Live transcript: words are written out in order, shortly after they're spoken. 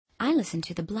I listen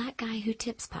to the Black Guy Who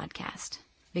Tips podcast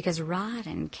because Rod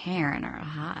and Karen are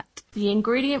hot. The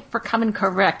ingredient for Coming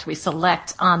Correct we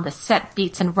select on the set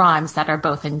beats and rhymes that are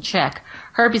both in check.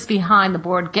 Herbie's behind the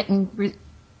board getting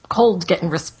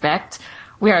respect.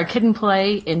 We are a kid and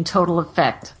play in total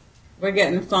effect. We're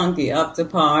getting funky up to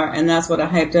par, and that's what a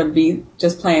hyped up beat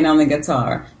just playing on the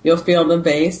guitar. You'll feel the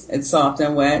bass, it's soft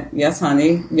and wet. Yes,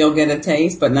 honey, you'll get a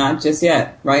taste, but not just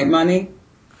yet. Right, Money?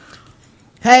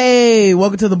 Hey,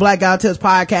 welcome to the Black Guy Tips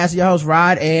podcast. Your host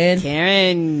Rod and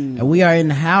Karen, and we are in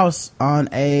the house on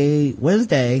a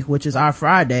Wednesday, which is our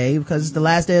Friday because it's the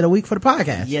last day of the week for the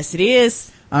podcast. Yes, it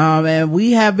is. And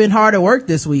we have been hard at work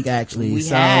this week, actually. We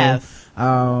have.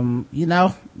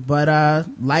 But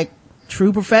like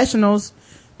true professionals,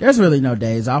 there's really no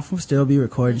days off. We'll still be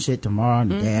recording shit tomorrow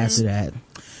and the day after that.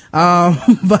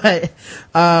 But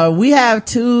we have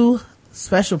two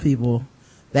special people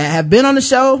that have been on the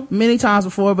show many times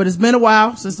before, but it's been a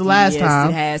while since the last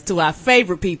time. Yes, it has. To our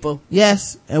favorite people.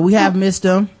 Yes, and we have missed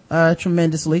them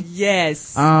tremendously.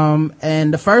 Yes.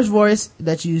 And the first voice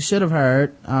that you should have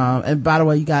heard, and by the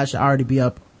way, you guys should already be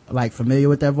familiar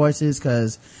with their voices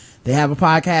because they have a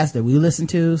podcast that we listen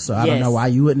to, so I don't know why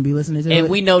you wouldn't be listening to it. And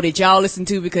we know that y'all listen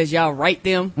to because y'all write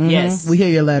them. Mm-hmm. Yes. We hear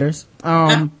your letters.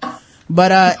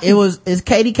 But it's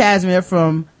Katie Casimir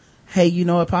from Hey You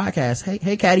Know It podcast.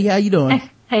 Hey Katie, how you doing?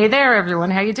 Hey there,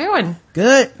 everyone. How you doing?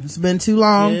 Good. It's been too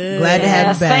long. Good. Glad to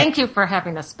have you back. Thank you for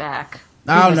having us back.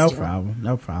 Oh, no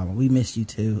problem. We missed you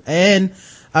too. And,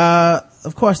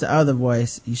 of course the other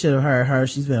voice, you should have heard her.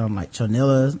 She's been on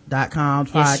Chonilla.com's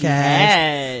podcast.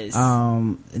 Yes, she has.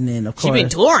 And then of course. She's been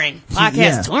touring.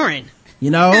 Touring.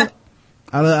 You know,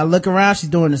 I look around, she's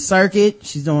doing the circuit.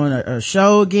 She's doing a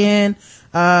show again.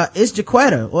 It's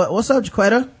Jaquetta. What's up,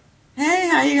 Jaquetta? Hey,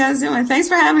 how you guys doing? Thanks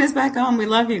for having us back on. We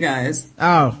love you guys.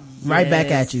 Oh, right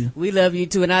back at you. We love you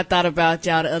too. And I thought about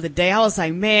y'all the other day. I was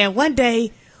like, man, one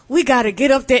day we got to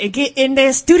get up there and get in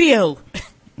their studio.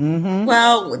 Mm-hmm.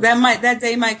 Well, that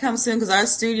day might come soon because our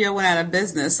studio went out of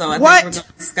business. So I think we're going to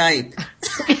Skype.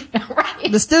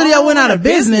 Right. The studio went out of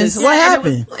business. What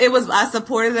happened? It was I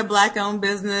supported a black-owned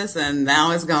business, and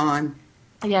now it's gone.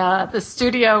 Yeah, the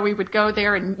studio, we would go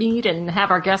there and meet and have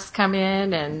our guests come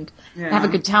in and have a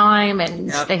good time,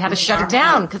 and they had to shut it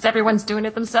down because everyone's doing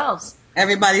it themselves.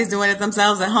 Everybody's doing it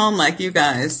themselves at home like you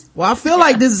guys. Well, I feel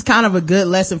like this is kind of a good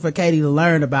lesson for Katie to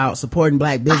learn about supporting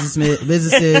black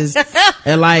businesses and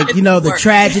the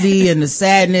tragedy and the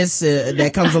sadness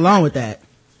that comes along with that.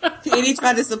 Katie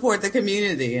tried to support the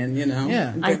community and,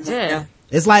 Yeah. I did. Yeah.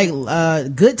 It's like,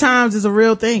 good times is a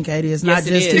real thing, Katie. It's not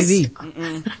just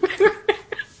TV.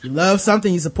 You love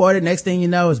something, you support it. Next thing you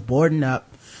know, it's boarding up.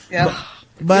 Yeah.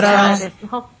 But it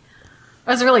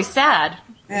was really sad.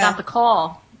 Got the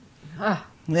call.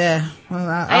 Yeah. Well,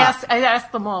 I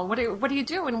asked them all, what are you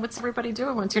doing? What's everybody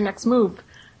doing? What's your next move?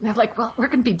 And they're like, well, we're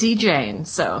going to be DJing,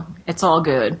 so it's all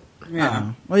good.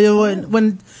 Yeah.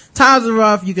 When times are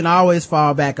rough, you can always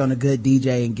fall back on a good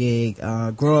DJing gig.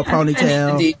 Grow a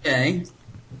ponytail. DJ.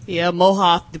 Yeah,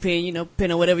 mohawk, depending on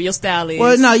whatever your style is.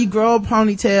 Well, no, you grow a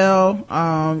ponytail,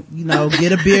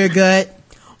 get a beer gut,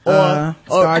 or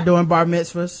start doing bar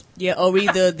mitzvahs. Yeah, or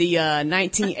either the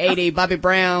 1980 Bobby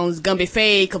Brown's Gumby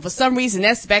fade, because for some reason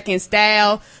that's back in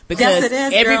style. Because yes, it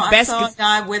is, girl. I saw a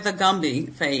guy with a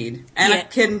Gumby fade and a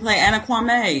Kid and Play and a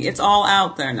Kwame. It's all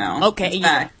out there now. Okay,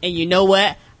 and you know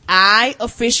what? I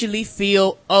officially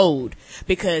feel old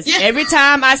because every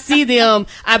time I see them,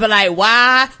 I be like,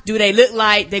 why do they look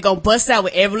like they're going to bust out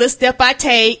with every little step I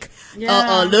take?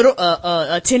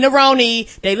 A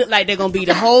Tenderoni. They look like they're going to be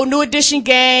the whole New Edition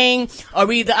gang, or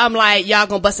either I'm like, y'all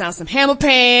going to bust out some Hammer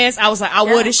pants. I was like, I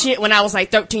wore this shit when I was like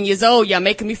 13 years old. Y'all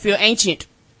making me feel ancient.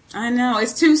 I know.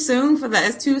 It's too soon for that.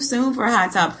 It's too soon for a high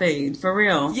top fade. For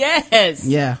real. Yes.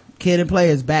 Yeah. Kid and Play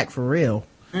is back for real.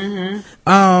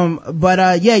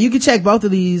 Mm-hmm. You can check both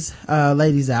of these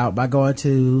ladies out by going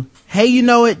to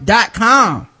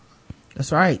heyyouknowit.com.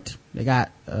 That's right, they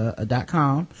got a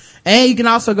 .com, and you can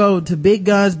also go to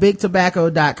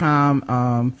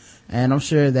biggunsbigtobacco.com. And I'm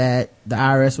sure that the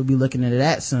IRS will be looking into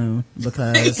that soon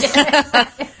because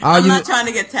I'm not trying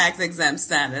to get tax exempt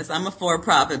status. I'm a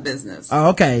for-profit business. Oh,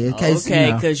 okay. In case,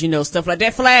 because stuff like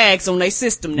that flags on their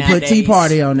system nowadays. Put Tea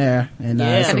Party on there, and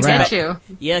it's gonna get you.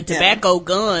 Yeah, tobacco,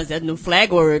 guns. That's new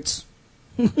flag words.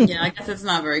 Yeah, I guess it's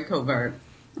not very covert.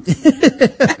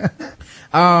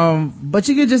 But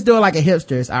you could just do it like a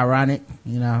hipster. It's ironic,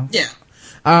 Yeah.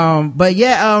 Now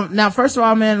first of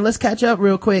all, man, let's catch up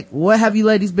real quick. What have you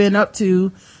ladies been up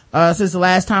to since the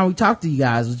last time we talked to you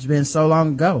guys, which has been so long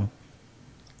ago?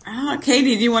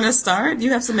 Katie, do you want to start?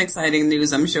 You have some exciting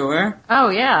news, I'm sure. Oh,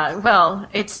 yeah. Well,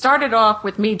 it started off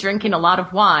with me drinking a lot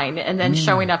of wine and then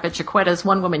showing up at Chiquetta's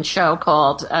one-woman show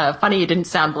called Funny You Didn't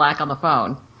Sound Black on the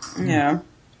Phone. Yeah.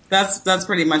 That's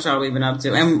pretty much all we've been up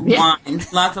to. And wine.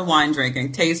 Lots of wine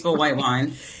drinking. Tasteful white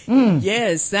wine.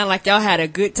 Yes, sound like y'all had a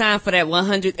good time for that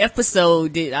 100th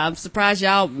episode. I'm surprised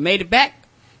y'all made it back.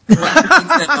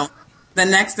 The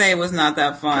next day was not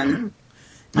that fun.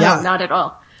 Yeah. No, not at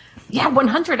all. Yeah,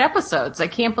 100 episodes. I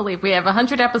can't believe we have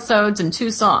 100 episodes and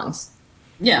 2 songs.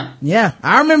 Yeah. Yeah.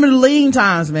 I remember the lean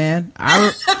times, man.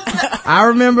 I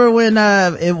remember when,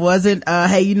 it wasn't,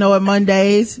 hey, you know what,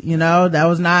 Mondays, that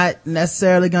was not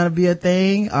necessarily going to be a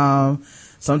thing.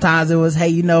 Sometimes it was, hey,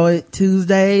 you know it,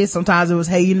 Tuesdays. Sometimes it was,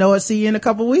 hey, you know what, see you in a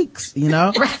couple weeks,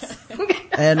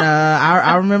 And,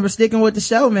 I remember sticking with the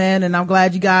show, man, and I'm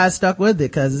glad you guys stuck with it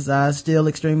because it's, still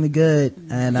extremely good.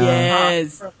 And,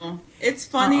 yes. It's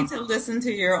funny to listen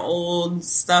to your old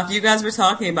stuff. You guys were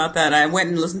talking about that. I went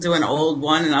and listened to an old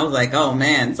one and I was like, oh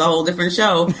man, it's a whole different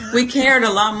show. We cared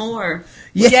a lot more.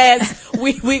 Yes,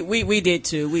 we did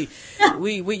too.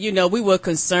 We were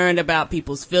concerned about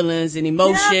people's feelings and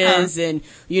emotions and,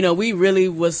 we really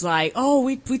was like, oh,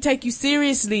 we take you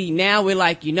seriously. Now we're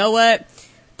like, you know what?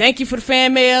 Thank you for the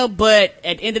fan mail, but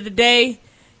at the end of the day,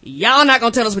 y'all not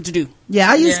gonna tell us what to do. Yeah,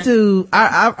 I used to,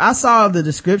 I saw the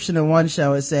description of one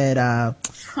show. It said,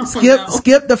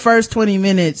 skip the first 20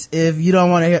 minutes if you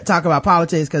don't want to talk about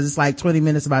politics because it's like 20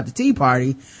 minutes about the Tea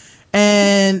Party.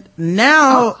 And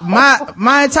now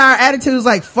my entire attitude is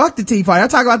like, fuck the Tea Party. I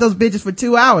talk about those bitches for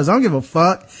 2 hours. I don't give a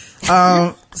fuck.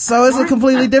 So it's a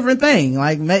completely different thing.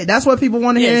 Like, that's what people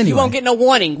want to hear anyway. You won't get no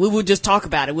warning. We will just talk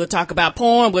about it. We'll talk about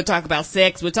porn. We'll talk about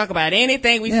sex. We'll talk about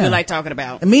anything we feel like talking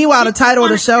about. And meanwhile, the title of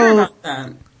the show...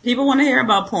 People want to hear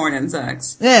about porn and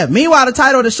sex. Yeah. Meanwhile, the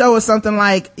title of the show is something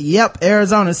like, yep,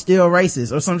 Arizona's still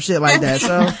racist or some shit like that.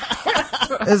 So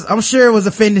I'm sure it was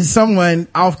offending someone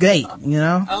off gate,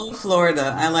 Oh,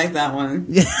 Florida. I like that one.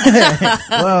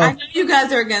 Well, I know you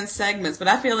guys are against segments, but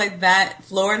I feel like that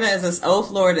Florida is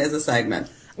a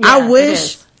segment. Yeah, I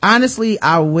wish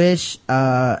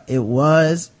it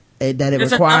was that it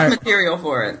There's required enough material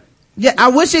for it. Yeah, I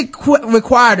wish it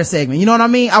required a segment. You know what I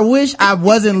mean? I wish I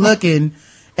wasn't looking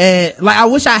and I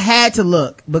wish I had to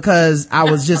look because I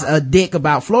was just a dick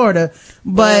about Florida,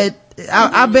 but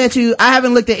I bet you I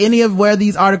haven't looked at any of where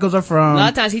these articles are from. A lot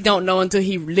of times he don't know until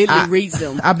he literally reads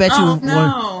them. I bet you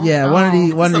one of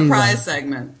these surprise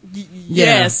segment.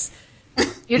 Yes.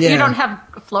 You don't have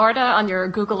Florida on your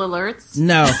Google alerts?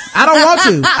 No, I don't want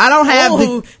to. I don't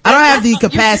have the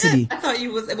capacity. I thought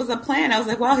it was a plan. I was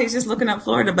like, wow, he's just looking up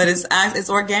Florida, but it's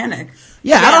organic.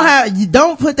 Yeah, you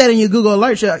don't put that in your Google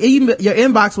alerts. Your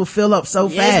inbox will fill up so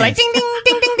fast. It's like ding, ding,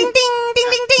 ding, ding, ding, ding, ding,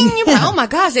 ding, ding. You're like, oh my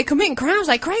gosh, they're committing crimes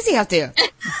like crazy out there.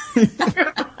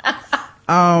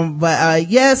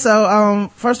 So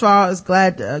first of all, it's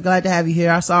glad to have you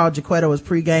here. I saw Jaquetta was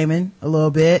pre-gaming a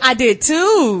little bit. I did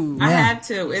too. I had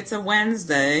to. It's a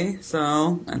Wednesday,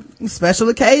 so special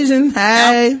occasion.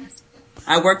 Hey,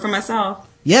 I work for myself.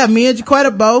 Yeah, me and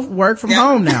Jaquetta both work from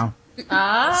home now.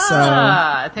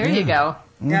 There you go.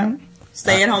 Yeah,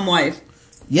 stay at home wife.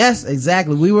 Yes,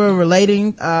 exactly. We were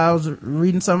relating. I was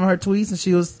reading some of her tweets, and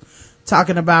she was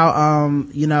talking about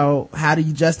how do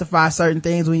you justify certain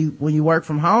things when you work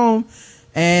from home,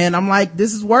 and I'm like,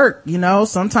 this is work.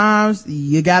 Sometimes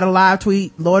you gotta live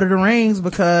tweet Lord of the Rings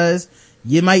because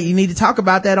you need to talk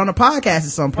about that on a podcast at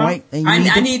some point. And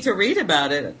I need to read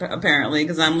about it apparently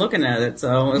because I'm looking at it,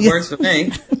 so it works for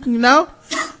me.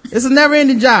 It's a never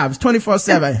ending job. It's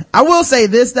 24/7. I will say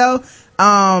this though,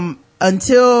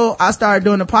 until I started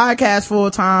doing the podcast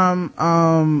full time,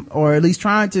 or at least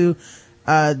trying to,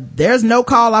 there's no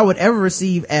call I would ever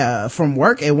receive from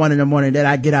work at 1 a.m. that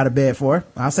I get out of bed for.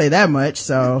 I'll say that much.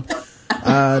 So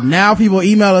now people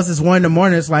email us at 1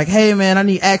 a.m. It's like, hey man, I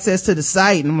need access to the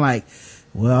site, and I'm like,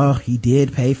 well, he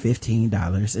did pay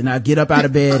 $15, and I get up out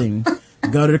of bed and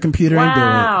go to the computer and do it.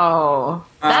 Wow,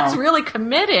 that's really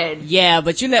committed. Yeah,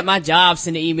 but you let my job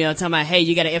send an email telling me, hey,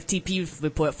 you got an FTP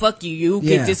report. Fuck you. You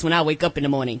get this when I wake up in the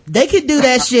morning. They could do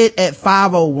that shit at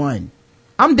 5:01.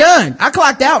 I'm done. I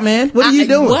clocked out, man. What are you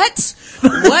doing? What?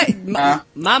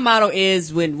 My motto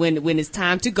is when it's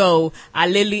time to go, I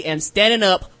literally am standing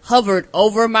up, hovered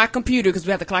over my computer because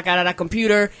we have to clock out of our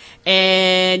computer,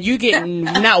 and you get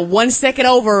not 1 second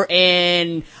over,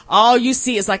 and all you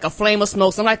see is like a flame of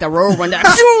smoke. So I'm like the road run down.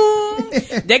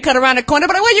 They cut around the corner,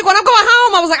 but like, where you going? I'm going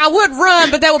home. I was like, I would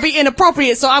run, but that would be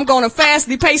inappropriate, so I'm going to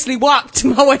pacely walk to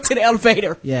my way to the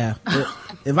elevator. Yeah.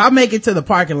 if I make it to the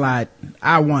parking lot,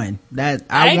 I won. I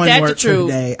won work for the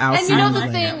day. And you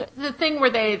know the thing where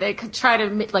they could try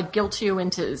to like guilt you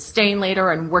into staying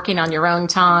later and working on your own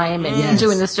time and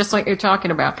doing this just like you're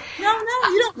talking about. No,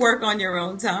 you don't work on your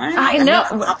own time. I know.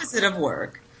 That's the opposite of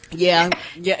work. Yeah.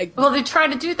 Well, they try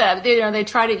to do that. They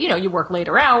try to, you work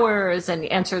later hours and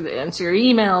answer your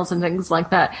emails and things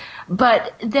like that.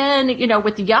 But then,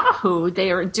 with Yahoo,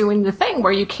 they are doing the thing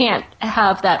where you can't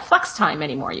have that flex time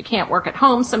anymore. You can't work at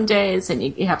home some days, and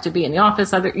you have to be in the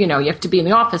office. You have to be in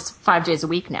the office 5 days a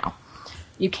week now.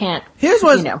 You can't. Here's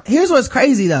what's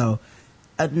crazy though.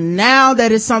 Now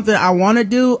that it's something I want to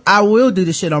do, I will do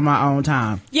the shit on my own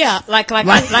time. Yeah, like I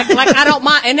don't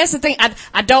mind, and that's the thing.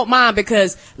 I don't mind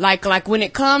because like when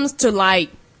it comes to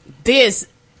like this,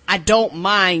 I don't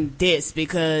mind this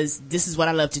because this is what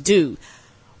I love to do.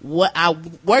 What I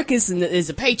work is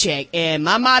a paycheck, and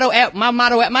my motto at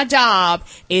my job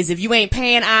is if you ain't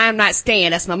paying, I'm not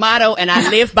staying. That's my motto, and I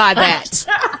live by that.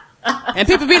 And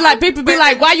people be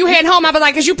like, why you heading home? I be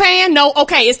like, 'cause you paying? No,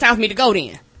 okay, it's time for me to go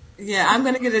then. Yeah, I'm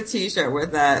gonna get a t-shirt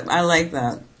with that. I like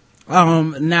that.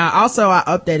 Now also I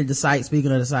updated the site,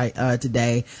 speaking of the site,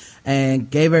 today, and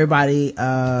gave everybody,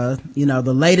 the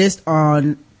latest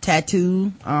on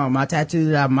tattoo, my tattoo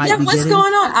that I might be what's getting.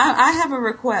 going on? I have a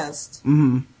request.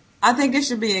 Mm-hmm. I think it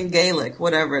should be in Gaelic,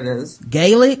 whatever it is.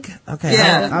 Gaelic? Okay.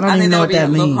 Yeah. I don't even know what that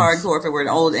means. I think that would be a little hardcore if it were in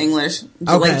Old English.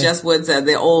 Okay. Like Jess Wood said,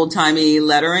 the old-timey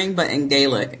lettering, but in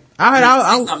Gaelic. All right,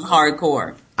 I'll something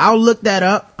hardcore. I'll look that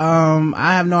up.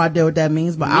 I have no idea what that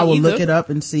means, but I will look it up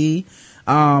and see,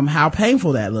 how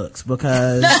painful that looks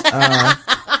because,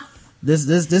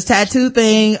 this tattoo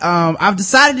thing, I've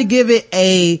decided to give it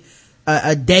a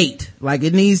date. Like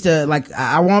it needs to, like,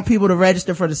 I want people to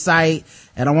register for the site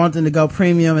and I want them to go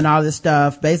premium and all this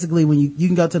stuff. Basically, when you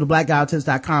can go to the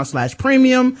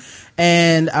blackguywhotips.com/premium,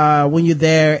 and when you're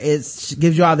there, it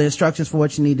gives you all the instructions for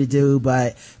what you need to do.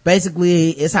 But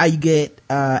basically, it's how you get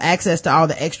access to all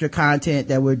the extra content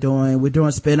that we're doing. We're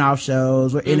doing spin-off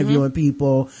shows. We're interviewing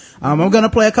people. I'm gonna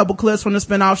play a couple clips from the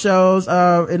spin-off shows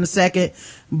in a second.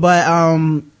 But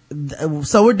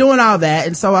so we're doing all that,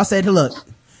 and so I said, look,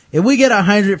 if we get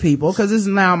 100 people, cause this is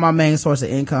now my main source of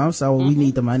income, so we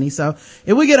need the money. So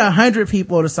if we get 100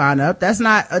 people to sign up, that's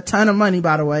not a ton of money,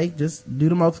 by the way. Just do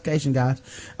the multiplication, guys.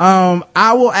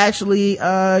 I will actually,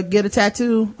 get a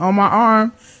tattoo on my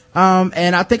arm.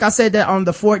 And I think I said that on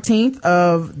the 14th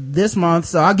of this month.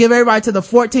 So I'll give everybody to the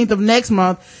 14th of next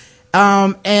month.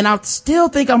 And I still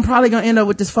think I'm probably gonna end up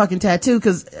with this fucking tattoo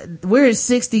cause we're at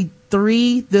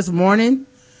 63 this morning.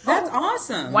 That's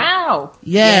awesome. Wow.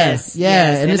 Yes.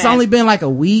 And it's only been like a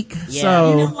week. Yeah.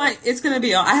 So you know what? It's going to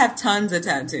be, I have tons of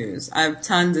tattoos. I have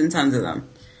tons and tons of them.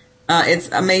 It's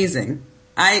amazing.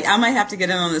 I might have to get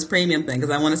in on this premium thing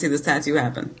because I want to see this tattoo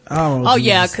happen. Oh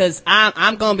yeah, because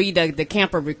I'm going to be the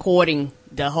camper recording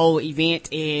the whole event.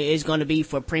 Is going to be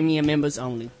for premium members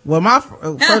only. Well,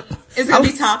 is it going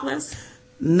to be topless?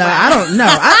 No, I don't know.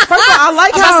 First of all, I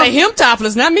like how I say him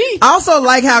topless, not me. I also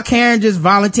like how Karen just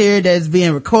volunteered that it's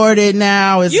being recorded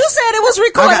now. You said it was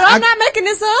recorded. I'm not making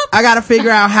this up. I gotta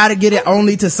figure out how to get it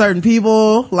only to certain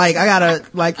people. Like, I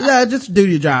gotta, just do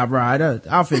your job, bro.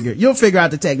 I'll figure. You'll figure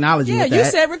out the technology. Yeah, with you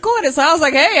that. said recorded, so I was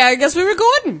like, hey, I guess we're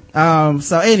recording.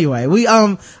 So anyway,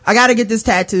 I gotta get this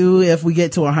tattoo if we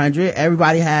get to 100.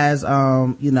 Everybody has,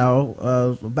 about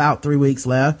 3 weeks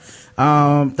left.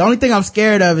 The only thing I'm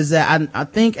scared of is that I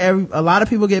think a lot of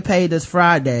people get paid this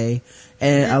Friday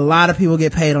and a lot of people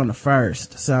get paid on the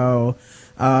 1st. So,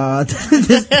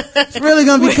 it's really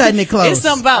gonna be cutting it close. It's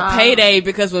something about payday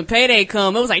because when payday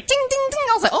come, it was like ding, ding, ding.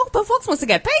 I was like, oh, but folks must have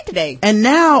got paid today. And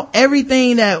now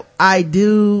everything that I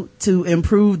do to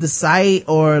improve the site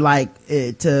or like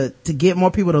to get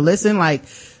more people to listen, like,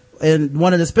 in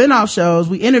one of the spin-off shows,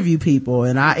 we interview people,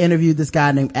 and I interviewed this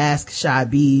guy named Ask Shy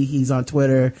B. He's on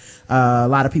Twitter. A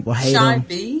lot of people hate Shy him.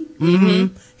 B?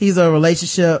 Mm-hmm. He's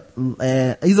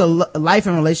a he's a life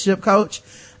and relationship coach.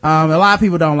 A lot of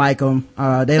people don't like him.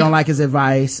 They don't like his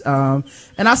advice. And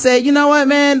I said, you know what,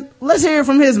 man? Let's hear it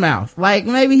from his mouth. Like,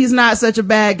 maybe he's not such a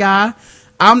bad guy.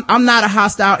 I'm not a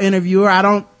hostile interviewer. I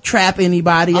don't trap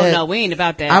anybody. Oh no, we ain't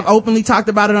about that. I've openly talked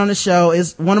about it on the show.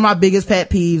 It's one of my biggest pet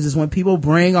peeves is when people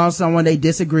bring on someone they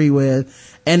disagree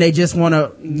with and they just want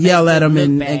to yell at them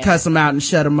and cuss them out and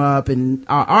shut them up and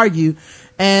argue.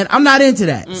 And I'm not into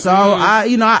that. Mm-mm. So I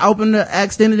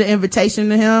extended the invitation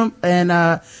to him and,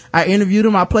 I interviewed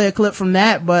him. I play a clip from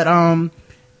that. But,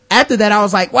 after that, I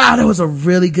was like, wow, that was a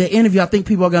really good interview. I think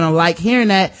people are going to like hearing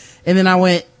that. And then I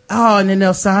went, oh, and then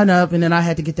they'll sign up, and then I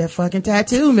had to get that fucking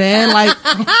tattoo, man. Like,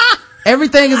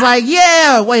 everything is like,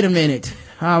 yeah, wait a minute.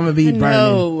 I'm gonna be burning.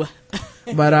 No.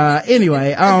 But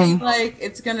anyway, like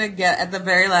it's gonna get at the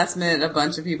very last minute. A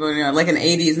bunch of people, like an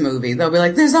 '80s movie, they'll be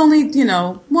like, "There's only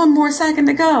 1 more second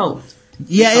to go."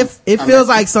 Yeah, it feels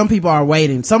like some people are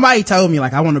waiting. Somebody told me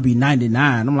like I want to be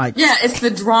 99. I'm like, yeah, it's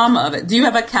the drama of it. Do you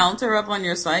have a counter up on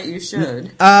your site? You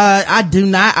should. I do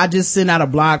not. I just send out a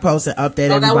blog post and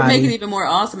update everybody. That would make it even more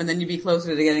awesome, and then you'd be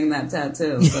closer to getting that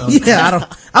tattoo. So. Yeah,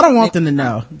 I don't want them to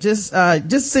know. Just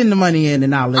send the money in,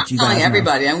 and I'll let you guys know. I'm telling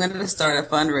everybody, I'm going to start a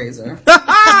fundraiser.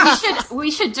 we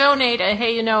should donate a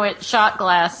Hey You Know It shot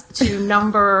glass to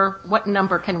what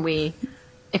number can we?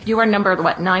 If you are number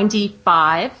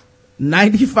 95.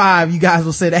 95, you guys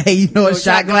will say that, Hey You Know It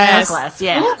shot glass.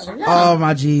 Yeah. Oh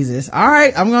my Jesus. All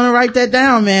right, I'm gonna write that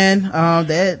down, man.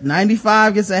 That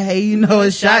 95 gets a Hey You Know It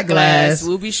shot glass.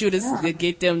 We'll be sure to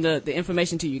get them the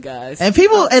information to you guys. And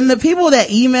the people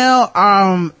that email,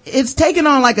 it's taken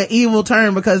on like an evil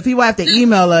turn because people have to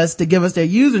email us to give us their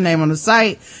username on the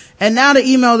site. And now the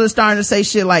emails are starting to say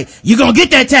shit like, "You gonna get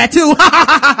that tattoo?"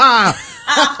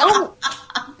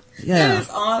 Yeah. That is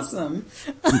awesome.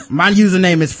 My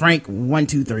username is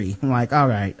Frank123. I'm like, all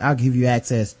right, I'll give you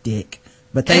access, dick.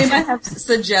 But they might have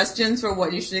suggestions for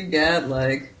what you should get,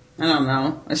 like, I don't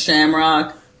know, a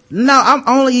shamrock. No, I'm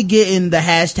only getting the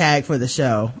hashtag for the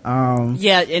show.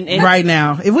 Yeah, and right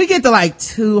now, if we get to like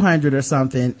 200 or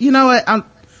something, you know what? I'm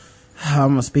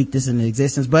gonna speak this into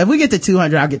existence. But if we get to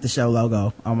 200, I'll get the show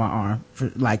logo on my arm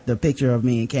for like the picture of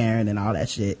me and Karen and all that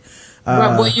shit.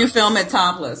 Will you film it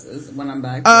topless is when I'm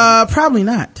back? Probably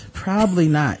not.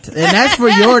 And that's for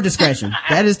your discretion.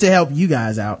 That is to help you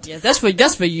guys out. Yeah, that's for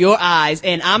your eyes.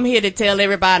 And I'm here to tell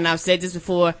everybody, and I've said this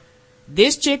before,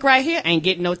 this chick right here ain't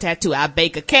getting no tattoo. I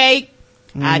bake a cake.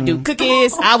 I do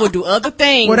cookies. I will do other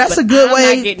things. Well, that's a good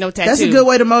way. Not getting no tattoo. That's a good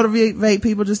way to motivate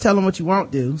people. Just tell them what you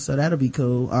won't do. So that'll be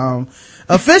cool.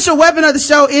 Official weapon of the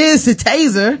show is the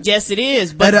taser. Yes, it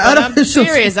is. But I'm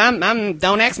serious.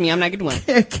 Don't ask me. I'm not getting one.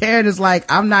 Karen is like,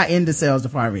 I'm not in the sales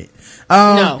department.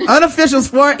 No. Unofficial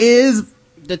sport is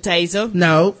the taser.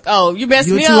 No. Oh, you messed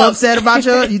me up. You too upset about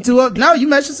no, you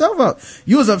messed yourself up.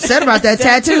 You was upset about that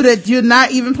tattoo that you're not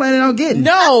even planning on getting.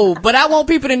 No, but I want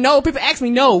people to know. People ask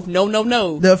me, no.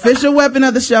 The official weapon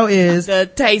of the show is the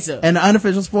taser. And the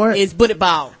unofficial sport is bullet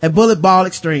ball. And bullet ball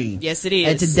extreme. Yes, it is.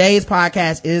 And today's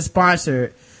podcast is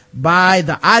sponsored by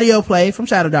the audio play from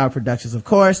Shadow Dog Productions, of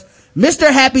course,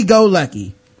 Mr. Happy Go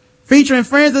Lucky, featuring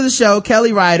friends of the show,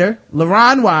 Kelly Ryder,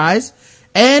 LaRon Wise,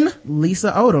 and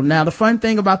Lisa Odom. Now, the fun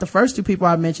thing about the first two people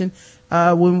I mentioned,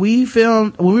 when we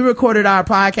recorded our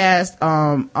podcast,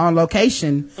 on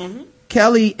location,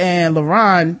 Kelly and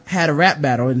LaRon had a rap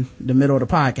battle in the middle of the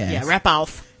podcast. Yeah, rap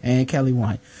off. And Kelly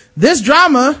won. This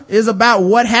drama is about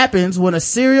what happens when a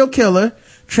serial killer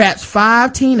traps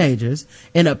 5 teenagers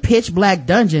in a pitch black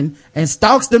dungeon and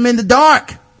stalks them in the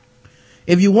dark.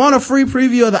 If you want a free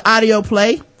preview of the audio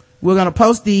play, we're going to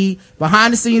post the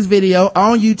behind the scenes video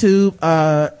on YouTube.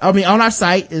 On our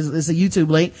site is a YouTube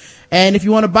link. And if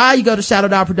you want to buy, you go to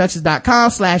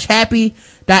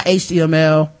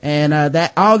shadowdogproductions.com/happy.html.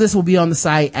 And, all this will be on the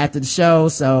site after the show.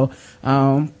 So,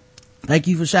 thank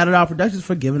you for Shadow Dog Productions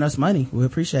for giving us money. We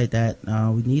appreciate that.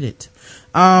 We need it.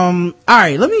 All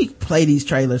right, let me play these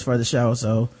trailers for the show.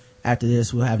 So after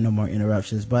this, we'll have no more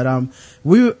interruptions. But, I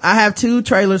have 2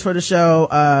 trailers for the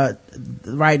show,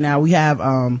 right now. We have,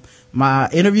 my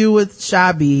interview with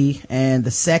Shy B and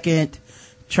the second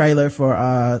trailer for,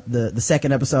 the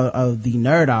second episode of the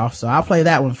Nerd Off. So I'll play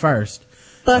that one first.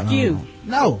 Fuck you.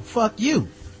 No, fuck you.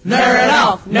 Nerd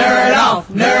off, nerd off,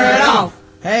 nerd off.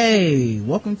 Hey,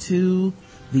 welcome to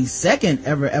the second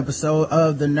ever episode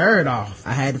of the Nerd Off.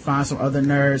 I had to find some other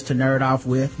nerds to nerd off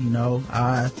with,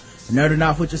 nerding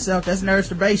off with yourself, that's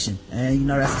nerdsturbation. And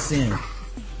that's a sin.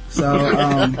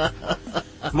 So,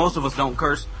 most of us don't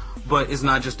curse, but it's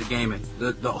not just the gaming.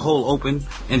 The whole open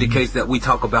indicates that we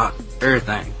talk about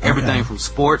everything. Okay. Everything from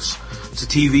sports to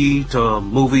TV to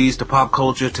movies to pop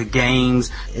culture to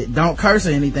games. Don't curse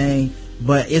or anything.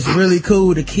 But it's really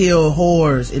cool to kill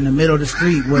whores in the middle of the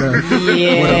street with a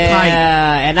pipe.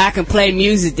 And I can play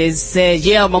music that says,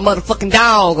 yeah, my motherfucking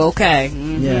dog, okay.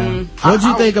 Mm-hmm. Yeah. What'd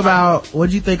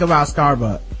you think about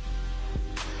Starbuck?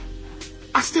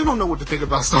 I still don't know what to think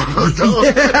about Starbuck, though.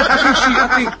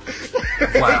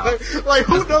 Wow. Like,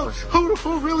 who knows?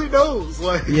 Who really knows?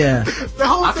 Like, yeah. The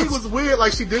whole thing was weird.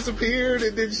 Like, she disappeared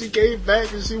and then she came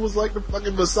back and she was like the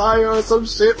fucking Messiah or some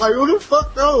shit. Like, who the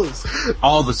fuck knows?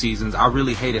 All the seasons, I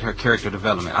really hated her character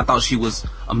development. I thought she was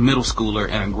a middle schooler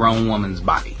in a grown woman's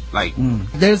body. Like,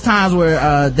 there's times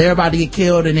where they're about to get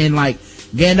killed and then like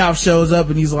Gandalf shows up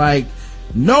and he's like,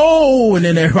 no, and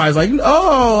then everybody's like,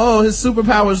 oh, his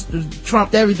superpowers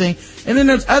trumped everything. And then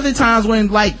there's other times when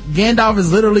like Gandalf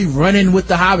is literally running with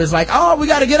the hobbits, like, oh, we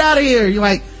gotta get out of here. You're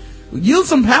like, use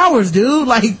some powers, dude.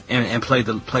 Like, and play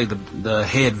the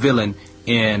head villain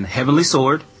in Heavenly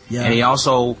Sword. Yeah. And he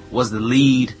also was the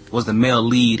male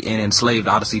lead in Enslaved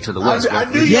Odyssey to the West. I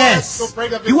knew yes.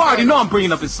 You already know I'm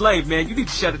bringing up Enslaved, man. You need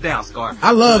to shut it down, Scar.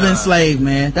 I love Enslaved,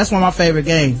 man. That's one of my favorite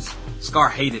games. Scar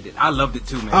hated it. I loved it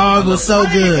too, man. Oh, it was so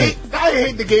good. I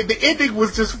hate the game. The ending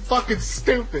was just fucking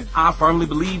stupid. I firmly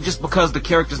believe just because the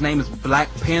character's name is Black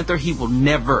Panther, he will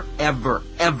never, ever,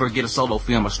 ever get a solo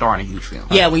film or star in a huge film.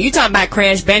 Yeah, when you talk about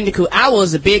Crash Bandicoot, I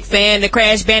was a big fan of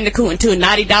Crash Bandicoot until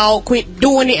Naughty Dog quit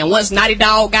doing it, and once Naughty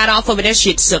Dog got off of it, that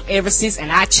shit sucked ever since,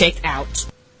 and I checked out.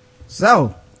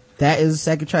 So, that is the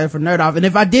second trailer for Nerd Off. And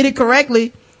if I did it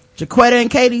correctly, Jaquetta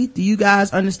and Katie, do you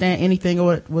guys understand anything of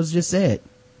what was just said?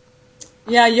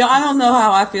 Yeah, I don't know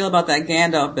how I feel about that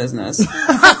Gandalf business.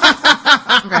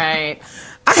 Right.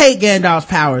 I hate Gandalf's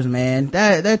powers, man.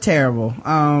 They're terrible.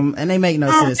 And they make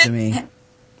no sense to me.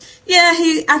 Yeah,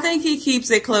 I think he keeps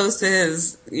it close to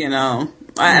his,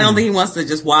 I don't think he wants to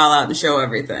just wild out and show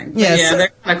everything. Yeah, so,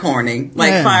 they're kind of corny.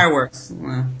 Like fireworks.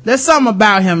 There's something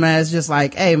about him that's just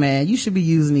like, hey man, you should be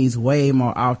using these way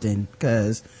more often,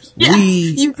 cause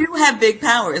you do have big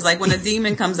powers. Like when a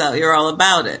demon comes out, you're all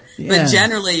about it. Yeah. But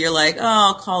generally you're like, oh,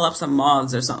 I'll call up some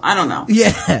moths or something. I don't know.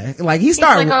 Yeah. Like he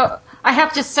started. Like, I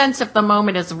have to sense if the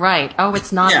moment is right. Oh,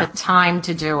 it's not the time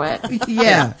to do it.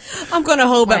 Yeah. I'm gonna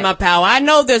hold back my power. I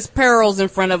know there's perils in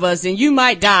front of us and you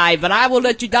might die, but I will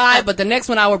let you die, but the next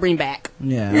one I will bring back.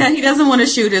 Yeah. Yeah, he doesn't want to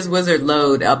shoot his wizard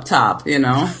load up top,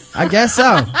 I guess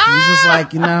so. He's just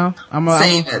like,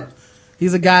 save it.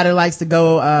 He's a guy that likes to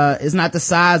go, it's not the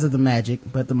size of the magic,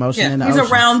 but the motion in the ocean. He's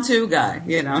a round two guy,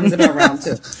 he's about round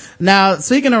two. Now,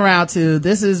 speaking of round two,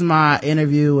 this is my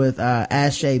interview with,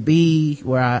 Ashay B,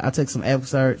 where I took some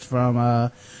excerpts from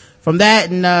that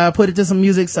and, put it to some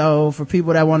music. So for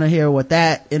people that want to hear what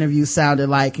that interview sounded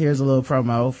like, here's a little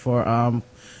promo for,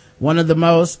 one of the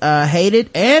most, hated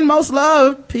and most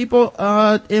loved people,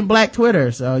 in Black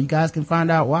Twitter. So you guys can find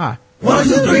out why. 1, 2,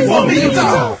 3, 4, Medium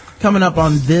Talk. Coming up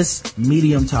on this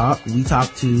Medium Talk, we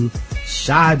talk to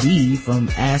Shy B from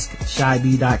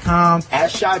AskShyB.com.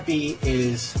 Ask Shy B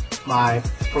is my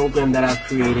program that I've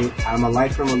created. I'm a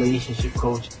life and relationship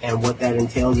coach, and what that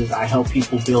entails is I help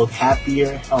people build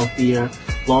happier, healthier,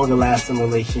 longer-lasting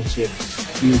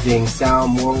relationships using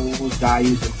sound morals,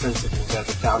 values, and principles as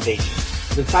a foundation.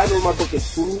 The title of my book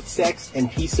is Food, Sex,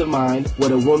 and Peace of Mind,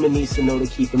 What a Woman Needs to Know to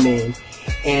Keep a Man.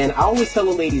 And I always tell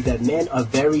the ladies that men are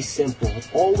very simple.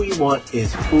 All we want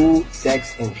is food,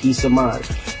 sex, and peace of mind.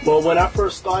 Well, when I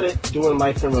first started doing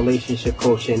life and relationship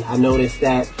coaching, I noticed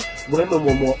that women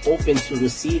were more open to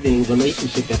receiving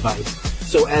relationship advice.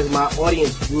 So as my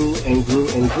audience grew and grew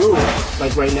and grew,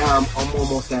 like right now I'm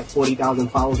almost at 40,000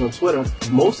 followers on Twitter.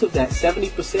 Most of that,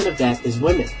 70% of that is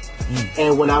women.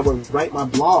 And when I would write my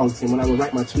blogs and when I would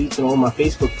write my tweets and all my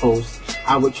Facebook posts,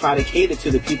 I would try to cater to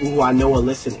the people who I know are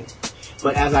listening.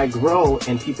 But as I grow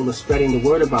and people are spreading the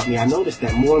word about me, I noticed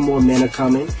that more and more men are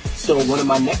coming. So one of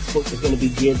my next books is going to be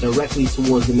geared directly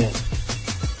towards the men.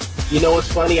 You know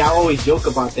what's funny? I always joke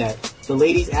about that. The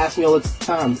ladies ask me all the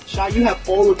time, Shy, you have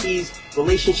all of these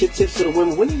relationship tips to the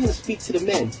women. When are you going to speak to the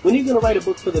men? When are you going to write a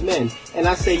book for the men? And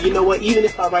I say, you know what? Even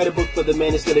if I write a book for the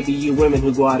men, it's going to be you women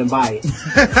who go out and buy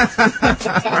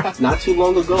it. Not too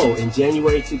long ago, in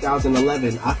January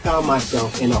 2011, I found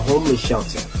myself in a homeless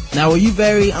shelter. Now, were you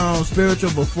very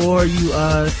spiritual before you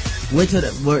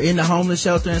were in the homeless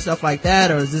shelter and stuff like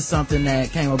that, or is this something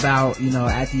that came about,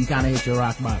 after you kind of hit your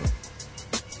rock bottom?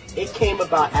 It came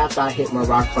about after I hit my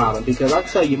rock bottom, because I'll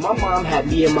tell you, my mom had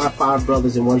me and my 5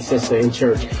 brothers and 1 sister in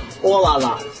church all our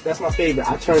lives. That's my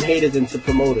favorite. I turned haters into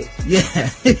promoters. Yeah,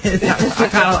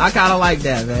 I kind of like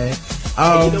that, man.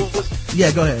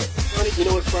 Yeah, go ahead. You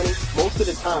know what's funny? Most of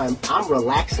the time, I'm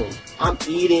relaxing. I'm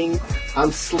eating,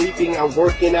 I'm sleeping, I'm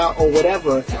working out, or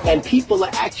whatever, and people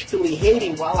are actually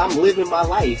hating while I'm living my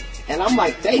life. And I'm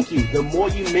like, thank you. The more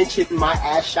you mention my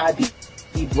Ask Shy B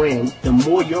brand, the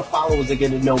more your followers are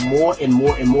going to know more and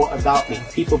more and more about me.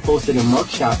 People posted a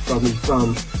mugshot from me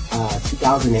from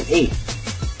 2008,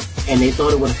 and they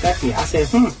thought it would affect me. I said,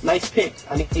 nice pic.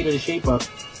 I need to shape up.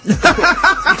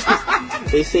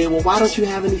 They say, well, why don't you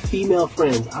have any female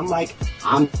friends? I'm like,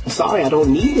 I'm sorry, I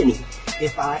don't need any.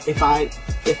 If I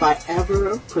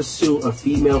ever pursue a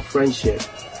female friendship,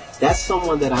 that's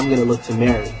someone that I'm going to look to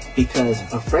marry, because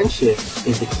a friendship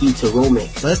is the key to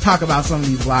romance. Let's talk about some of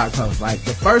these blog posts. Like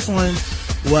the first one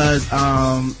was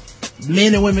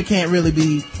men and women can't really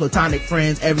be platonic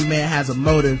friends. Every man has a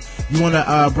motive. You want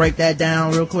to break that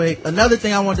down real quick? Another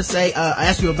thing I wanted to say,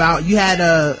 ask you about, you had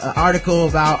a article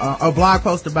about a blog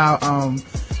post about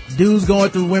dudes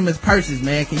going through women's purses,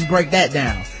 man. Can you break that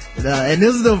down? And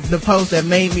this is the post that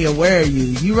made me aware of you.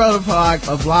 You wrote a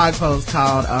blog post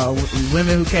called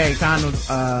women who carry condoms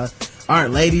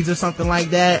aren't ladies or something like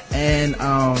that, and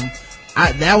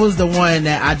that was the one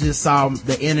that I just saw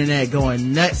the internet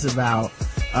going nuts about.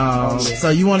 So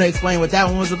you want to explain what that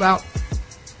one was about?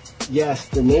 Yes,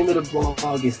 the name of the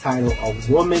blog is titled "A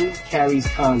Woman Carries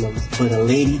Condoms, but a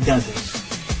Lady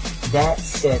Doesn't." That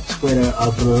set Twitter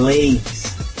ablaze.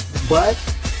 But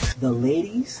the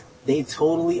ladies, they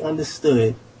totally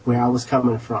understood where I was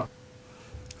coming from.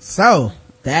 So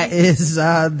that is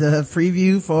the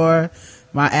preview for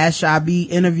my Ask Shy B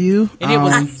interview. And it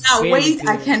was I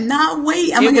cannot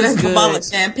wait. I'm gonna get a bottle of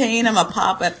champagne. I'm gonna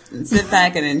pop it and sit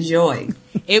back and enjoy.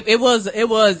 It was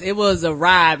a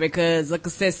ride because, like I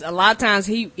said, a lot of times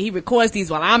he records these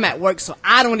while I'm at work, so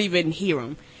I don't even hear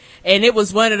him. And it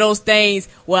was one of those things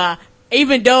where,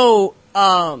 even though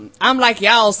I'm like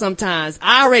y'all sometimes,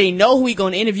 I already know who he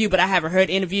gonna interview, but I haven't heard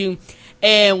the interview.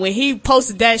 And when he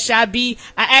posted that Shy B,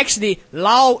 I actually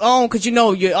logged on, cause you know,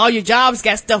 all your jobs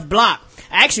got stuff blocked.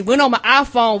 I actually went on my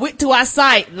iPhone, went to our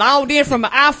site, logged in from my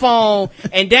iPhone,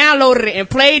 and downloaded it and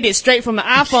played it straight from the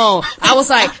iPhone. I was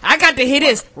like, I got to hear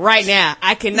this right now.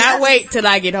 I cannot wait till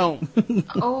I get home.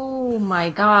 Oh my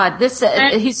God.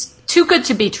 He's too good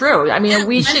to be true. I mean,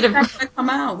 we should have come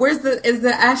out. Is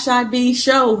the Ask Shy B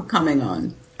show coming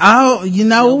on? Oh,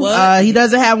 he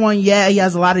doesn't have one yet. He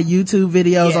has a lot of YouTube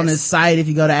videos on his site if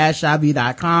you go to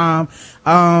AskShyB.com.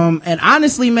 And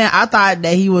honestly, man, I thought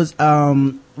that he was,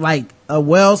 like a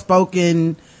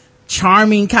well-spoken,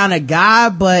 charming kind of guy,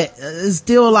 but there's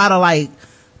still a lot of like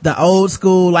the old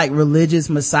school, like religious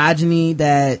misogyny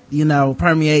that,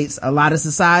 permeates a lot of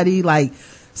society. Like,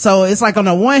 so it's like on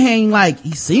the one hand, like,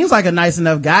 he seems like a nice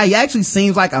enough guy. He actually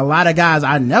seems like a lot of guys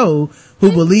I know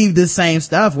who believe this same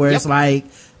stuff, where it's like,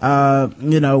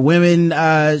 women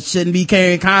shouldn't be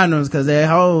carrying condoms because they're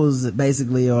hoes,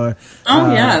 basically, or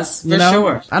yes, for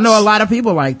sure. I know a lot of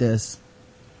people like this,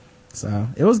 so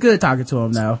it was good talking to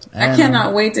him though. I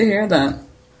cannot wait to hear that.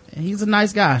 He's a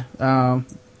nice guy.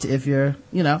 If you're,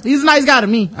 he's a nice guy to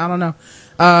me. I don't know.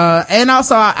 And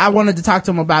also I wanted to talk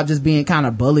to him about just being kind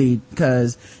of bullied,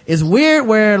 because it's weird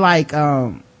where like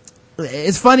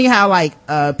it's funny how like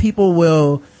people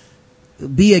will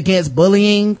be against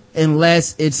bullying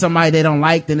unless it's somebody they don't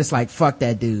like. Then it's like, fuck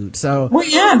that dude. So well,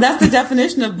 yeah, that's the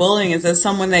definition of bullying, is that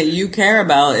someone that you care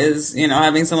about is,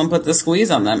 having someone put the squeeze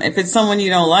on them. If it's someone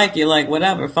you don't like, you're like,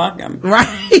 whatever, fuck him,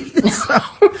 right?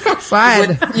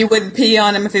 You wouldn't pee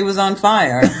on him if he was on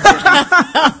fire.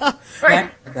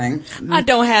 Right. I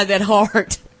don't have that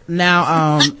heart.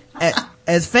 Now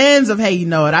as fans of Hey You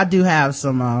Know It, I do have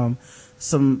some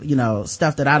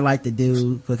stuff that I'd like to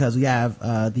do, because we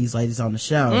have these ladies on the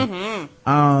show.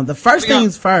 Mm-hmm. The first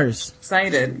things first.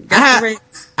 Excited. I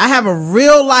have a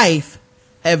real life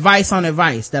advice on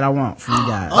advice that I want from you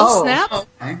guys. Oh, snap.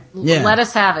 Okay. Yeah. Let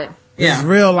us have it. Yeah. It's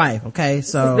real life. Okay.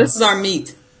 So this is our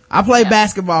meat. I play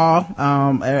basketball,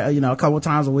 a couple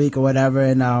times a week or whatever.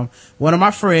 And, one of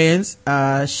my friends,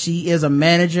 she is a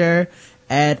manager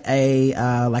at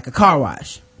a car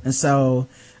wash. And so,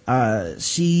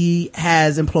 she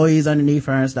has employees underneath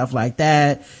her and stuff like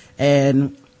that.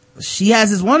 And she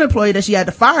has this one employee that she had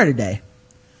to fire today.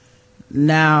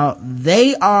 Now,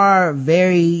 they are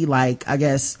very, like, I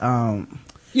guess, I'm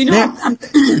thinking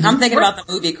about the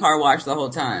movie Car Wash the whole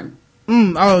time.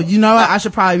 I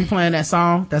should probably be playing that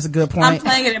song. That's a good point. I'm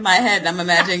playing it in my head. I'm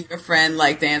imagining your friend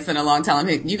like dancing along, telling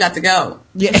me, you got to go.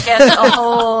 Yeah. She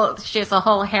has a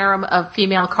whole harem of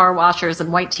female car washers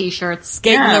in white t-shirts.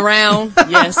 Skating around,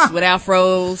 yes, with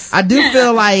afros. I do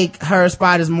feel like her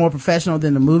spot is more professional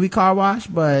than the movie Car Wash,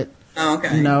 but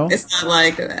okay. It's not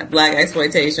like black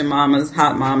exploitation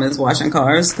hot mamas washing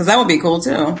cars, because that would be cool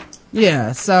too.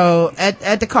 Yeah, so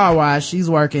at the car wash, she's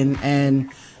working, and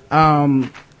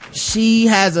she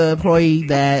has an employee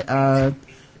that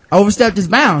overstepped his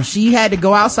bounds. She had to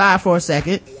go outside for a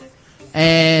second,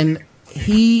 and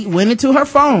he went into her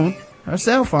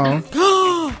cell phone,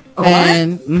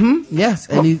 and yes,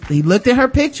 and he looked at her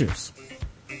pictures,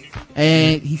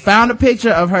 and he found a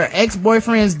picture of her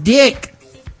ex-boyfriend's dick.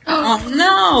 Oh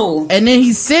no! And then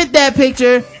he sent that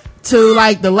picture to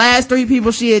like the last 3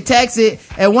 people she had texted,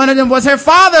 and one of them was her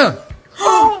father.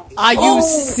 Are you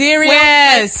serious?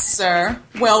 Well played, sir.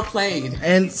 Well played.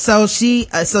 And so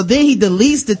so then he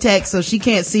deletes the text, so she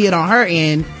can't see it on her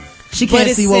end. She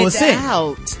can't see what was sent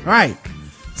out. Right.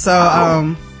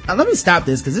 So let me stop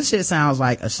this because this shit sounds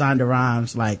like a Shonda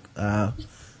Rhimes, like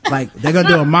they're gonna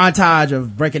do a montage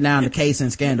of breaking down the case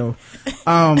and scandal.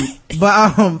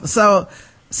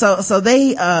 So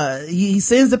they, he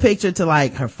sends the picture to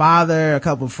like her father, a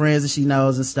couple of friends that she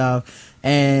knows and stuff,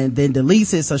 and then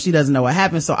deletes it so she doesn't know what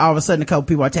happened. So all of a sudden a couple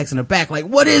people are texting her back like,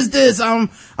 what is this? I'm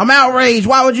outraged.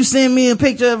 Why would you send me a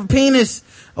picture of a penis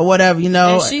or whatever, you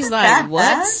know? And she's like,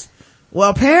 what? Well,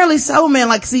 apparently so, man.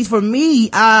 Like, see, for me,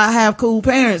 I have cool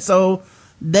parents, so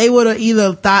they would have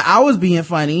either thought I was being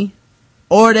funny,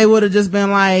 or they would have just been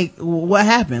like, what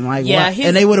happened? Like, yeah, what?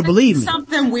 And they would have believed me.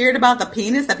 Something weird about the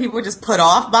penis that people were just put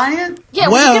off by it? Yeah,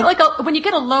 when you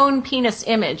get a lone penis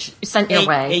image sent your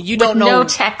way, and you don't know, no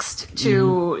text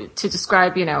to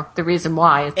describe, you know, the reason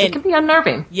why, it can be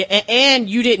unnerving. Yeah, and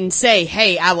you didn't say,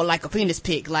 hey, I would like a penis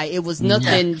pic. Like, it was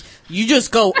nothing. Yeah. You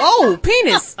just go, oh,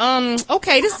 penis.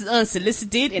 Okay, this is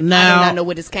unsolicited, and now, I do not know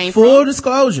where this came from. Full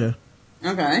disclosure.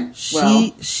 Okay.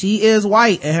 She is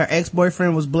white, and her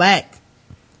ex-boyfriend was black.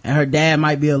 And her dad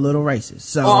might be a little racist.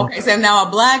 So okay, so now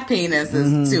a black penis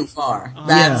is too far.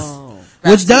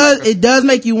 Which does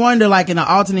make you wonder, like in an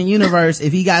alternate universe,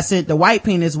 if he got sent the white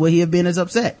penis, would he have been as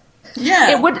upset?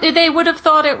 Yeah. They would have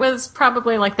thought it was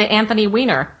probably like the Anthony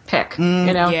Weiner pick, you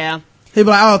know? Yeah. He'd be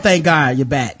like, oh, thank God, you're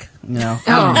back. You know?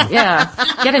 Oh, yeah.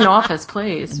 Get in office,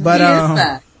 please. But,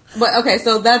 okay,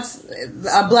 so that's,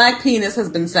 a black penis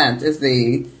has been sent is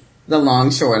the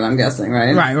long short, I'm guessing,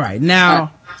 right? Right.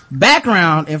 Now,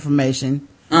 background information.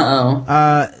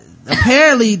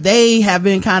 Apparently they have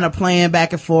been kind of playing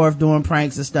back and forth doing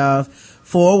pranks and stuff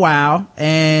for a while,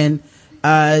 and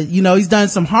you know, he's done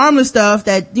some harmless stuff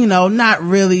that, you know, not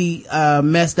really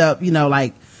messed up, you know,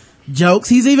 like jokes.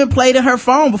 He's even played in her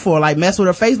phone before, like messed with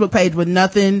her Facebook page with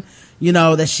nothing, you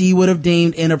know, that she would have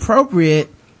deemed inappropriate.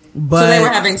 But so they were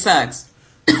having sex.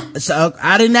 So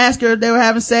I didn't ask her if they were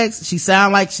having sex. She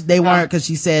sounded like they weren't, because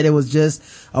she said it was just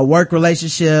a work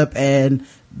relationship, and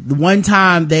the one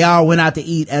time they all went out to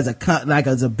eat as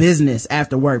a business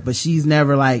after work, but she's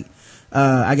never like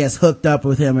I guess hooked up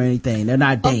with him or anything. They're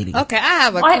not dating. Okay, I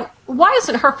have why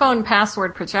isn't her phone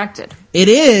password protected? It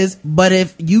is, but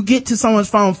if you get to someone's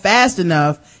phone fast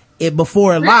enough,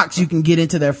 before it locks, you can get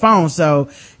into their phone. So,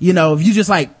 you know, if you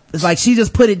just it's like she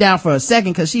just put it down for a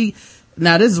second, because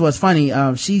now this is what's funny.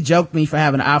 She joked me for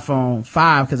having an iPhone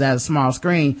 5 because it has a small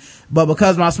screen, but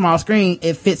because my small screen,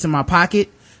 it fits in my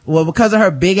pocket. Well, because of her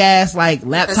big ass like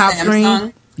laptop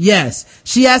screen, yes,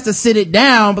 she has to sit it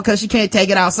down because she can't take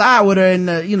it outside with her,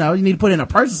 and you know, you need to put it in a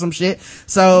purse or some shit.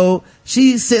 So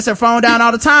she sits her phone down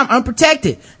all the time,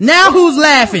 unprotected. Now who's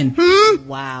laughing?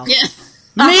 Wow.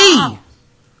 Me.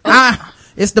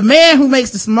 It's the man who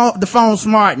makes the phone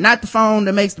smart, not the phone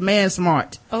that makes the man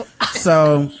smart. Oh.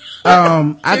 So,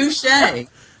 touche.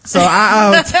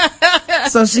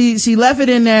 So she left it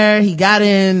in there. He got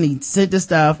in, he sent the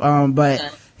stuff,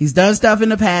 but he's done stuff in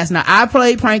the past. Now, I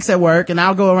play pranks at work, and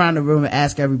I'll go around the room and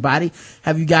ask everybody,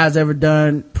 have you guys ever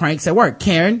done pranks at work?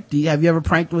 Karen, have you ever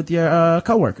pranked with your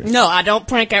coworkers? No, I don't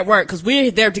prank at work, because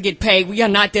we're there to get paid. We are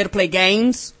not there to play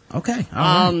games. Okay.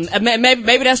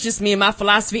 Maybe that's just me and my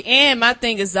philosophy. And my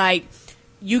thing is, like,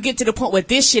 you get to the point where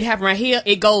this shit happen right here,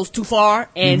 it goes too far,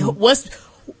 and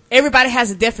everybody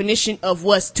has a definition of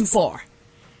what's too far.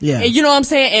 Yeah. And you know what I'm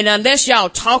saying? And unless y'all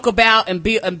talk about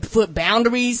and put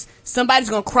boundaries, somebody's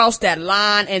gonna cross that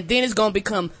line, and then it's gonna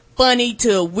become funny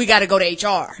till we gotta go to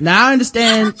HR. Now I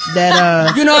understand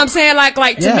that, you know what I'm saying?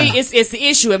 Like to me, it's the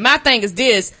issue. And my thing is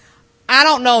this: I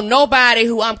don't know nobody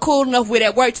who I'm cool enough with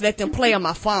at work to let them play on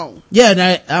my phone.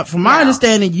 Yeah. Now, from my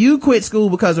understanding, you quit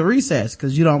school because of recess,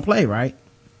 because you don't play, right?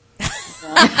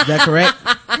 Is that correct?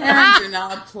 Parents do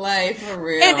not play for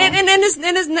real. And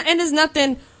it's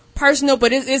nothing personal,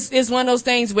 but it's one of those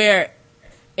things where,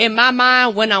 in my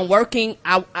mind, when I'm working,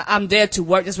 I'm there to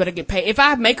work. That's what I get paid. If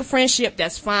I make a friendship,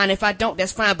 that's fine. If I don't,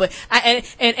 that's fine. But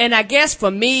I guess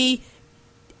for me,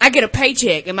 I get a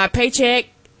paycheck, and my paycheck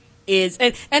is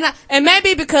and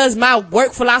maybe because my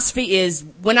work philosophy is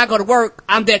when I go to work,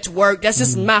 I'm there to work. That's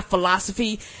just my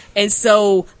philosophy, and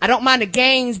so I don't mind the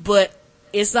games, but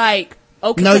it's like.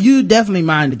 Okay. No, you definitely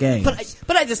mind the game. But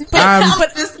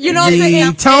you know what I'm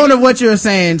saying? The tone of what you're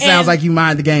saying sounds like you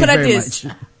mind the game very much.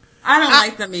 I don't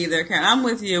like them either, Karen. I'm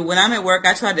with you. When I'm at work,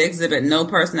 I try to exhibit no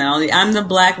personality. I'm the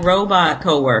black robot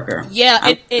coworker.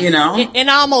 Yeah,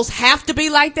 and I almost have to be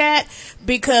like that,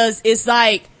 because it's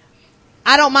like,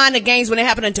 I don't mind the games when they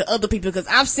happen to other people, because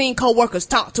I've seen coworkers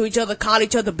talk to each other, call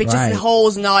each other bitches and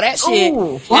hoes and all that shit.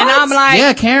 Ooh, and I'm like,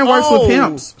 yeah, Karen works with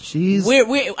pimps. She's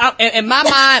and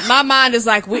my mind is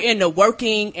like, we're in the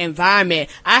working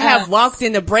environment. I have walked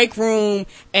in the break room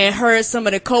and heard some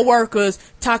of the coworkers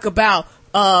talk about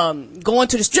going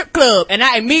to the strip club, and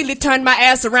I immediately turned my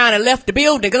ass around and left the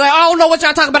building because I don't know what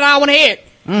y'all talking about. I don't want to hear it.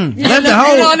 You know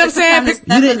what I'm saying?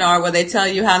 Seminar where they tell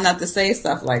you how not to say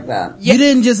stuff like that. You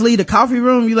didn't just leave the coffee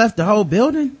room, you left the whole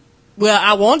building? Well,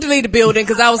 I wanted to leave the building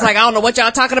because I was like, I don't know what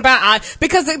y'all talking about.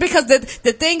 Because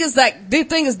the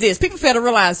thing is this. People fail to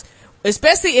realize,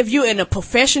 especially if you're in a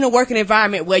professional working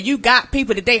environment where you got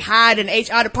people that they hired in the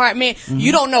HR department,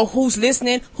 you don't know who's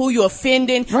listening, who you're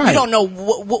offending. Right. You don't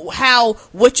know how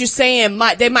what you're saying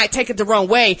they might take it the wrong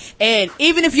way. And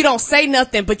even if you don't say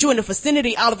nothing, but you're in the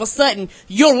vicinity, all of a sudden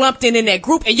you're lumped in that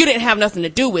group and you didn't have nothing to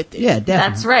do with it. Yeah, definitely.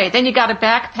 That's right. Then you got to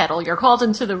backpedal. You're called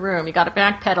into the room. You got to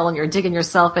backpedal, and you're digging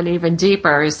yourself in even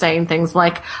deeper, saying things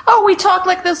like, "Oh, we talk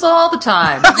like this all the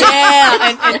time."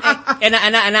 Yeah, and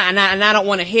I don't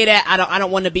want to hear that. I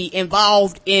don't want to be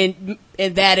involved in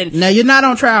that. And now you're not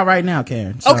on trial right now,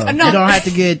 Karen. So okay, no. You don't have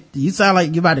to you sound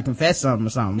like you're about to confess something or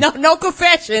something. No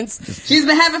confessions. She's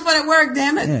been having fun at work,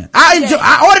 damn it. Yeah.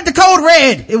 I ordered the code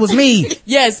red. It was me.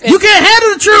 Yes. You can't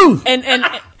handle the truth.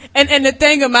 And the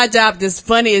thing of my job that's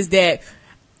funny is that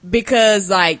because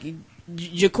like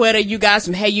Jaquetta, you guys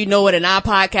from Hey You Know It and our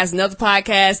podcast, another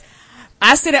podcast,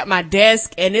 I sit at my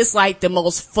desk and it's like the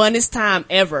most funnest time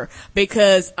ever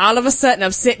because all of a sudden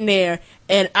I'm sitting there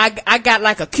and I got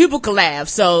like a cubicle laugh.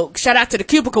 So shout out to the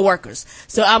cubicle workers.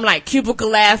 So I'm like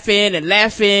cubicle laughing and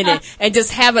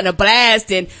just having a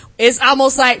blast. And it's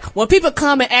almost like when people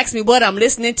come and ask me what I'm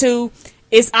listening to,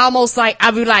 it's almost like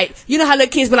I'll be like, you know how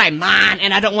little kids be like, mine,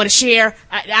 and I don't want to share.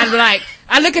 I'd be like,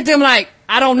 I look at them like,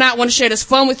 I don't not want to share this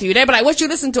fun with you. They be like, what you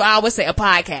listen to? I always say a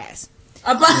podcast.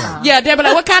 Yeah, they be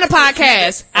like, what kind of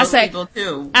podcast? I say, people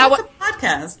too. What's a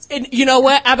podcast? And you know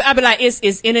what? I be like,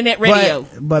 it's internet radio.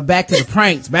 But back to the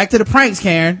pranks. Back to the pranks,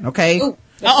 Karen. Okay. Ooh.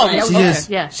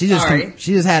 She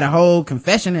just had a whole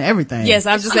confession and everything. Yes,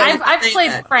 I'm just saying. I've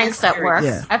played pranks at work.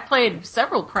 Yeah. I've played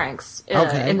several pranks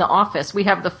in the office. We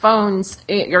have the phones,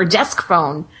 your desk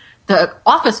phone, the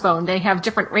office phone. They have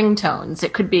different ringtones.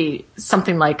 It could be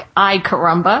something like "I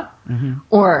caramba"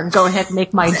 or "Go ahead,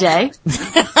 make my day."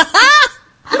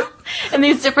 And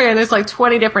there's like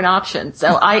 20 different options.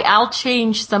 So I'll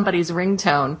change somebody's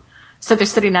ringtone so they're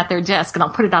sitting at their desk, and I'll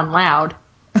put it on loud.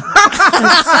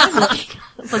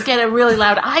 So get it really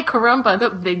loud. "Ay,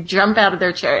 caramba." They jump out of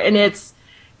their chair, and it's,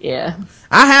 yeah.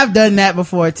 I have done that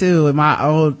before too. In my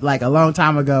old, like a long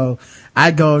time ago,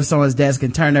 I'd go to someone's desk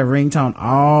and turn their ringtone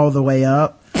all the way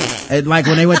up. And like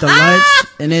when they went to lunch,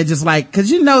 and then just like, cause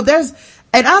you know,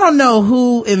 and I don't know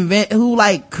who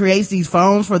like creates these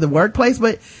phones for the workplace,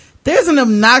 but there's an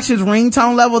obnoxious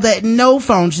ringtone level that no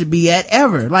phone should be at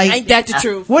ever. Like, ain't that the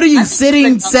truth? What are you,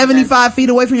 sitting 75 feet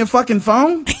away from your fucking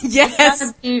phone? Yes. It's got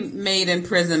to be made in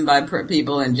prison by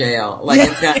people in jail. Like,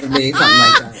 it's got to be something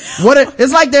like that.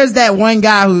 It's like there's that one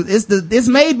guy it's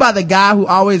made by the guy who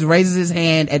always raises his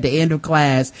hand at the end of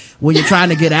class when you're trying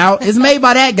to get out. It's made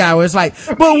by that guy where it's like,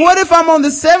 but what if I'm on the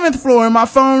 7th floor and my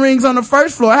phone rings on the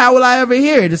 1st floor? How will I ever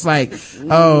hear it? It's like,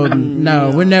 oh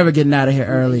no, we're never getting out of here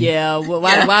early. Yeah. Well,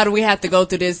 why do we have to go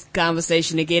through this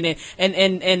conversation again?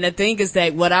 And the thing is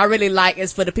that what I really like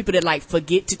is for the people that like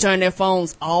forget to turn their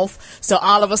phones off. So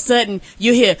all of a sudden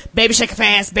you hear "baby shake it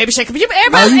fast, baby shake it."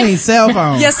 Everybody, you mean cell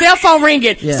phone? Yeah, cell phone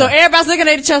ringing. Yeah. So everybody's looking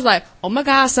at each other like, oh my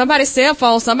God, somebody's cell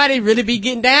phone. Somebody really be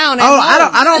getting down.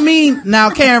 I don't mean now,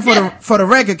 Karen, for the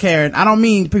record, Karen, I don't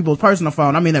mean people's personal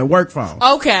phone. I mean their work phone.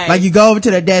 Okay. Like you go over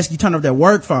to their desk, you turn off their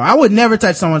work phone. I would never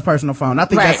touch someone's personal phone. I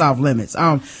think that's off limits.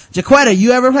 Jaquetta,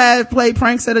 you ever played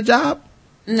pranks at a job?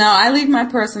 No, I leave my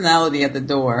personality at the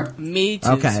door. Me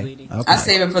too, sweetie. Okay. I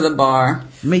save it for the bar.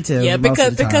 Me too. Yeah,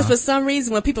 because for some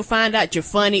reason when people find out you're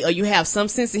funny or you have some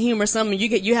sense of humor or something,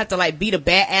 you have to like beat a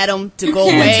bat at them to go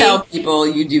away. You can't tell people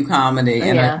you do comedy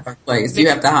in a workplace. You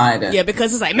have to hide it. Yeah,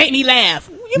 because it's like, make me laugh.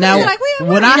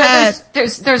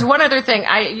 There's one other thing.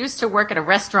 I used to work at a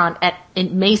restaurant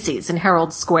in Macy's in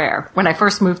Herald Square when I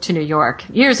first moved to New York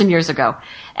years and years ago.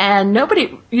 And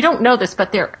you don't know this,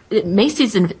 but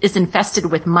Macy's is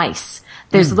infested with mice.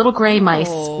 There's little gray mice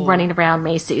running around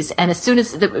Macy's, and as soon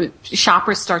as the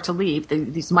shoppers start to leave,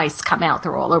 these mice come out.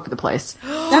 They're all over the place.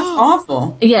 That's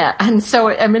awful. Yeah, and so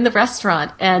I'm in the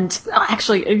restaurant, and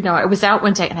actually, I was out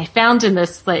one day, and I found in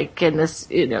this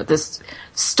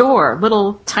store,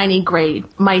 little tiny gray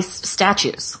mice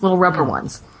statues, little rubber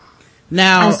ones.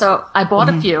 Now, and so I bought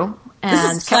a few. And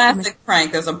this is classic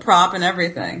prank. There's a prop and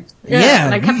everything. Yeah.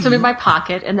 And I kept them in my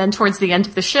pocket, and then towards the end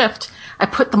of the shift, I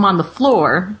put them on the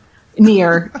floor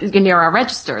near our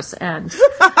registers, and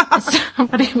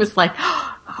somebody was like,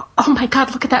 "Oh my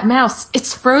God, look at that mouse!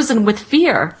 It's frozen with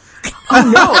fear."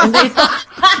 Oh no! And they thought,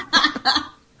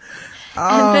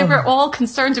 and they were all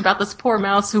concerned about this poor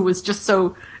mouse who was just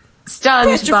so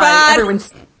stunned by everyone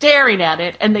staring at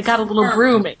it, and they got a little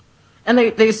broom and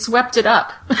they swept it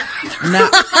up. Now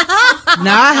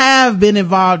I have been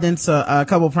involved in a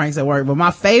couple pranks at work, but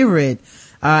my favorite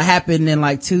happened in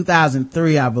like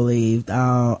 2003, I believe.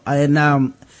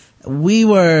 We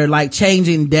were like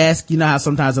changing desk. You know how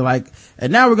sometimes they're like,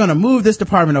 and now we're going to move this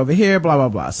department over here, blah, blah,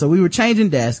 blah. So we were changing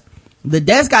desk. The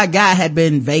desk I got had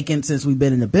been vacant since we've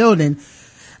been in the building.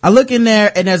 I look in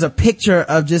there and there's a picture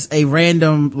of just a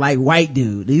random like white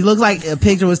dude. He looks like a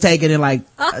picture was taken in like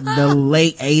the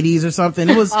late 80s or something.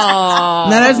 It was,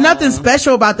 now there's nothing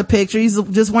special about the picture. He's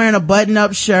just wearing a button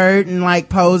up shirt and like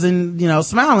posing,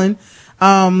 smiling.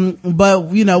 But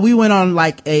we went on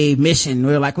like a mission.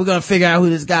 We were like, we're going to figure out who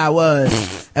this guy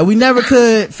was. And we never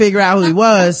could figure out who he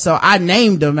was. So I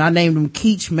named him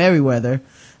Keach Merriweather.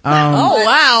 Oh,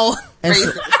 wow. And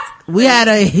so we had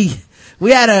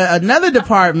another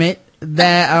department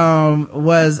that,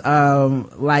 was,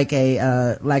 like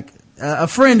a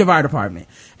friend of our department.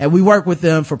 And we work with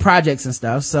them for projects and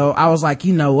stuff. So I was like,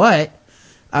 you know what?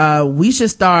 We should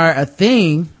start a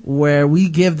thing where we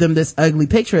give them this ugly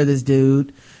picture of this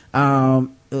dude, and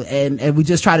we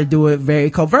just try to do it very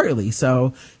covertly.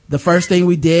 So the first thing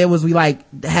we did was we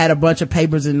like had a bunch of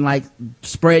papers and like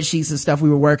spreadsheets and stuff we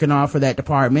were working on for that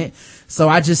department. So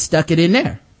I just stuck it in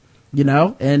there,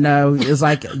 and it was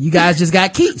like, you guys just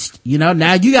got keeched,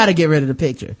 now you got to get rid of the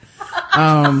picture.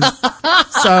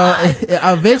 So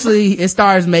eventually it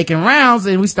starts making rounds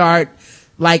and we start,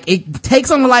 like, it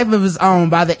takes on a life of its own.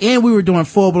 By the end, we were doing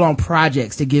full-blown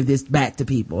projects to give this back to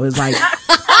people. It's like,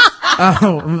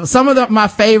 some of my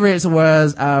favorites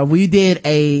was, we bought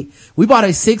a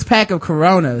 6-pack of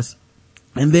Coronas,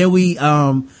 and then we,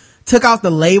 took off the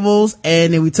labels,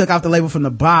 and then we took off the label from the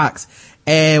box,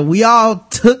 and we all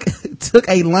took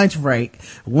a lunch break,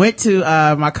 went to,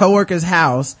 my coworker's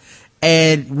house,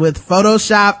 and with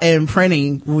Photoshop and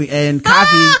printing and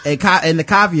copy and the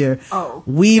copier,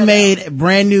 we made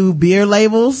brand new beer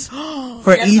labels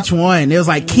for each one. It was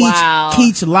like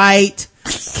Keach Light,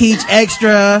 Keach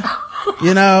Extra,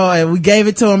 and we gave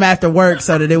it to them after work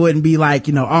so that it wouldn't be like,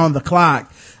 on the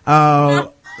clock.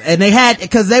 And they had,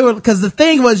 cause the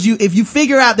thing was if you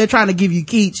figure out they're trying to give you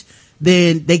Keach,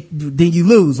 then you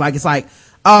lose. Like, it's like,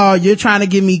 oh, you're trying to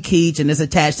give me Keach and it's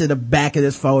attached to the back of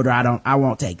this folder. I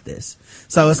won't take this.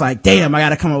 So it's like, damn, I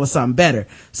gotta come up with something better.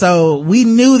 So we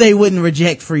knew they wouldn't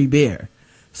reject free beer.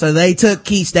 So they took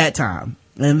Keach that time.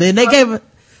 And then they gave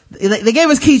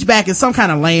us Keach back in some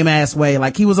kind of lame ass way.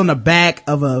 Like, he was on the back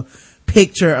of a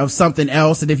picture of something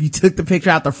else. And if you took the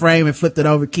picture out the frame and flipped it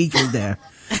over, Keach was there.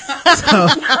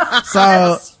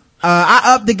 I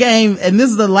upped the game, and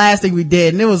this is the last thing we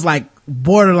did, and it was like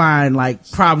borderline, like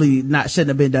probably shouldn't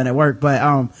have been done at work, but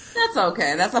that's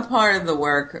okay. That's a part of the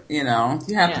work, you have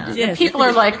to do. Yeah, people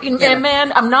are like,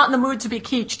 man, I'm not in the mood to be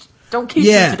keeched. Don't keech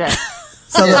me today.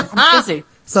 I'm busy.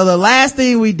 So the last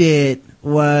thing we did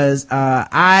was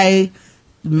I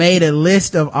made a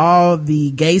list of all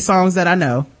the gay songs that I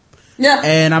know. Yeah.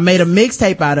 And I made a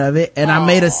mixtape out of it, and I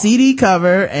made a CD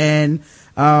cover, and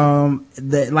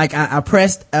I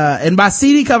pressed, and by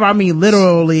CD cover, I mean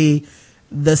literally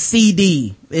the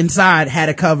CD inside had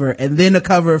a cover, and then a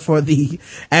cover for the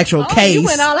actual case. You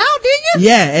went all out, didn't you?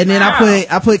 Yeah, and then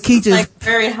I put Keach's, like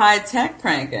very high tech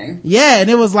pranking. Yeah, and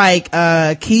it was like,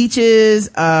 Keach's,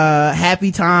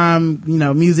 Happy Time,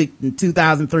 music in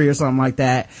 2003 or something like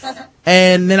that.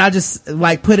 And then I just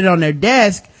like put it on their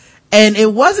desk, and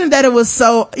it wasn't that it was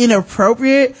so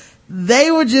inappropriate.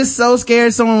 They were just so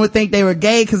scared someone would think they were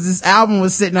gay because this album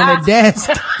was sitting on their desk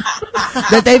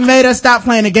that they made us stop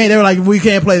playing the game. They were like, we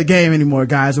can't play the game anymore,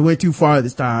 guys. It went too far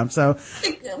this time. So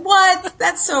what?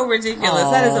 That's so ridiculous.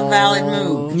 That is a valid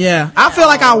move. Yeah. I feel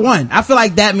like I won. I feel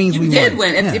like that means we did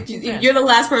win. If you're the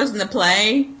last person to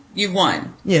play, you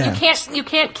won. Yeah. You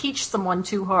can't keech someone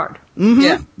too hard. Mm-hmm.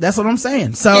 Yeah. That's what I'm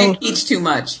saying. So you can't keech too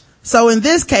much. So in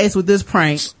this case with this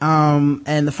prank,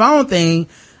 and the phone thing,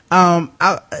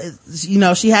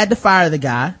 she had to fire the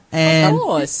guy, and of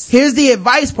course. Here's the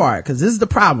advice part, because this is the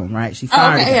problem, right? She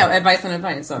fired him. Yeah, advice on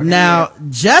advice. Sorry. Now,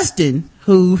 Justin,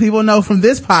 who people know from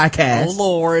this podcast,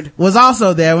 Lord, was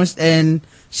also there, and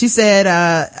she said,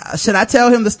 should I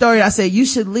tell him the story? I said, you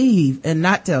should leave and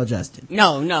not tell Justin.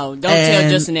 No, don't tell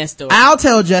Justin that story. I'll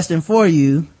tell Justin for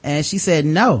you. And she said,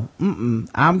 no,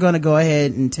 I'm gonna go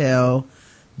ahead and tell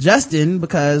Justin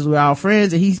because we're all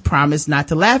friends, and he promised not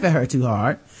to laugh at her too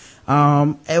hard.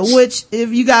 Which,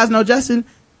 if you guys know Justin,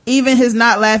 even his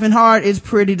not laughing hard is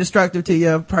pretty destructive to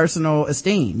your personal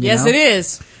esteem. Yes, it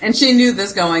is. And she knew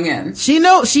this going in. She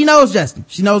knows Justin.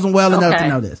 She knows him well enough to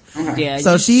know this. Okay. Yeah.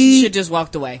 So she should just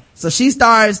walked away. So she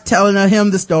starts telling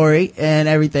him the story and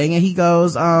everything, and he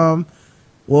goes, well,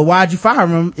 why'd you fire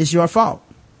him? It's your fault.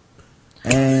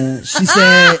 And she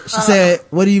said,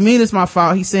 what do you mean it's my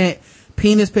fault? He sent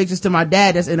penis pictures to my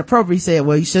dad. That's inappropriate. He said,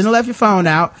 well, you shouldn't have left your phone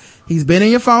out. He's been in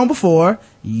your phone before.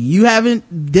 You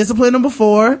haven't disciplined him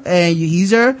before, and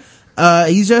he's your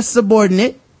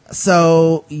subordinate.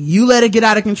 So you let it get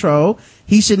out of control.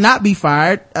 He should not be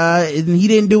fired. And he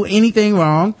didn't do anything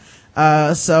wrong.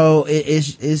 So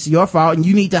it's your fault, and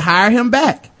you need to hire him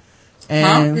back.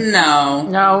 And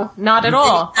No, not at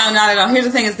all. No, not at all. Here's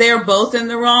the thing: is they're both in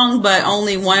the wrong, but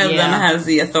only one of them has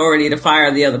the authority to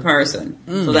fire the other person.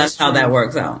 So that's how that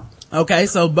works out. Okay,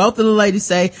 so both of the ladies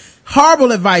say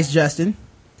horrible advice, Justin.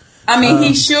 I mean,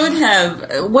 he should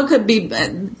have. What could be?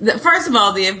 First of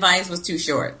all, the advice was too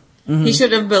short. Mm-hmm. He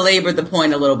should have belabored the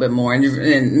point a little bit more and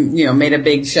made a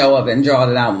big show of it and drawn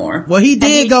it out more. Well, he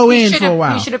did go in for a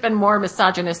while. He should have been more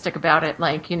misogynistic about it.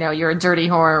 Like, you're a dirty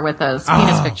whore with those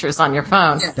penis pictures on your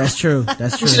phone. Yeah. That's true.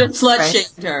 That's true. He should have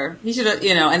slut-shamed her. He should have,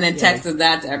 and then texted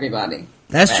that to everybody.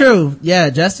 That's true.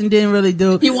 Yeah, Justin didn't really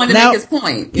do. He wanted to make his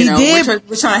point.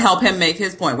 We're trying to help him make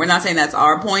his point. We're not saying that's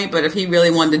our point, but if he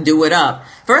really wanted to do it up,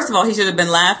 first of all, he should have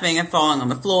been laughing and falling on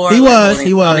the floor. He was.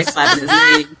 Slapping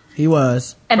his knee. He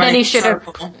was. And then he should have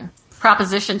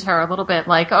propositioned her a little bit,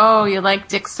 like, oh, you like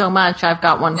dick so much, I've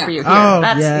got one for you here. Oh,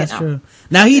 that's true.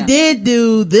 Now, he did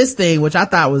do this thing, which I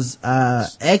thought was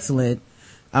excellent,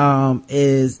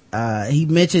 he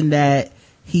mentioned that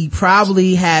he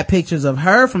probably had pictures of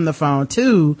her from the phone,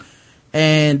 too.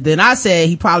 And then I said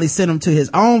he probably sent them to his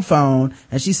own phone.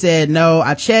 And she said, no,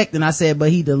 I checked. And I said,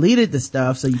 but he deleted the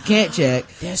stuff, so you can't check.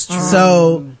 That's true.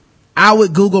 So I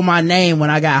would Google my name when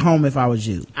I got home if I was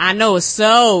you. I know it's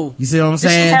so. You see what I'm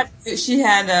saying? She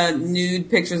had nude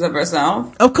pictures of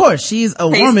herself. Of course, she's a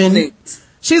woman. Nudes.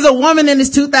 She's a woman, and it's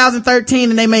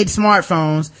 2013 and they made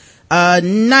smartphones.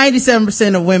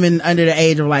 97% of women under the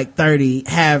age of like 30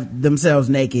 have themselves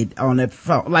naked on their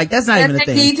phone. Like, that's not even a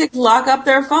thing. They need to lock up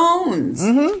their phones.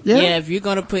 Mm-hmm, yeah, if you're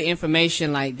gonna put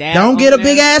information like that, don't get a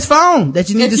big ass phone that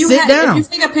you need to sit down.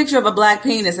 If you take a picture of a black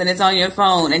penis and it's on your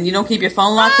phone and you don't keep your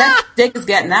phone locked, that dick is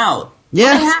getting out.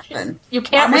 Yeah. What happened? You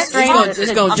can't restrain it.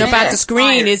 It's gonna jump out the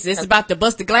screen. It's about to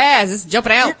bust the glass. It's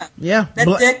jumping out. Yeah. That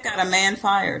dick got a man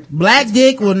fired. Black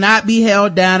dick will not be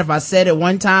held down. If I said it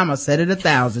one time, I said it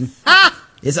 1,000.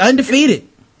 It's undefeated.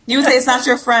 You would say it's not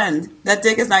your friend. That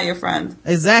dick is not your friend.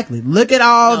 Exactly. Look at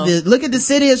look at the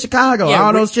city of Chicago,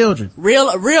 all those children. Real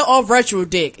or virtual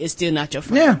dick is still not your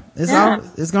friend. Yeah.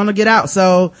 It's gonna get out.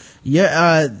 So,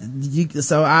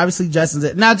 so obviously Justin's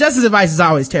advice is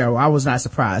always terrible. I was not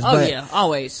surprised. Oh yeah,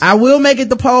 always. I will make it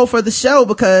the poll for the show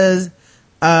because,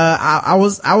 I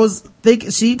was thinking,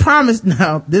 she promised,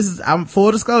 I'm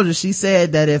full disclosure, she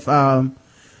said that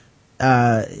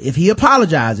if he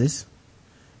apologizes,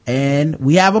 and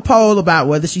we have a poll about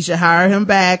whether she should hire him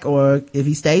back or if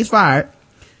he stays fired.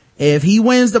 If it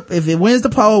wins the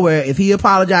poll where if he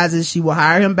apologizes, she will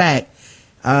hire him back.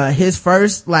 His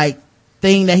first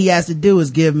thing that he has to do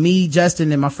is give me,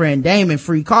 Justin, and my friend Damon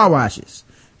free car washes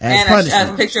as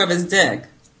punishment. A picture of his dick.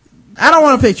 I don't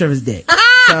want a picture of his dick.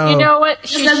 So, you know what?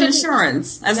 As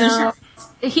insurance. Insurance.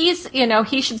 He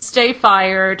should stay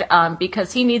fired,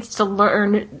 because he needs to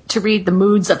learn to read the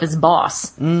moods of his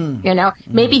boss.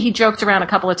 Maybe he joked around a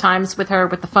couple of times with her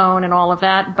with the phone and all of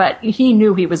that, but he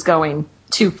knew he was going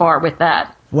too far with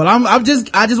that. Well, I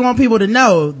just want people to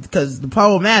know, because the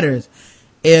poll matters.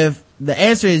 If the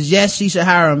answer is yes, she should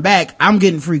hire him back, I'm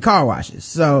getting free car washes.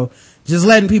 So just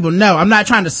letting people know. I'm not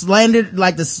trying to slander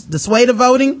the sway to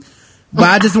voting, but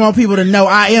I just want people to know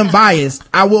I am biased.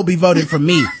 I will be voting for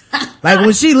me. Like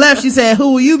when she left, she said,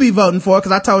 who will you be voting for?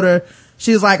 Cause I told her,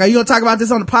 she was like, are you gonna talk about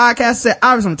this on the podcast? I said,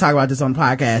 I was gonna talk about this on the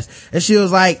podcast. And she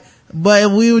was like,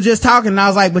 but we were just talking. And I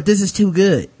was like, but this is too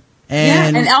good.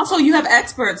 And also you have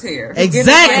experts here.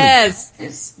 Exactly.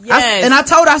 Yes. And I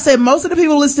told her, I said, most of the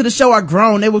people who listen to the show are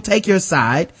grown. They will take your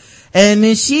side. And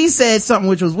then she said something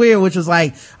which was weird, which was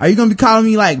like, are you gonna be calling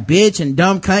me like bitch and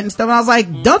dumb cunt and stuff? And I was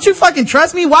like, don't you fucking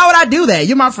trust me? Why would I do that?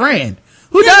 You're my friend.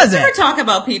 Who does that? Never talk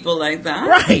about people like that.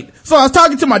 Right. So I was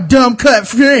talking to my dumb cut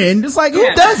friend. It's like, who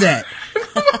does that?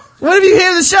 What if you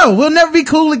hear the show? We'll never be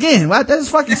cool again. Wow, that's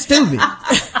fucking stupid.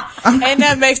 And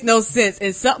that makes no sense.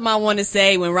 And something I want to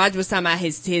say when Roger was talking about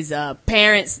his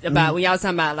parents, about when y'all was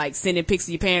talking about sending pics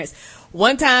to your parents.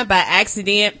 One time by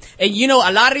accident, and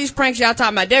a lot of these pranks y'all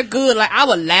talking about, they're good. Like, I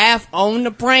would laugh on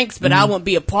the pranks, but I wouldn't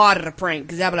be a part of the prank,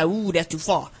 because I'd be like, ooh, that's too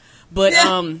far. But,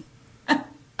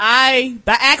 by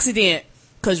accident,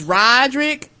 cause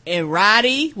Roderick and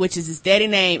Roddy, which is his daddy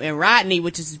name, and Rodney,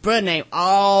 which is his brother name,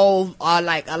 all are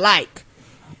like alike.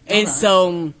 And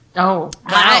so,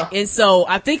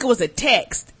 I think it was a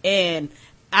text, and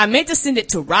I meant to send it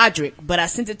to Roderick, but I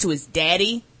sent it to his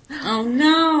daddy. Oh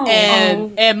no.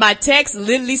 And my text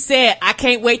literally said, I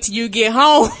can't wait till you get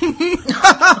home.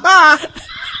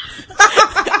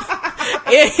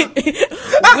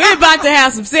 We're about to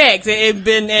have some sex, and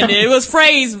it was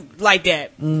phrased like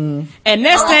that. And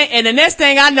the next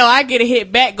thing I know, I get a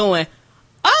hit back going,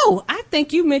 oh, I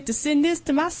think you meant to send this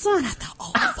to my son. I thought,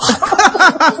 oh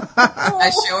fuck.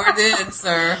 I sure did,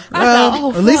 sir.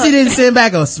 Well, at least he didn't send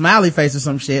back a smiley face or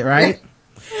some shit, right?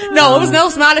 No, it was no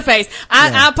smiley face.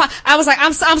 I was like,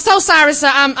 I'm so sorry, sir.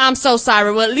 I'm so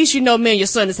sorry. Well, at least you know me and your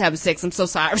son is having sex. I'm so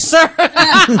sorry, sir.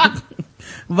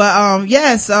 But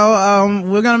so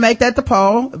we're gonna make that the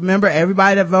poll. Remember,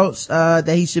 everybody that votes that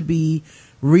he should be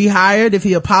rehired. If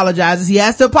he apologizes, he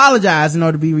has to apologize in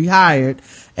order to be rehired.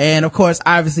 And of course,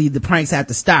 obviously, the pranks have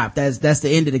to stop. That's the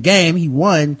end of the game. He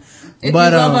won. If you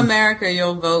love America,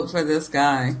 you'll vote for this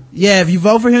guy. Yeah, if you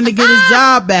vote for him to get his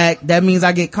job back, that means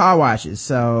I get car washes.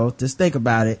 So just think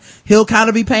about it. He'll kind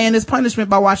of be paying his punishment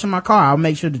by washing my car. I'll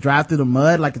make sure to drive through the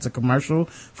mud like it's a commercial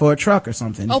for a truck or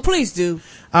something. Oh, please do.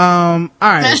 All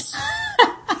right.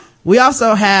 We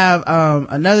also have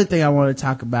another thing I want to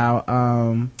talk about.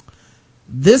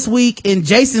 This week in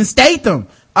Jason Statham.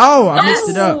 Oh, I mixed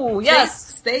it up. Oh, yes.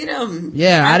 Statham.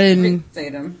 Yeah, I didn't.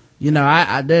 Statham. You know,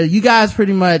 you guys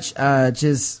pretty much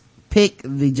just pick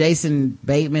the Jason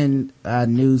Bateman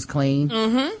news clean.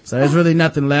 Mm-hmm. So there's really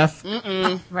nothing left.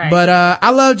 Right. But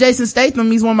I love Jason Statham.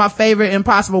 He's one of my favorite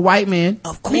Impossible White Men.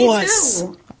 Of course. Me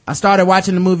too. I started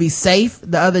watching the movie Safe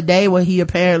the other day, where he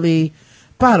apparently,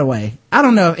 by the way, I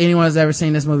don't know if anyone's ever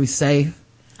seen this movie Safe.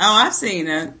 Oh, I've seen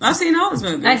it. I've seen all his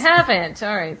movies. I haven't.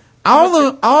 All right.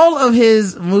 All of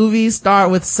his movies start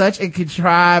with such a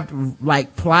contrived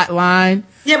like plot line.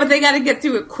 Yeah, but they got to get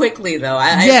through it quickly, though.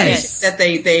 I Yes. appreciate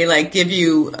that they like give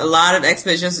you a lot of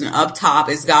exposition up top.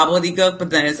 It's gobbledygook, but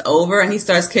then it's over, and he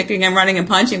starts kicking and running and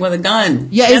punching with a gun.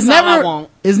 Yeah, That's all I want.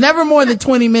 It's never more than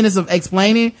 20 minutes of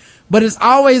explaining, but it's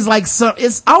always like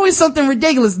it's always something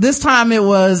ridiculous. This time it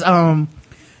was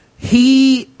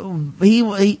he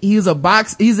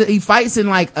was he fights in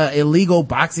like a illegal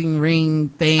boxing ring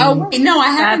thing. Oh wait, no, I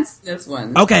haven't seen this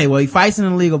one. Okay, well, he fights in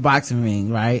an illegal boxing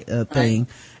ring, right? Thing.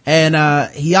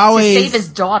 And he always to save his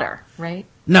daughter, right?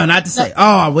 No, not to say,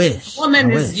 oh, I wish.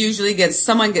 Woman usually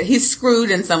he's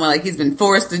screwed in someone, like he's been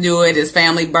forced to do it, his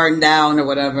family burned down or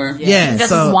whatever. Yeah, he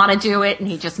doesn't want to do it, and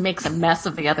he just makes a mess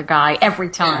of the other guy every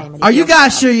time. Are you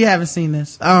guys sure you haven't seen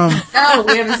this? No,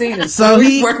 we haven't seen it. So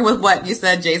he's working with what you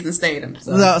said, Jason Statham.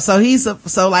 So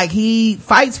he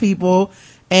fights people,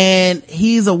 and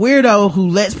he's a weirdo who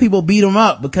lets people beat him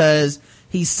up because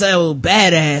he's so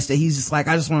badass that he's just like,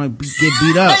 I just want to get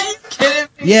beat up. Are you kidding me?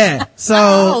 Yeah.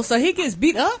 So he gets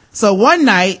beat up? So one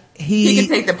night he can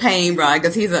take the pain, bro,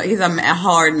 because he's a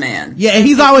hard man. Yeah, and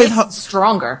he's always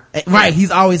stronger. Right, he's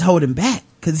always holding back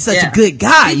because he's such a good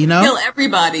guy, you know? Kill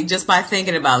everybody just by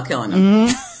thinking about killing them.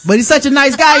 Mm-hmm. But he's such a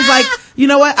nice guy. He's like, you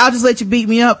know what? I'll just let you beat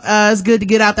me up. It's good to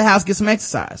get out the house, get some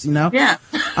exercise, you know? Yeah.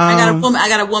 I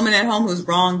got a woman at home who's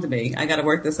wronged me. I got to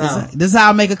work this out. This is how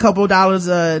I make a couple of dollars,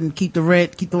 and keep the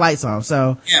rent, keep the lights on.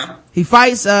 So. Yeah. He's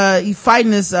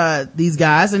fighting these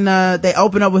guys, and they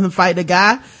open up with him fighting a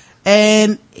guy,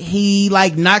 and he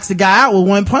like knocks the guy out with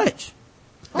one punch.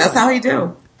 That's how he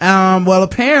do. Well,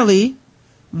 apparently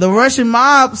the Russian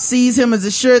mob sees him as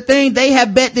a sure thing. They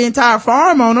have bet the entire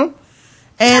farm on him,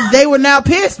 and they were now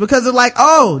pissed because they're like,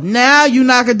 oh, now you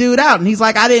knock a dude out. And he's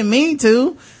like, I didn't mean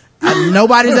to.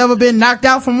 Nobody's ever been knocked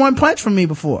out from one punch from me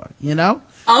before, you know?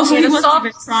 Oh, so he must have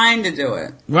been trying to do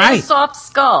it. Right. Soft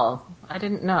skull. I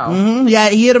didn't know. Mm-hmm. Yeah,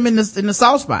 he hit him in the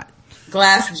soft spot.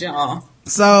 Glass jaw.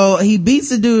 So he beats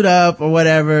the dude up or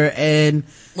whatever, and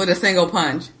with a single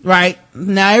punch. Right.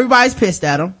 Now everybody's pissed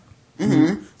at him.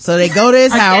 Mm-hmm. So they go to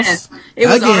his house. It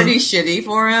was already shitty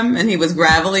for him, and he was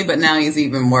gravelly, but now he's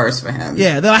even worse for him.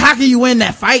 Yeah, they're like, how can you win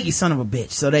that fight, you son of a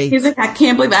bitch? So he's like, I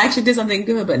can't believe I actually did something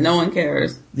good, but no one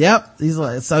cares. Yep. He's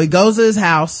like, so he goes to his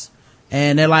house,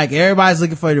 and they're like, everybody's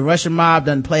looking for you. The Russian mob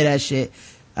doesn't play that shit.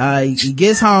 He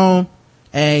gets home,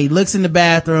 and he looks in the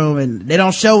bathroom, and they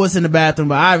don't show what's in the bathroom,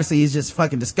 but obviously he's just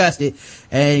fucking disgusted.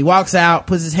 And he walks out,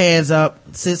 puts his hands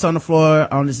up, sits on the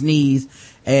floor on his knees,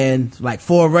 and like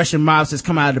 4 Russian mobsters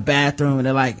come out of the bathroom, and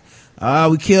they're like,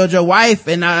 we killed your wife,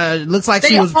 and looks like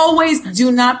she was. Always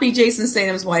do not be Jason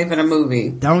Statham's wife in a movie.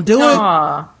 Don't do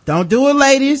it. Don't do it,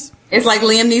 ladies. It's like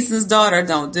Liam Neeson's daughter.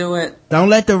 Don't do it. Don't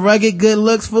let the rugged good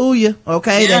looks fool you.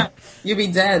 Okay. Yeah. You'll be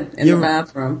dead in the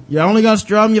bathroom. You're only gonna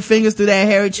strum your fingers through that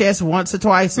hairy chest once or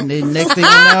twice, and then next thing you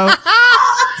know,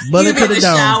 bullet to the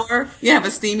dome. Shower. You have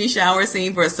a steamy shower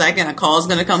scene for a second. A call's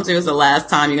gonna come through. It's the last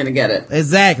time you're gonna get it.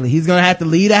 Exactly. He's gonna have to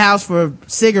leave the house for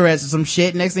cigarettes or some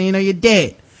shit. Next thing you know, you're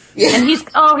dead. Yeah. And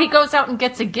he goes out and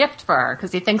gets a gift for her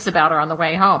because he thinks about her on the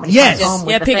way home. And yes. Home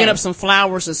with picking up some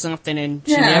flowers or something, and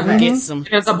she never gets them.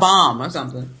 There's a bomb or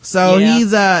something. So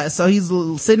he's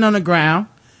sitting on the ground,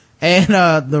 and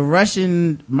the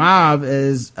Russian mob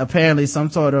is apparently some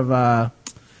sort of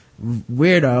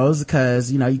weirdos,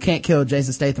 because you can't kill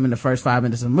Jason Statham in the first 5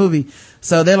 minutes of the movie.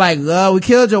 So they're like, we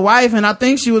killed your wife, and I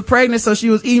think she was pregnant, so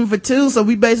she was eating for two, so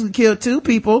we basically killed two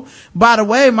people. By the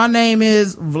way, my name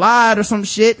is Vlad or some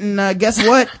shit, and guess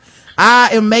what? I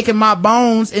am making my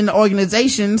bones in the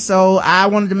organization, so I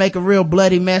wanted to make a real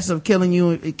bloody mess of killing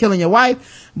your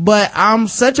wife, but I'm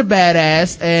such a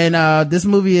badass, and this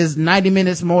movie is 90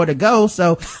 minutes more to go,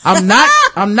 so I'm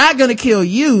not gonna kill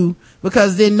you,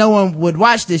 because then no one would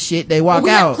watch this shit. They walk out.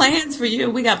 We got plans for you.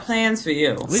 We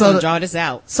We're gonna draw this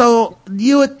out. So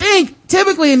you would think,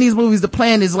 typically in these movies, the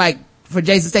plan is like for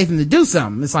Jason Statham to do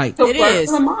something. It's like, it is.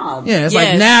 For the mob. Yeah, it's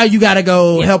like, now you gotta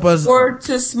go help us. Or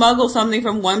to smuggle something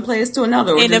from one place to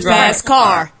another. Or in a fast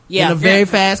car. Yeah. In a very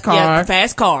fast car. Yeah,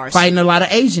 fast cars. Fighting a lot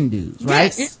of Asian dudes,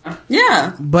 right? Yes.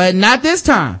 Yeah. But not this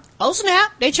time. Oh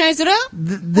snap, they changed it up?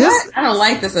 I don't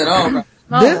like this at all.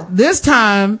 This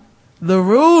time, the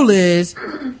rule is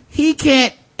he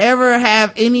can't ever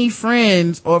have any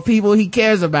friends or people he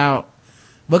cares about,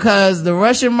 because the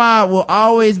Russian mob will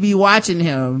always be watching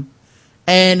him,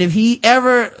 and if he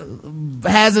ever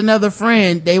has another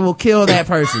friend, they will kill that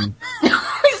person.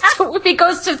 If he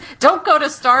goes to, don't go to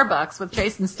Starbucks with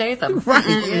Jason Statham. Right.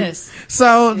 Yes.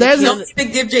 So there's don't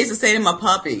even give Jason Statham a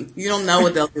puppy. You don't know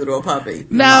what they'll do to a puppy.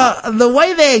 Now, the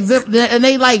way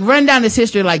they like run down this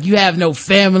history, like, you have no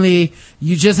family,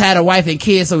 you just had a wife and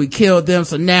kids, so we killed them,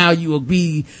 so now you will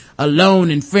be alone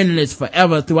and friendless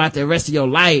forever throughout the rest of your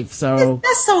life. So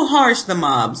that's so harsh, the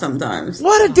mob, sometimes.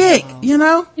 What a dick,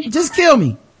 just kill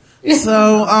me.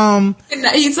 So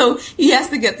he has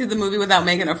to get through the movie without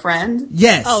making a friend.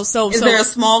 Yes. Oh, so is there a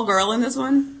small girl in this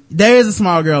one? There is a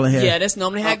small girl in here. Yeah, that's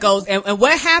normally how it goes. And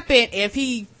what happened if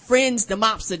he friends the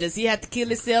mobster? Does he have to kill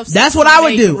himself? That's what I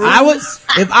would do.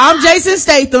 If I'm Jason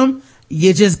Statham,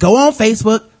 you just go on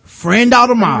Facebook, friend all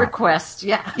the mob. Request,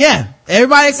 yeah. Yeah.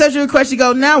 Everybody accepts your request. You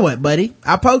go, now what, buddy?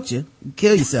 I poked you.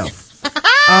 Kill yourself.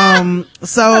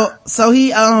 So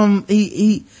he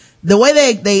the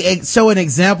way they show an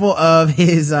example of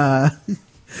his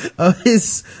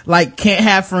like can't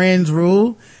have friends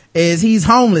rule is he's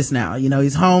homeless now.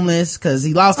 He's homeless because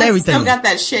he lost everything. Still got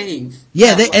that shave.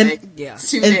 Yeah,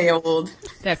 2-day-old.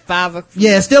 That 5 o'clock.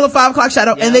 Yeah, still a 5 o'clock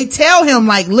shadow. Yeah. And they tell him,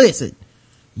 like, listen,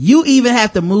 you even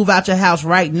have to move out your house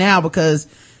right now, because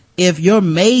if your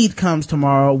maid comes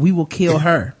tomorrow, we will kill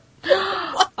her.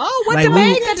 Oh, what the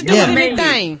maid got to do with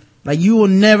anything? Like, you will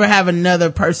never have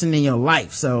another person in your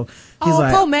life. So he's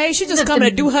like, poor maid, she just coming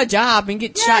to do her job and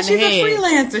get shot in the head. She's a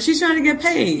freelancer. She's trying to get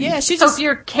paid. Yeah, so if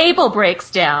your cable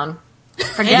breaks down,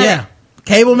 forget it.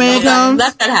 Cable man comes.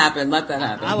 Let that happen.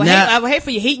 I would hate for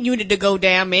your heating unit to go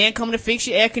down, man. Coming to fix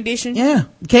your air conditioning. Yeah.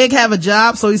 Can't have a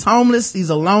job, so he's homeless.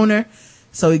 He's a loner.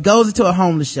 So he goes into a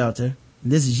homeless shelter.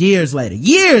 This is years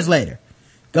later.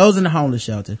 Goes in the homeless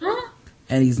shelter.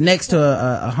 And he's next to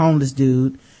a homeless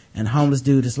dude. And the homeless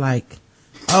dude is like,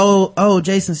 oh,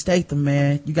 Jason Statham,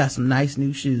 man, you got some nice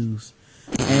new shoes.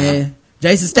 And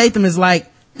Jason Statham is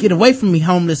like, get away from me,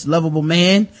 homeless, lovable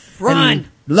man. Run. And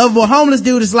the lovable homeless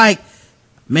dude is like,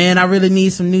 man, I really need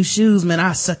some new shoes, man.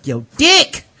 I'll suck your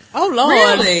dick. Oh, Lord.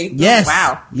 Really? Yes.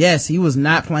 Wow. Yes, he was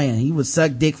not playing. He would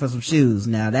suck dick for some shoes.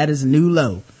 Now, that is a new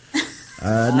low.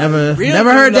 Never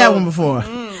heard that one before.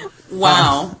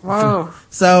 Wow. Whoa.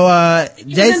 So, Jason.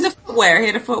 He was into footwear. He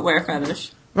had a footwear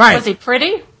fetish. Right. Was he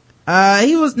pretty?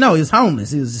 He was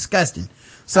homeless. He was disgusting.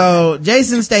 So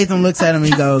Jason Statham looks at him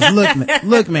and he goes,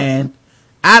 look, man,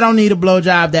 I don't need a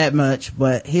blowjob that much,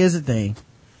 but here's the thing.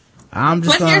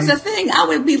 Here's the thing. I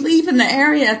would be leaving the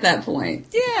area at that point.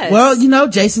 Yes. Well,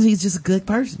 Jason, he's just a good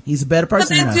person. He's a better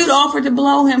person. But that dude offered to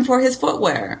blow him for his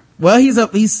footwear. Well,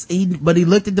 but he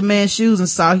looked at the man's shoes and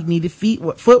saw he needed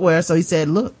footwear. So he said,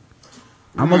 look,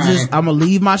 I'm gonna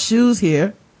leave my shoes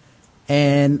here,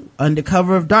 and under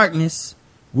cover of darkness,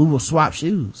 we will swap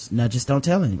shoes. Now just don't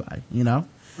tell anybody,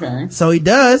 Right. So he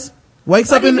does.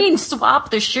 Wakes what up do you mean swap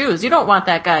the shoes? You don't want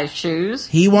that guy's shoes.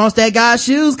 He wants that guy's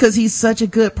shoes because he's such a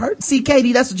good person. See,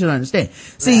 Katie, that's what you don't understand.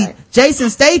 See, right.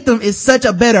 Jason Statham is such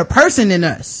a better person than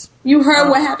us. You heard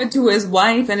what happened to his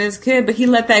wife and his kid, but he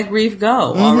let that grief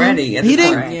go already. He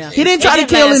didn't try to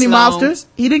kill any monsters.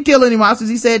 He didn't kill any monsters.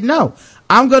 He said, no,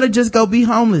 I'm going to just go be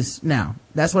homeless now.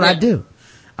 That's what I do.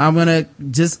 I'm going to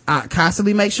just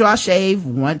constantly make sure I shave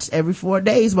once every 4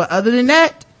 days. But other than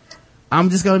that,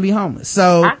 I'm just going to be homeless.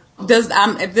 So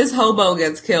if this hobo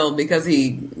gets killed because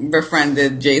he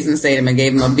befriended Jason Statham and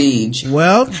gave him a beach,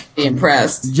 well, be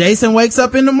impressed. Jason wakes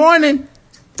up in the morning.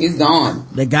 He's gone.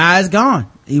 The guy's gone.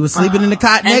 He was sleeping in the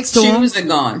cot next to him. Shoes are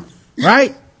gone.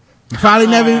 Right.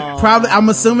 I'm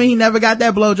assuming he never got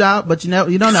that blowjob, but you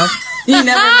don't know. You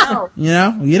never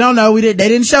know. You don't know. They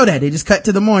didn't show that. They just cut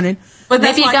to the morning. But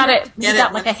maybe you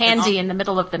got like a handy in the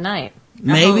middle of the night.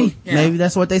 Maybe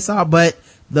that's what they saw. But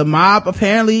the mob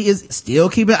apparently is still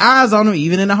keeping eyes on him,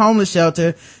 even in the homeless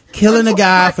shelter, killing a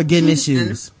guy for getting his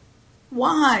shoes.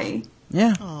 Why?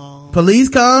 Yeah. Aww. Police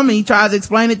come and he tries to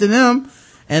explain it to them,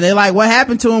 and they're like, what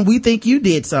happened to him? We think you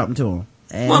did something to him.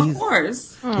 And well, of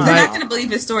course. They're not going to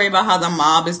believe his story about how the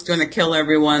mob is going to kill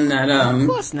everyone that of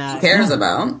course not. cares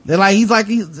about. They're like,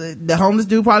 the homeless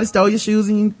dude probably stole your shoes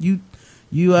and you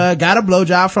got a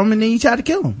blowjob from him and then you tried to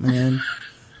kill him. And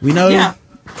we know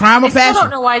crime of passion. I don't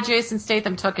know why Jason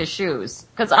Statham took his shoes.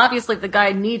 Because obviously the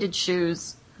guy needed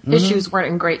shoes. His shoes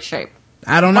weren't in great shape.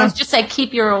 I don't know. Why don't you just say,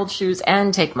 keep your old shoes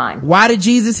and take mine? Why did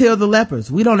Jesus heal the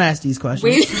lepers? We don't ask these questions.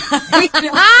 We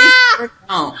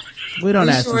don't. We don't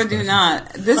ask. We sure do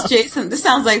not. This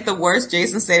sounds like the worst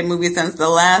Jason Statham movie since the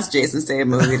last Jason Statham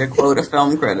movie, to quote a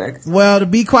film critic. Well, to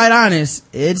be quite honest,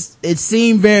 it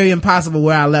seemed very impossible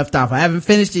where I left off. I haven't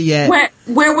finished it yet.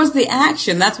 Where was the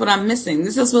action? That's what I'm missing.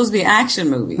 This is supposed to be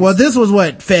action movies. Well, this was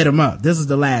what fed him up. This is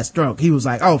the last stroke. He was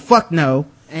like, oh, fuck no.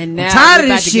 And now I'm tired of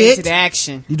about this to shit. get into the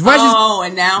action.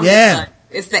 And now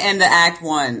it's the end of Act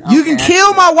 1. Okay, you can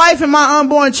kill my wife and my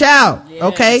unborn child. Yes,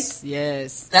 okay?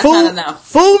 Yes. That's not enough.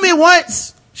 Fool me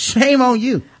once. Shame on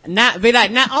you. Not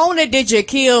only did you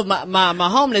kill my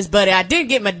homeless buddy, I did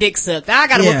get my dick sucked. I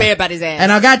gotta whip everybody's ass. And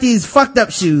I got these fucked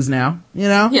up shoes now,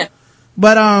 Yeah.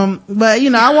 But I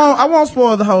won't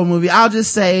spoil the whole movie. I'll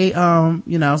just say,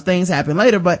 things happen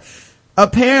later. But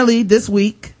apparently this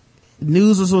week,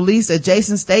 news was released that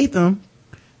Jason Statham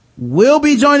will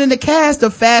be joining the cast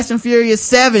of Fast and Furious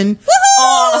 7.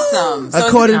 Awesome. So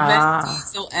according to Vin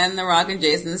Diesel and The Rock and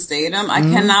Jason Statham, I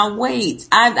cannot wait.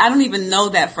 I don't even know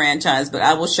that franchise, but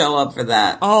I will show up for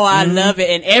that. Oh, I love it.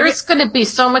 And there's going to be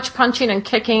so much punching and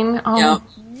kicking. Yep.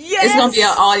 Yes. It's going to be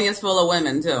an audience full of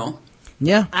women too.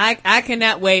 Yeah. I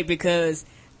cannot wait because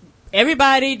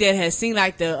everybody that has seen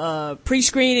like the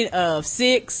pre-screening of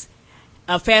Fast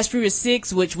Furious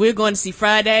 6, which we're going to see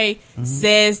Friday,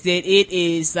 says that it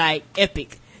is like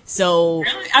epic. So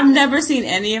really? I've never seen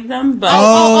any of them, but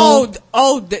oh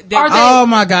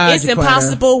my God, it's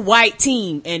Impossible white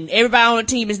team, and everybody on the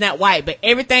team is not white, but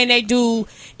everything they do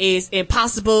is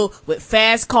impossible with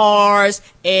fast cars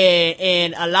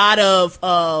and a lot of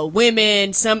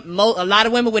women, a lot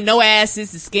of women with no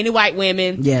asses, the skinny white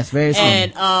women. Yes, very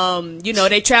skinny. And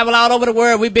they travel all over the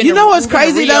world. We've been. You know what's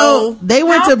crazy though? They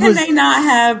went to Brazil. How can they not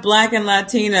have black and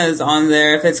Latinas on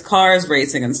there if it's cars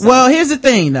racing and stuff? Well, here's the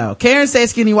thing though. Karen said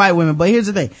skinny white women, but here's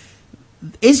the thing.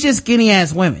 It's just skinny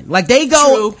ass women. Like they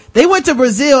went to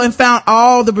Brazil and found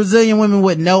all the Brazilian women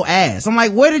with no ass. I'm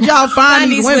like, where did y'all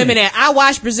find these women at? I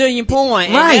watch Brazilian porn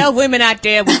and there are women out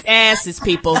there with asses,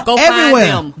 people. Go everywhere.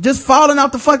 Find them. Just falling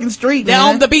off the fucking street. They're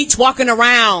on the beach walking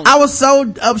around. I was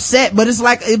so upset, but it's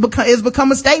like, it's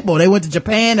become a staple. They went to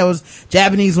Japan, there was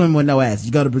Japanese women with no ass.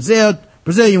 You go to Brazil,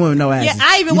 Brazilian women with no asses. Yeah,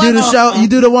 I even watched the show, you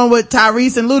do the one with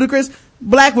Tyrese and Ludacris.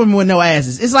 Black women with no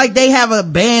asses. It's like they have a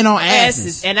ban on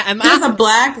asses. And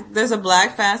there's a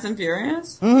black Fast and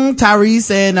Furious.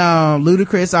 Tyrese and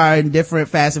Ludacris are in different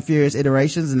Fast and Furious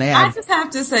iterations, and I just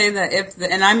have to say that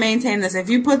and I maintain this,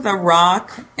 if you put The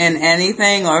Rock in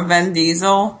anything, or Vin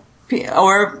Diesel,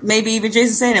 or maybe even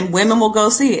Jason Statham, women will go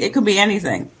see it. It could be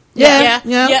anything. Yeah.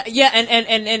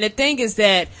 And the thing is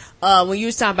that when you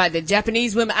was talking about the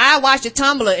Japanese women, I watched the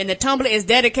Tumblr, and the Tumblr is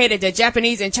dedicated to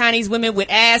Japanese and Chinese women with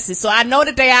asses. So I know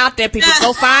that they're out there. People,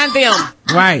 go find them.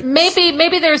 Right.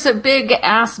 Maybe there's a big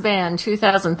ass ban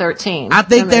 2013. I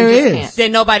think there is.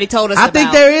 That nobody told us about. I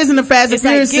think there is in the Fast and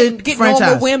Furious get franchise.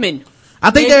 normal women. I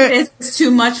think it's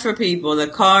too much for people. The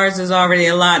cars is already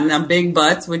a lot, and the big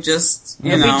butts would just,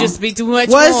 just be too much.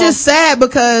 Well, it's just sad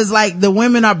because like the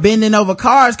women are bending over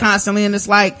cars constantly, and it's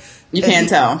like you can't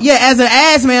tell. Yeah, as an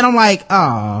ass man, I'm like,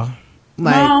 oh,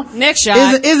 Like, next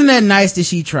shot. Isn't that nice that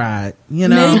she tried? You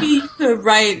know, maybe you could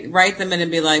write them in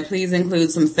and be like, please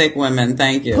include some thick women,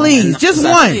 thank you. Please, just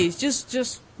one. Please,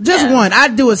 just one.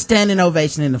 I'd do a standing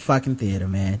ovation in the fucking theater,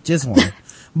 man. Just one.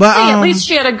 But hey, at least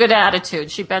she had a good attitude.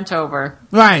 She bent over.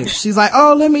 Right. She's like,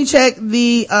 oh, let me check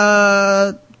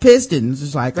the pistons.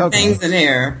 It's like, okay. Things in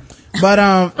here. But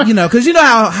cause you know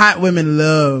how hot women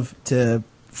love to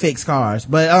fix cars,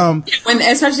 but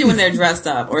especially when they're dressed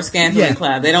up or scantily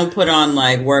clad, they don't put on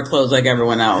like work clothes like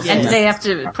everyone else, and they have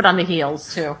to put on the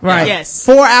heels too. Right. Yes.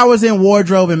 4 hours in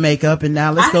wardrobe and makeup, and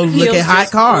now let's go look at hot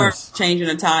cars. Changing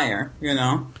a tire, you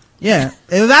know. Yeah,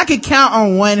 if I could count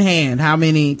on one hand how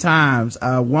many times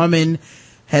a woman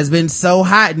has been so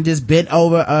hot and just bent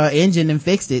over an engine and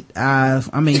fixed it, I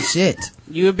mean, shit.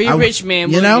 You would be a rich man,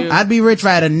 you know. You? I'd be rich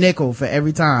right a nickel for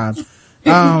every time.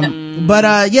 So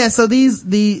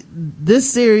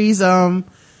this series, is one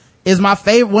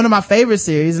of my favorite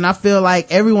series, and I feel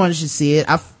like everyone should see it.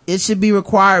 It should be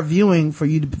required viewing for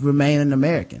you to remain an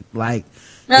American. Like,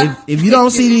 if you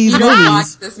don't see these movies, don't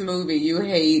watch this movie, you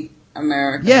hate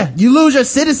America. Yeah, you lose your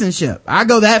citizenship. I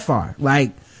go that far.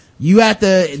 Like, you have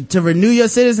to renew your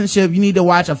citizenship, you need to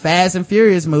watch a Fast and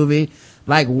Furious movie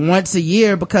like once a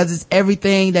year, because it's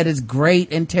everything that is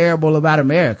great and terrible about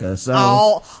America. So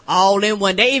all in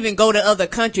one. They even go to other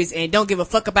countries and don't give a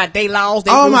fuck about their laws,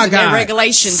 their rules, and God. their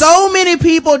regulations. So many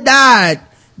people died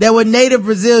that were native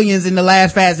Brazilians in the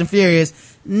last Fast and Furious.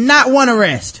 Not one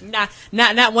arrest.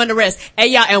 Not one arrest.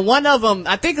 And y'all, and one of them,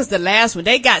 I think it's the last one,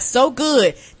 they got so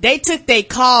good, they took their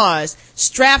cars,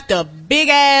 strapped a big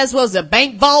ass, what was it, a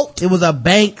bank vault? It was a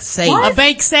bank safe. What? A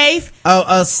bank safe?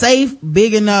 A safe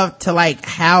big enough to like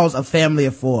house a family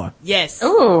of 4. Yes.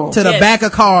 Ooh. To the back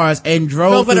of cars and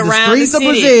drove through the streets of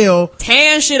Brazil.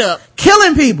 Tearing shit up.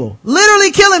 Killing people. Literally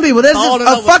killing people. There's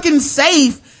just a fucking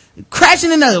safe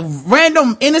crashing into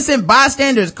random innocent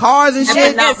bystanders' cars and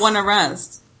shit. Not one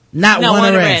arrest. Not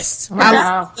one arrest.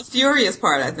 Wow. That's the furious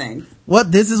part, I think.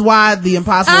 This is why the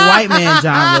Impossible White Man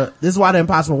genre, this is why the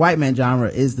Impossible White Man genre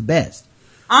is the best.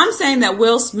 I'm saying that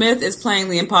Will Smith is playing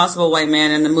the Impossible White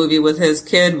Man in the movie with his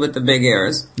kid with the big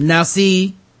ears. Now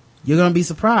see, you're gonna be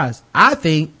surprised. I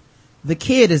think the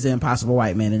kid is the Impossible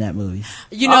White Man in that movie.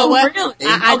 You know what? Really?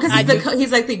 Because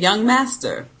he's like the young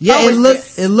master. Yeah, it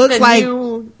looks like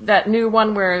that new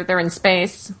one where they're in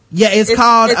space. Yeah, it's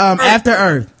called After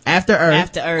Earth. After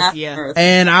Earth, yeah. Earth.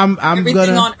 And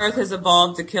everything on Earth has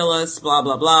evolved to kill us. Blah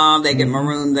blah blah. They get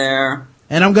marooned there.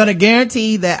 And I'm gonna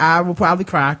guarantee that I will probably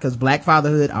cry, because Black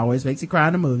fatherhood always makes you cry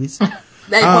in the movies.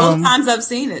 Both times I've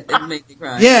seen it makes me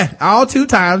cry. Yeah, all 2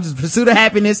 times, Pursuit of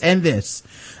Happiness and this.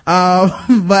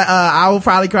 I will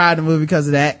probably cry in the movie because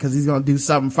of that, because he's gonna do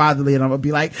something fatherly and I'm gonna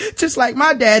be like, just like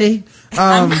my daddy.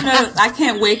 I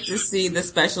can't wait to see the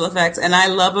special effects, and I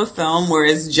love a film where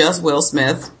it's just Will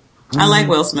Smith. I like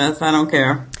Will Smith. I don't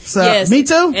care. So, yes, me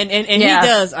too. And he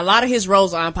does. A lot of his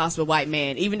roles are Impossible White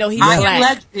Man, even though he's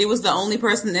black. He was the only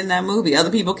person in that movie.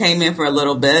 Other people came in for a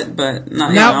little bit, but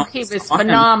no. He was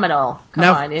phenomenal.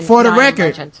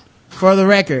 For the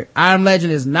record, I Am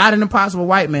Legend is not an Impossible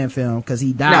White Man film, because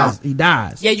he dies. No. He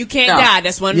dies. Yeah, you can't die.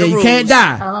 That's one of the rules. You can't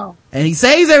die. Oh. And he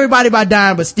saves everybody by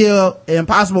dying, but still, an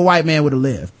Impossible White Man would have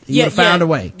lived. He would have found a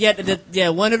way. Yeah,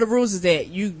 one of the rules is that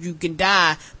you can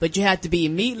die, but you have to be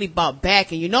immediately brought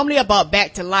back, and you normally are brought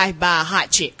back to life by a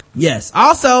hot chick. Yes.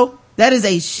 Also, that is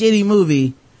a shitty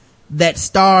movie that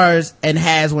stars and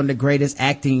has one of the greatest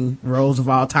acting roles of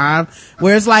all time,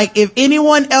 where it's like, if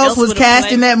anyone else was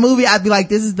cast in that movie, I'd be like,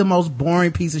 this is the most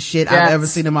boring piece of shit I've ever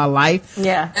seen in my life.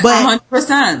 Yeah. But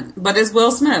 100%. But it's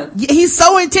Will Smith. He's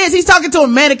so intense. He's talking to a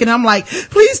mannequin. I'm like,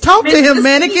 please talk to him,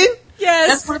 mannequin. Yes.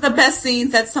 That's one of the best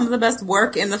scenes. That's some of the best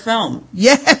work in the film.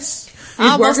 Yes.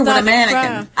 He's working with a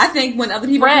mannequin. I think when other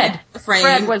people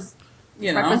Fred was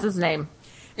his name.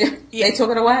 They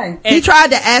took it away. He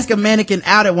tried to ask a mannequin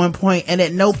out at one point, and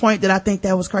at no point did I think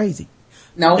that was crazy.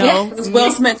 No. It's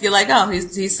Will Smith. You're like, oh,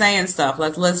 he's saying stuff.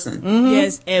 Let's listen. Mm-hmm.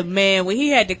 Yes, and man, when he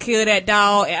had to kill that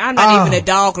dog, and I'm not even a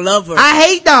dog lover. I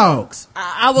hate dogs.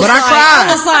 I cried.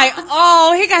 I was like,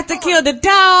 oh, he got to kill the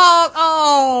dog.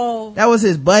 Oh, that was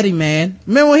his buddy, man.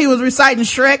 Remember when he was reciting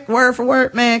Shrek word for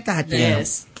word, man? God damn.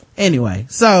 Yes. Anyway,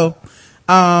 so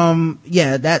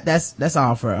that's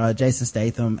all for Jason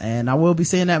Statham, and I will be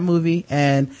seeing that movie,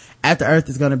 and After Earth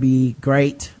is going to be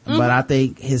great, but I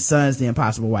think his son's the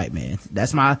Impossible White Man.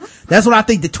 That's what I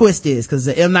think the twist is, because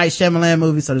the M. Night Shyamalan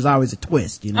movie, so there's always a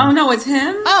twist, you know. Oh no, it's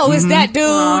him? Oh, it's that dude,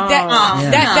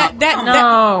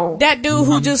 that dude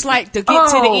who just like to get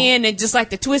to the end and just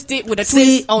like to twist it with a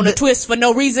twist on a twist for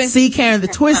no reason. See, Karen,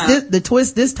 the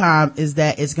twist this time is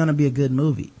that it's going to be a good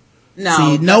movie. No,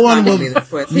 see, no one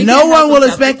will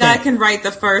expect that. Guy can write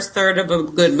the first third of a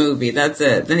good movie. That's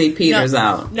it. Then he peters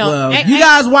out. No, well, you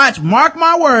guys watch, mark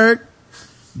my word,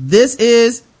 this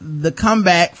is the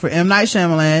comeback for M. Night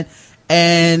Shyamalan,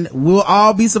 and we'll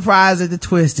all be surprised at the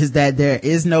twist is that there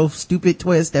is no stupid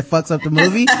twist that fucks up the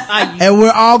movie. And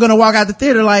we're all gonna walk out the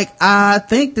theater like, I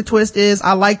think the twist is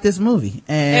I like this movie.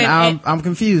 And I'm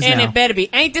confused now. And it better be.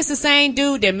 Ain't this the same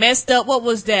dude that messed up, what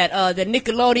was that, the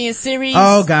Nickelodeon series?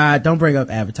 Oh God, don't bring up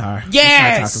Avatar.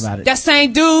 Yes! Talk about it. That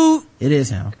same dude? It is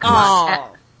him.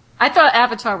 Oh. I thought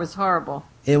Avatar was horrible.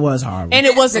 It was horrible. And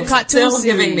it was a cartoon series.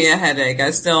 Still giving me a headache. I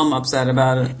still am upset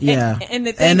about it. Yeah.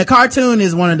 And the cartoon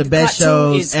is one of the best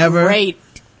shows ever. Great.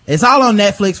 It's all on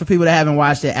Netflix for people that haven't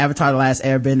watched it, Avatar: The Last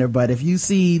Airbender. But if you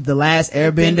see The Last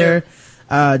Airbender,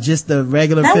 just the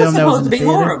regular film that was in the theater,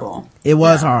 horrible. It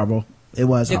was horrible. It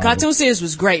was horrible. The cartoon series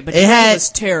was great, but it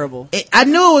was terrible. I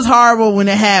knew it was horrible when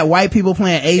it had white people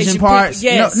playing Asian parts.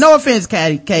 Yes. No offense,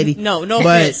 Katie. No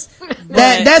offense.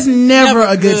 That's never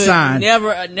a good sign. Never.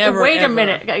 Wait a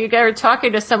minute. You guys are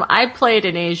talking to I played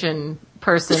an Asian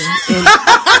person in...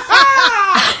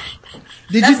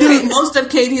 most of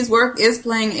Katie's work is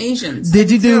playing Asians.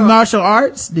 Did you do martial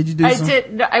arts? Did you do I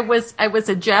did. I was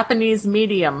a Japanese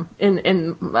medium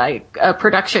in my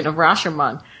production of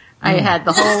Rashomon. I had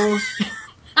the whole...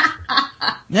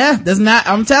 Yeah, that's not,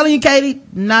 I'm telling you, Katie,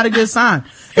 not a good sign.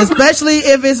 Especially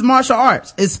if it's martial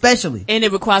arts. Especially. And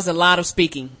it requires a lot of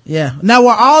speaking. Yeah. Now,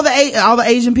 were all the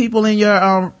Asian people in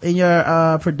your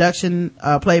production,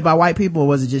 played by white people, or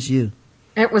was it just you?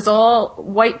 It was all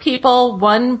white people,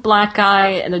 one black guy,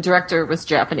 and the director was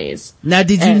Japanese. Now,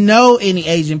 did you know any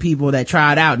Asian people that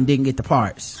tried out and didn't get the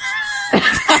parts?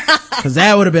 Cause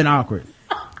that would have been awkward.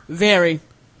 Very.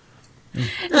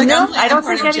 I don't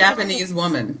think any Japanese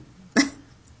woman.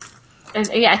 And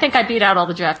I think I beat out all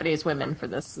the Japanese women for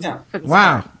this. Yeah. For this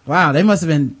wow. They must have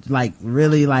been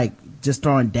really just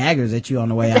throwing daggers at you on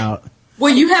the way out.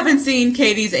 Well, you haven't seen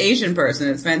Katie's Asian person.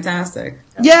 It's fantastic.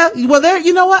 Yeah. Well,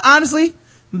 you know what? Honestly,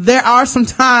 there are some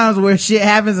times where shit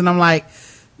happens and I'm like,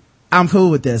 I'm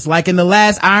cool with this. Like in the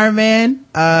last Iron Man,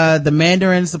 the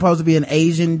Mandarin's supposed to be an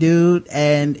Asian dude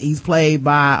and he's played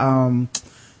by,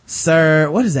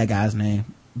 what is that guy's name?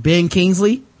 Ben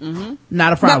Kingsley? Mm-hmm.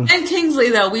 Not a problem. Ben Kingsley,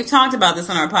 though, we've talked about this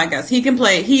on our podcast.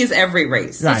 He is every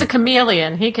race. Right. He's a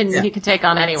chameleon. He can take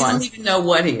on anyone. I don't even know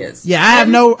what he is. Yeah, I have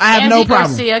no problem. Andy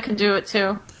Garcia can do it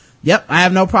too. Yep, I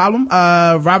have no problem.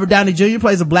 Robert Downey Jr.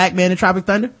 plays a black man in Tropic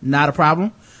Thunder. Not a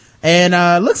problem. And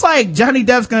looks like Johnny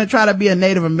Depp's gonna try to be a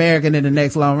Native American in the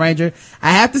next Lone Ranger. I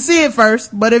have to see it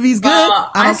first, but if he's good,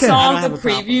 I don't care. I saw the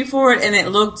preview for it and it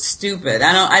looked stupid.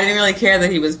 I didn't really care that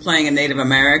he was playing a Native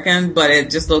American, but it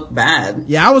just looked bad.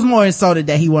 Yeah, I was more insulted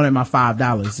that he wanted my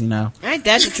 $5, you know. Ain't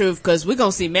that the truth? Cause we're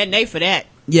gonna see matinee for that.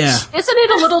 Yeah. Isn't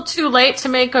it a little too late to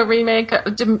make a remake,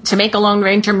 to make a Lone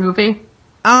Ranger movie?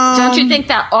 Don't you think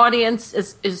that audience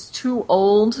is too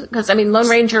old? Because, Lone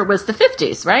Ranger was the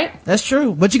 50s, right? That's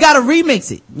true. But you gotta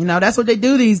remix it. You know, that's what they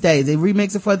do these days. They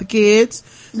remix it for the kids.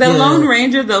 The Lone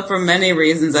Ranger, though, for many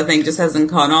reasons, I think just hasn't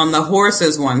caught on. The horse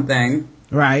is one thing.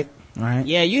 Right.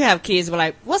 Yeah, you have kids who are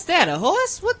like, what's that, a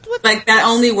horse? What? Like, that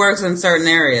only works in certain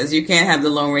areas. You can't have the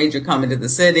Lone Ranger come into the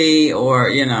city or,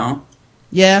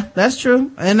 Yeah, that's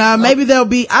true. And, maybe there'll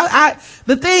be,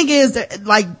 the thing is that,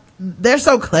 like, they're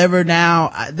so clever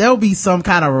now. There'll be some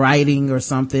kind of writing or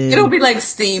something. It'll be like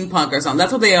steampunk or something.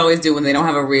 That's what they always do when they don't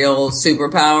have a real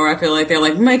superpower. I feel like they're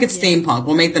like, make it steampunk.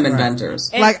 We'll make them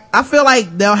inventors. Like, I feel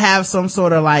like they'll have some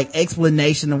sort of like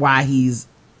explanation of why he's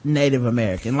Native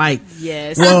American. Like,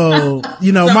 yes. Whoa,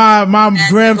 my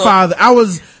grandfather, I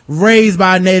was raised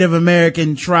by a Native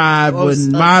American tribe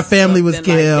when my family was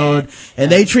killed,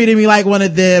 and they treated me like one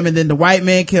of them, and then the white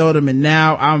man killed him, and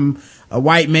now I'm a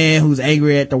white man who's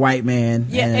angry at the white man.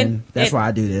 Yeah, and that's why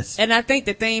I do this. And I think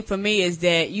the thing for me is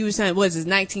that you were saying, what is this,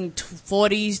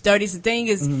 1940s, 30s? The thing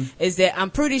is that I'm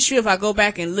pretty sure if I go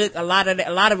back and look, a lot of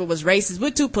it was racist.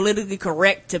 We're too politically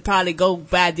correct to probably go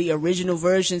by the original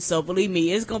version. So believe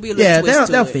me, it's gonna be a little twist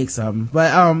to they'll it. fix something.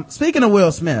 But speaking of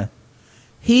Will Smith,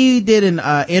 he did an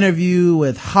interview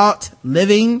with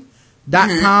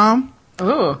HotLiving.com.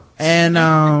 Ooh. And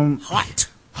Hot.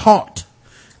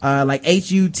 Like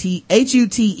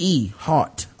H-U-T-E,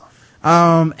 Hot.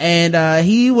 And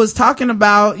he was talking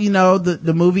about,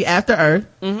 the movie After Earth.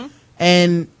 Mm-hmm.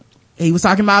 And he was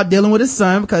talking about dealing with his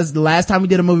son, because the last time he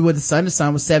did a movie with his son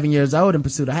was 7 years old, In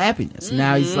Pursuit of Happiness. Mm-hmm.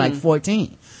 Now he's like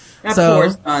 14. That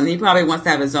poor son. He probably wants to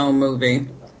have his own movie.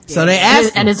 So they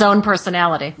asked him. And his own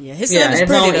personality. Yeah, his son is his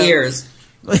pretty own ears.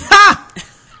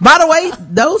 By the way,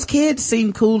 those kids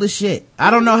seem cool as shit.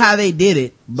 I don't know how they did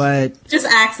it, but just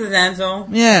accidental.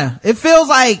 Yeah, it feels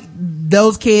like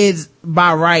those kids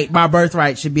by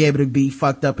birthright should be able to be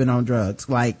fucked up and on drugs.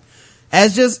 Like,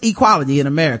 as just equality in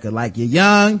America. Like, you're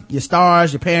young, you're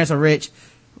stars, your parents are rich.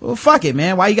 Well, fuck it,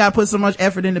 man. Why you gotta put so much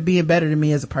effort into being better than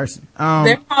me as a person?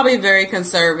 They're probably very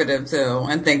conservative too,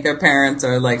 and think their parents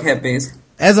are like hippies.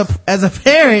 As a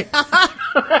parent,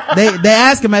 they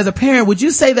ask him, as a parent, would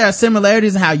you say there are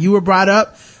similarities in how you were brought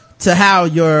up to how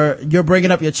you're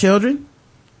bringing up your children?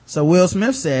 So Will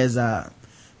Smith says,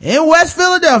 in West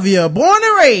Philadelphia, born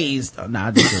and raised. Oh,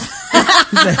 nah,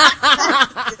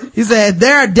 he said,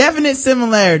 there are definite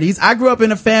similarities. I grew up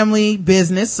in a family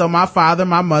business, so my father,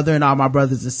 my mother, and all my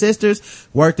brothers and sisters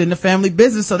worked in the family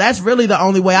business, so that's really the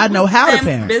only way I know how to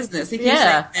parent. Business. He keeps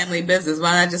saying family business.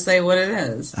 Why not just say what it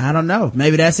is? I don't know.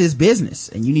 Maybe that's his business,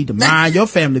 and you need to mind your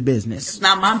family business. It's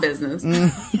not my business.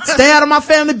 Stay out of my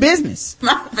family business.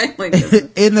 My family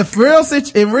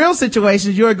business. In real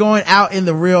situations, you are going out in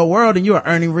the real world and you are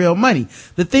earning real money.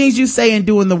 The things you say and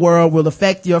do in the world will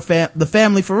affect your the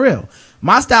family for real.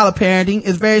 My style of parenting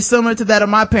is very similar to that of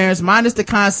my parents, minus the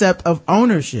concept of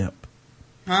ownership.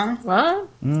 Huh? What?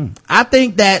 I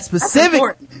think that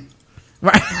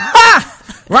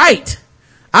right.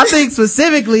 I think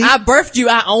specifically, I birthed you,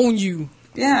 I own you.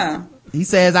 Yeah. He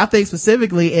says, I think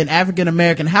specifically in African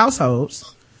American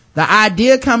households, the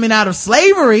idea coming out of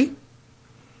slavery,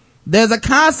 there's a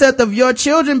concept of your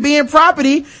children being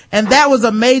property, and that was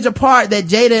a major part that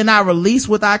Jada and I released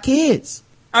with our kids.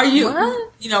 Are you?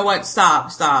 What? You know what?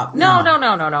 Stop. No.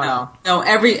 No,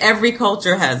 every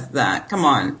culture has that. Come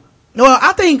on. Well,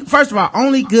 I think, first of all,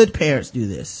 only good parents do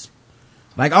this.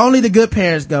 Like, only the good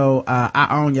parents go,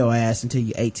 I own your ass until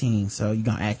you're 18, so you're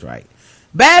gonna act right.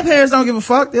 Bad parents don't give a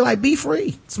fuck. They're like, be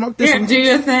free. Smoke this. Yeah, do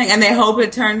your thing, and they hope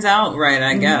it turns out right,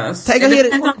 I guess. Take a hit.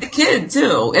 It depends on the kid,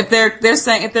 too. If they're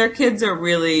saying, if their kids are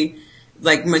really,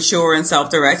 like, mature and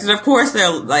self-directed, of course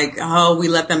they're like, oh, we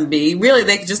let them be. Really,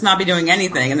 they could just not be doing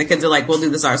anything, and the kids are like, we'll do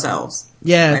this ourselves.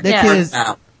 Yeah, like, their kids.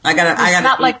 I gotta.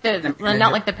 Not like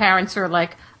the parents are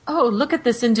like, oh, look at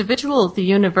this individual the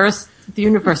universe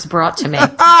brought to me.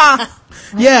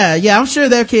 Yeah, I'm sure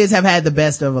their kids have had the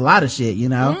best of a lot of shit, you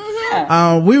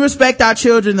know. We respect our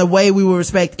children the way we would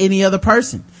respect any other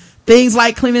person. Things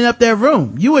like cleaning up their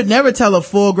room. You would never tell a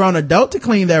full-grown adult to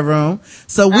clean their room,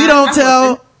 so we don't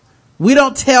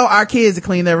tell our kids to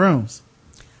clean their rooms.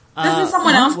 Doesn't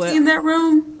someone else clean their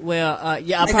room? Well,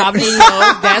 yeah, like probably so.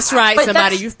 That's right.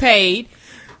 Somebody you've paid.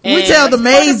 We tell the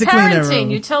maids to clean their room.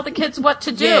 You tell the kids what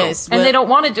to do, yes, and they don't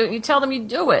want to do it. You tell them you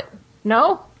do it.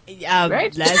 No?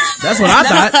 Right? That's what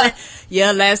I thought.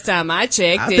 Yeah, last time I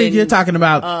checked. I think you're talking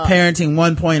about parenting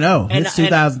 1.0. It's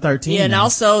 2013. Yeah, and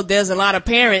also there's a lot of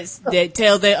parents that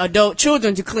tell their adult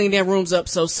children to clean their rooms up.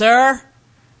 So, sir,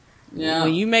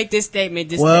 when you make this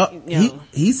statement,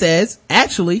 he says,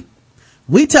 actually,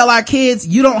 we tell our kids,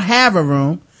 you don't have a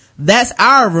room. That's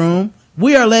our room.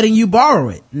 We are letting you borrow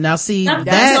it. Now, see,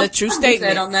 that's a true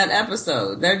statement. Said on that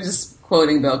episode. They're just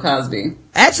quoting Bill Cosby.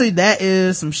 Actually, that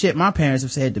is some shit my parents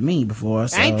have said to me before.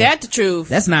 So ain't that the truth?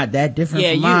 That's not that different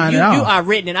from mine at all. You are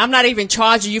renting. I'm not even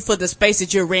charging you for the space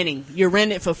that you're renting. You're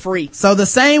renting it for free. So the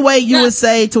same way you would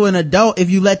say to an adult, if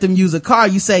you let them use a car,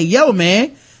 you say, yo,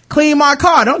 man, clean my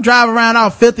car. Don't drive around all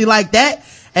filthy like that.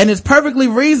 And it's perfectly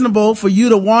reasonable for you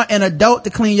to want an adult to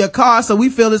clean your car, so we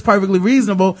feel it's perfectly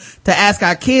reasonable to ask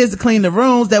our kids to clean the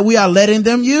rooms that we are letting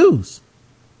them use.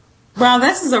 Wow,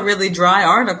 this is a really dry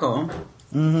article.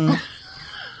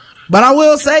 But I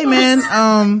will say, man,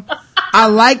 I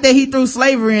like that he threw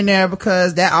slavery in there,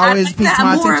 because that always piques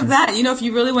my attention. More of that, if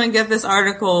you really want to get this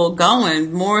article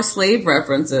going, more slave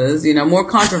references, more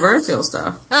controversial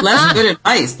stuff. Less good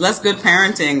advice, less good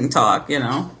parenting talk,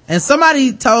 And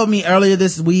somebody told me earlier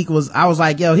this week I was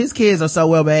like, yo, his kids are so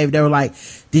well behaved. They were like,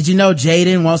 did you know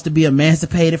Jaden wants to be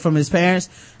emancipated from his parents?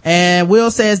 And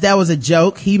Will says that was a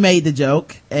joke. He made the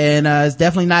joke, and it's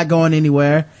definitely not going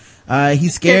anywhere.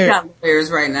 He's scared. He's got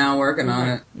lawyers right now working on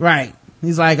it. Right.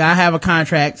 He's like, I have a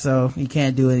contract, so he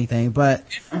can't do anything. But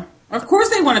of course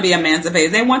they want to be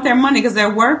emancipated. They want their money because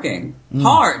they're working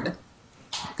hard.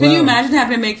 Can you imagine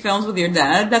having to make films with your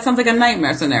dad? That sounds like a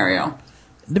nightmare scenario.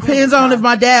 Depends on if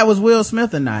my dad was Will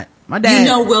Smith or not. My dad.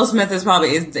 Will Smith is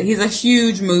he's a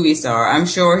huge movie star. I'm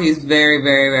sure he's very,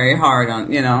 very, very hard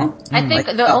on, I think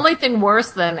the only thing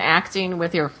worse than acting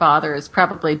with your father is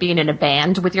probably being in a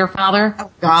band with your father. Oh,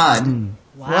 God.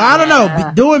 Wow. Well, I don't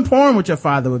know. Doing porn with your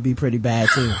father would be pretty bad,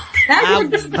 too. I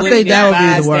think that would be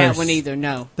the worst. That one either,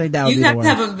 no. I think that would be the worst. You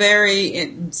have to have a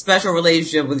very special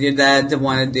relationship with your dad to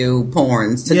want to do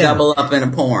porns, to double up in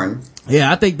a porn. Yeah,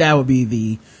 I think that would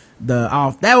be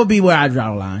that would be where I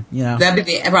draw the line, you know. That'd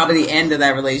be probably the end of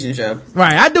that relationship.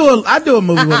 Right. I do a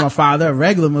movie with my father, a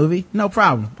regular movie. No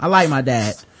problem. I like my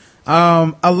dad.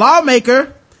 A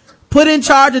lawmaker put in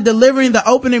charge of delivering the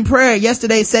opening prayer at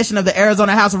yesterday's session of the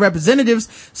Arizona House of Representatives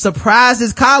surprised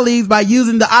his colleagues by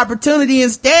using the opportunity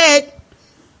instead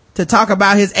to talk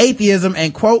about his atheism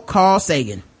and quote Carl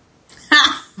Sagan.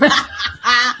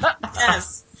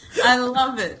 Yes. I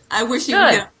love it. I wish he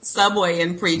would get on the subway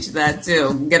and preach that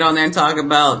too. Get on there and talk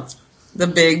about the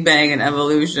Big Bang and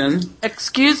evolution.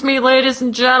 Excuse me, ladies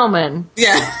and gentlemen.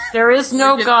 Yeah. There is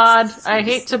no God. I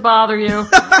hate to bother you.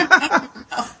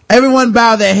 Everyone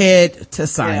bow their head to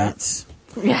science.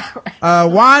 Yeah. Right.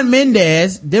 Juan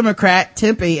Mendez, Democrat,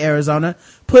 Tempe, Arizona,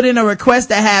 put in a request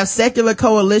to have Secular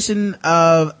Coalition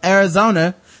of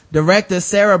Arizona Director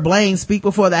Sarah Blaine speak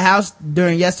before the House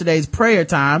during yesterday's prayer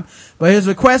time, but his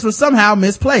request was somehow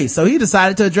misplaced, so he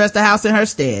decided to address the House in her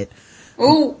stead.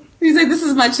 Oh, he's like, this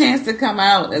is my chance to come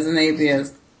out as an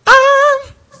atheist. I'm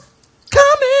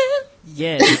coming.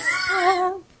 Yes.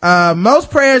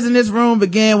 Most prayers in this room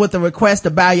begin with a request to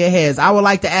bow your heads. I would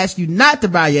like to ask you not to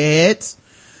bow your heads.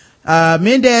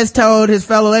 Mendez told his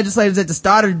fellow legislators at the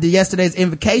start of yesterday's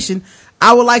invocation,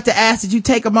 I would like to ask that you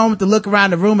take a moment to look around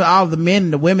the room at all of the men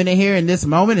and the women in here in this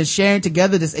moment and sharing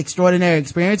together this extraordinary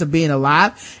experience of being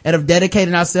alive and of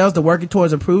dedicating ourselves to working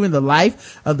towards improving the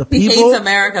life of the people. He hates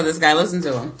America, this guy. Listen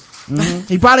to him. Mm-hmm.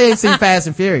 He probably ain't seen Fast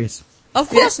and Furious. Of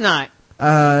course not.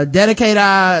 Dedicate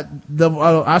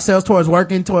ourselves towards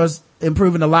working towards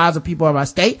improving the lives of people of our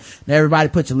state. Now everybody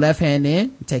put your left hand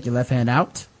in, take your left hand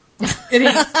out.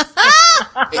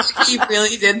 If he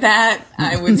really did that,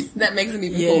 that makes him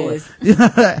even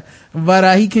cooler.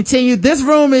 But he continued, this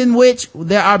room in which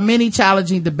there are many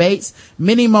challenging debates,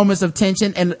 many moments of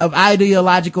tension and of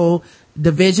ideological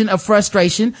division, of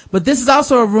frustration, but this is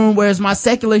also a room where, as my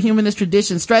secular humanist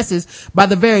tradition stresses, by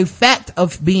the very fact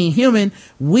of being human,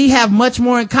 we have much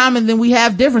more in common than we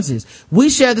have differences. We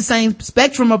share the same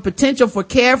spectrum of potential for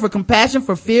care, for compassion,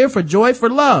 for fear, for joy, for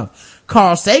love.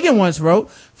 Carl Sagan once wrote,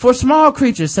 for small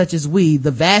creatures such as we,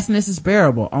 the vastness is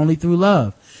bearable only through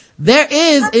love. There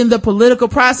is in the political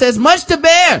process much to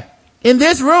bear. In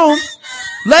this room,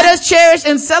 let us cherish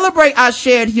and celebrate our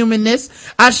shared humanness,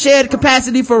 our shared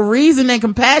capacity for reason and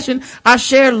compassion, our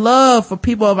shared love for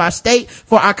people of our state,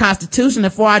 for our constitution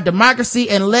and for our democracy,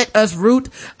 and let us root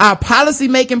our policy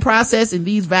making process in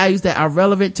these values that are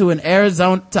relevant to all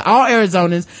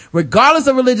Arizonans, regardless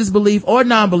of religious belief or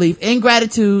non-belief, in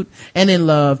gratitude and in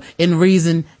love, in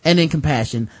reason and in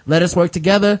compassion. Let us work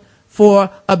together for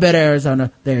a better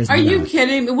Arizona. Are you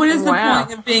kidding me? What is the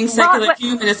point of being secular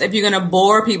humanist if you're going to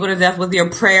bore people to death with your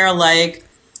prayer-like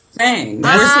thing?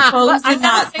 We're supposed to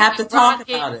not have to talk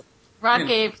about it. Rod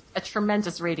gave a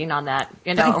tremendous rating on that.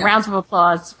 A round of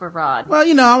applause for Rod. Well,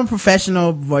 I'm a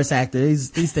professional voice actor.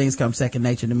 These things come second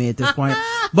nature to me at this point.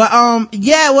 But,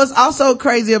 what's also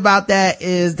crazy about that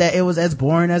is that it was as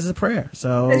boring as a prayer.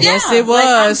 So. Yes, it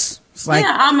was.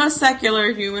 I'm a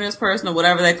secular humanist person or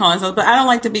whatever they call themselves, but I don't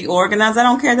like to be organized. I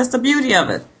don't care. That's the beauty of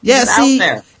it. Yeah, see,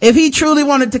 if he truly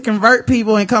wanted to convert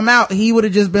people and come out, he would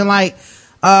have just been like,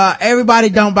 everybody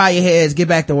don't bow your heads, get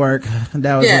back to work.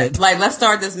 That was it. Like, let's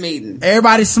start this meeting.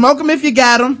 Everybody smoke them if you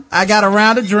got them. I got a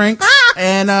round of drinks.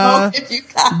 And,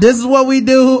 this is what we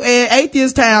do in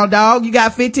Atheist Town, dog. You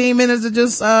got 15 minutes to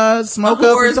just, smoke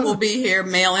the up. whores will be here,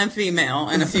 male and female,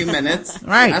 in a few minutes.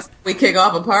 Right. We kick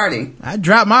off a party. I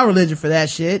dropped my religion for that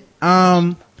shit.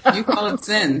 You call it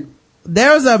sin.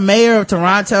 There was a mayor of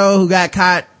Toronto who got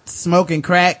caught smoking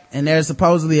crack, and there's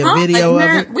supposedly a video of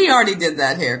it. We already did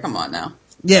that here. Come on now.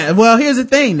 Yeah, well, here's the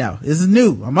thing though. This is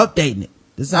new. I'm updating it.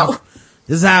 This is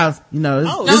how,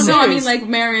 I mean like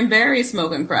Marion Barry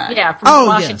smoking crack. Yeah, from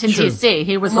Washington, D.C.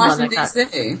 He was Washington, the one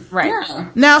that D.C. Right. Yeah.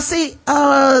 Now, see,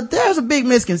 there's a big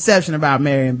misconception about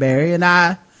Marion Barry, and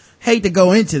I hate to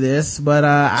go into this, but,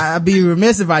 I'd be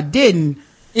remiss if I didn't.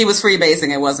 He was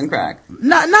freebasing. It wasn't crack.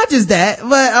 Not just that,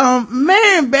 but,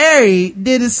 Marion Barry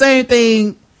did the same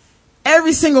thing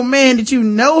every single man that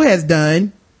has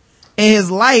done in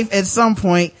his life at some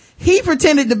point. He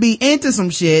pretended to be into some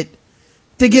shit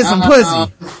to get some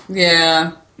pussy.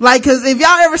 Yeah. Like, cause if y'all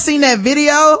ever seen that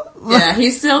video. Yeah, he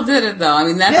still did it though. I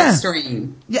mean, that's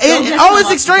extreme. Yeah,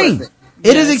 it's extreme.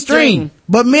 It is extreme.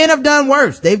 But men have done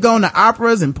worse. They've gone to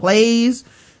operas and plays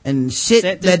and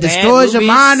shit that destroys your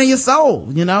mind and your soul,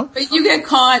 But you get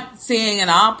caught seeing an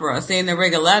opera, seeing the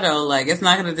Rigoletto, like, it's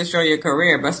not gonna destroy your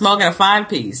carear, but smoking a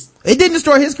 5-piece. It didn't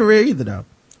destroy his career either though.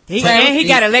 He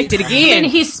got elected again.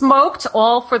 And he smoked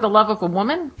all for the love of a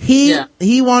woman? He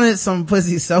wanted some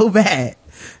pussy so bad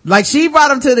Like, she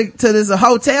brought him to this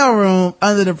hotel room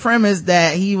under the premise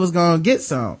that he was gonna get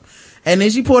some. And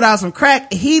then she pulled out some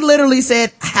crack. He literally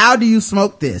said, how do you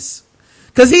smoke this?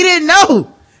 Cause he didn't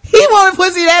know. He wanted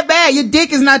pussy that bad. Your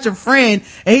dick is not your friend.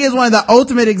 And he is one of the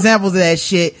ultimate examples of that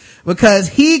shit, because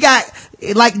he got,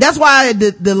 like, that's why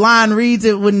the line reads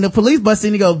it when the police bust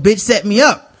in, he goes, bitch set me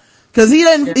up. Cause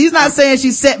he's not saying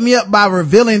she set me up by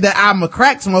revealing that I'm a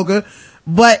crack smoker,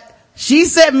 but she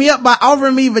set me up by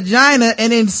offering me vagina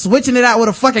and then switching it out with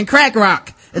a fucking crack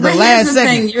rock at the last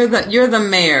second. You're the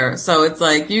mayor, so it's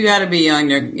like you gotta be on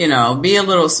your, be a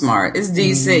little smart. It's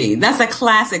DC. That's a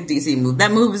classic DC move.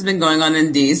 That move has been going on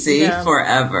in DC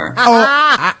forever.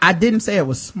 Oh, I didn't say it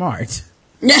was smart.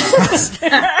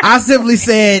 I simply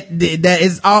said that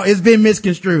it's been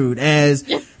misconstrued as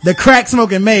the crack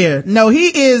smoking mayor. No,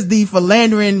 he is the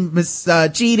philandering,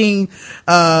 cheating,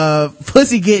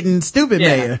 pussy getting stupid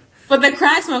mayor. But the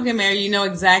crack smoking mayor, you know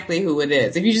exactly who it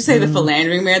is. If you just say the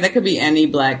philandering mayor, that could be any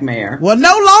black mayor. Well,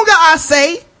 no longer, I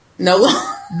say.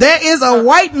 There is a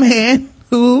white man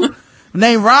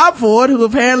named Rob Ford, who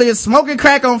apparently is smoking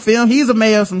crack on film. He's a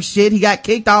mayor of some shit. He got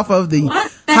kicked off of the...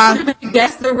 What? That could have been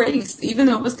Guess the Race, even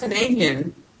though it was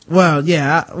Canadian. Well,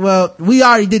 yeah. We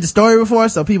already did the story before,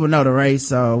 so people know the race,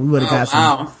 so we would have got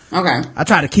some... Oh, okay. I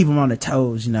try to keep them on their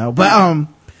toes, But,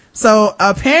 so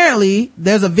apparently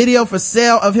there's a video for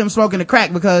sale of him smoking the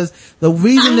crack, because the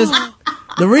reason this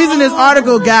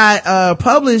article got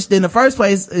published in the first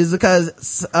place is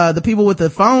because the people with the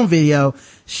phone video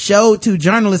showed two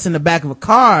journalists in the back of a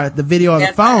car the video on the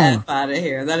phone. Get out of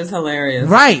here. That is hilarious.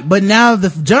 Right, but now the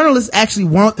journalists actually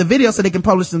want the video so they can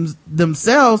publish them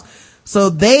themselves. So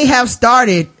they have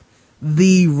started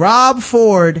the Rob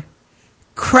Ford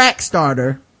Crack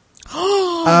Starter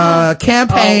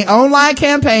campaign, online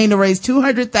campaign to raise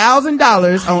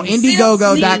 $200,000 on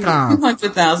Indiegogo.com.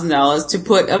 $200,000 to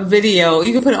put a video.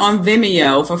 You can put it on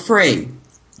Vimeo for free.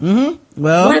 Well,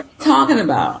 what are you talking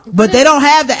about? But they don't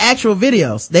have the actual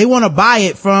videos. They want to buy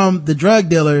it from the drug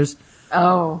dealers.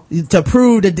 Oh, to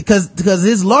prove that, because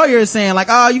his lawyer is saying like,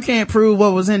 oh, you can't prove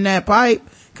what was in that pipe.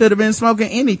 Could have been smoking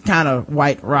any kind of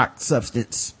white rock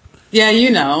substance. Yeah,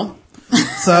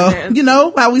 So,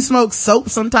 how we smoke soap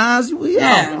sometimes.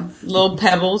 Little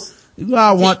pebbles. We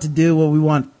all want to do what we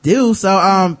want to do.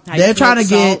 So, they're trying to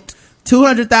get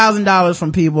 $200,000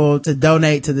 from people to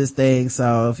donate to this thing.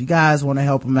 So if you guys want to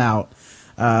help them out,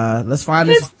 let's find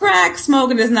this. Crack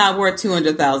smoking is not worth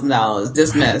 $200,000.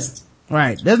 Dismissed.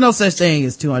 Right. There's no such thing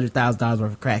as $200,000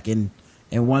 worth of crack in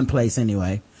one place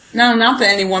anyway. No, not that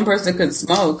any one person could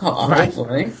smoke,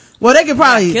 hopefully. Right. Well, they could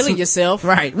probably killing yourself.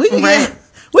 Right. We can get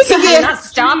not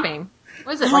stopping.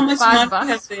 What is it? How like much $5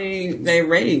 have they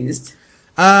raised?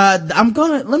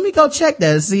 Let me go check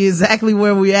that and see exactly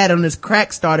where we at on this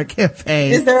crack starter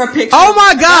campaign. Is there a picture?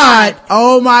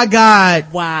 Oh my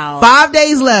God. Wow. 5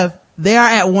 days left. They are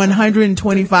at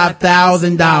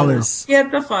 $125,000.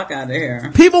 Get the fuck out of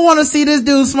here. People want to see this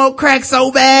dude smoke crack so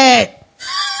bad.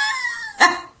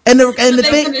 And the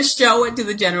thing, going to show it to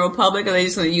the general public, or are they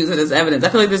just going to use it as evidence? I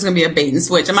feel like there's going to be a bait and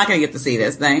switch. I'm not going to get to see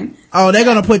this thing. Oh, they're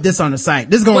going to put this on the site.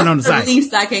 This is going on the site. What's the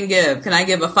least I can give? Can I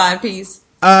give a 5-piece?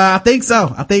 I think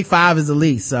so. I think 5 is the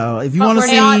least. So if you want to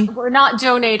see, we're not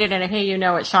donated in a hey,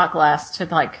 at shot glass to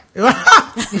like.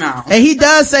 No. And he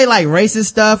does say like racist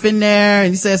stuff in there,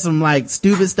 and he says some like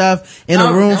stupid stuff in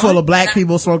a room full of black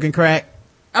people smoking crack.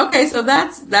 Okay, so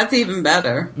that's even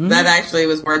better. Mm-hmm. That actually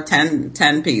was worth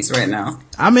 10 piece right now.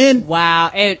 I'm in. Wow.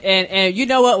 And you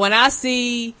know what? When I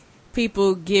see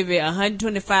people give it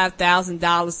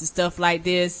 $125,000 to stuff like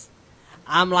this,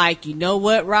 I'm like, you know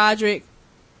what, Roderick?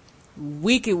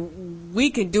 We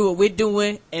can do what we're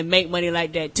doing and make money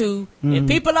like that too. Mm-hmm. And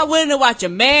people are willing to watch a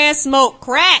man smoke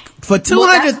crack for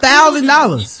 $200,000.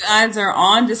 You guys are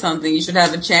on to something. You should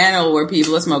have a channel where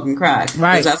people are smoking crack.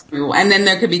 Right. And then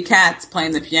there could be cats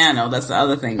playing the piano. That's the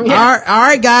other thing. Yeah. All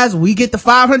right, guys. We get to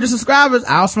 500 subscribers.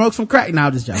 I'll smoke some crack. No,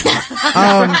 I'm just joking.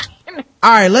 All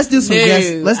right, let's do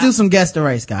some guest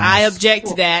erase, guys. I object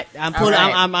to that.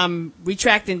 I'm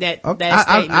retracting that. That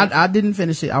statement. I didn't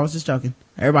finish it. I was just joking.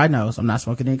 Everybody knows I'm not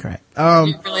smoking any crack.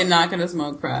 You're really not going to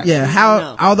smoke crack.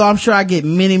 Yeah. Although I'm sure I get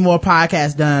many more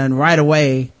podcasts done right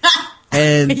away.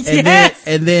 And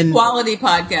then quality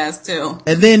podcast too.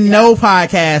 And then no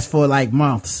podcast for like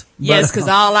months. Yes, cause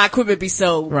all our equipment be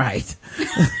sold. Right.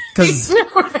 Cause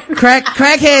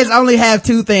crackheads only have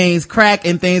two things, crack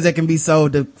and things that can be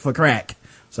sold for crack.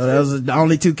 So those are the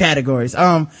only two categories.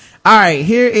 All right,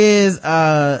 here is,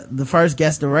 the first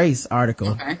Guess the Race article.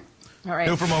 Okay. All right.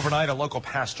 New from overnight, a local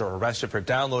pastor arrested for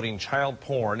downloading child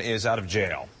porn is out of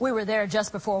jail. We were there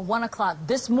just before 1 o'clock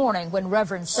this morning when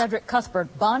Reverend Cedric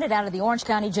Cuthbert bonded out of the Orange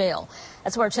County Jail.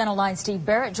 That's where Channel 9's Steve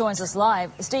Barrett joins us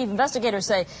live. Steve, investigators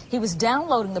say he was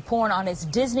downloading the porn on his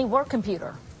Disney work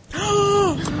computer.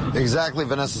 Exactly,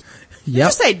 Vanessa. Did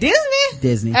you say Disney?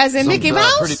 Disney. As in Mickey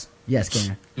Mouse? Yes,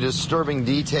 Karen. Disturbing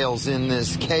details in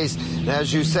this case. And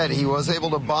as you said, he was able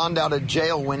to bond out of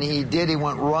jail. When he did, he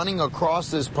went running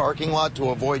across this parking lot to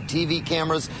avoid TV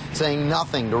cameras, saying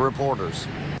nothing to reporters.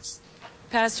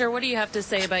 Pastor, what do you have to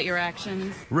say about your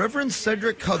actions? Reverend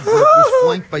Cedric Cuthbert was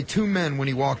flanked by 2 men when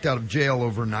he walked out of jail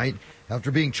overnight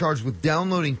after being charged with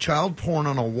downloading child porn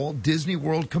on a Walt Disney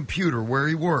World computer where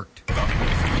he worked.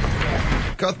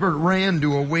 Cuthbert ran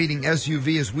to a waiting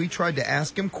SUV as we tried to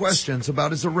ask him questions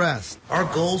about his arrest.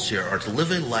 Our goals here are to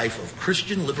live a life of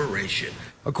Christian liberation.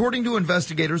 According to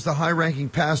investigators, the high-ranking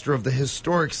pastor of the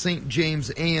historic St.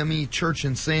 James AME Church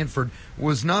in Sanford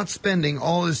was not spending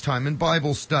all his time in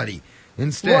Bible study.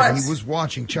 Instead, he was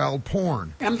watching child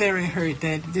porn. I'm very hurt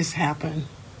that this happened.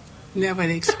 Never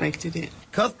expected it.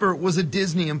 Cuthbert was a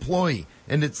Disney employee,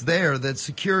 and it's there that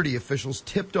security officials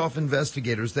tipped off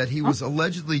investigators that he was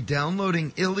allegedly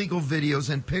downloading illegal videos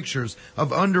and pictures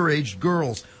of underage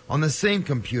girls on the same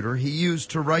computer he used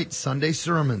to write Sunday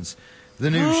sermons. The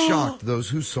news shocked those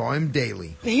who saw him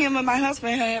daily. Him and my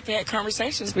husband have had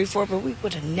conversations before, but we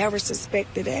would have never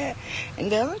suspected that.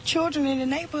 And there are children in the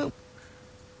neighborhood.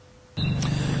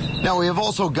 Now, we have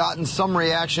also gotten some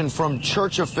reaction from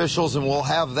church officials, and we'll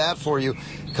have that for you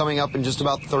coming up in just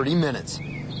about 30 minutes.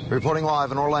 Reporting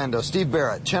live in Orlando, Steve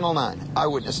Barrett, Channel 9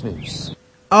 Eyewitness News.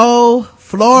 Oh,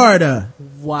 Florida.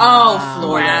 Wow. Oh,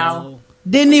 Florida. Wow.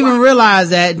 Didn't even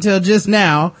realize that until just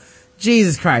now.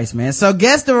 Jesus Christ, man. So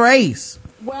guess the race.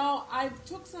 Well, I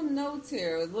took some notes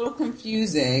here. It was a little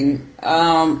confusing.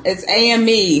 It's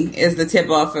AME is the tip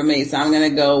off for me, so I'm going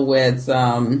to go with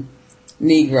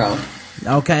Negro.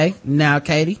 Okay. Now,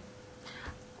 Katie?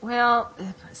 Well,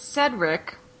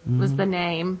 Cedric was the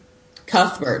name.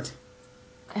 Cuthbert.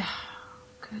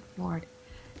 Good Lord.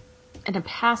 And a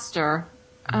pastor.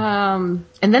 And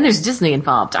then there's Disney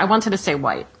involved. I wanted to say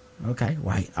white. Okay,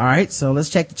 white. All right, so let's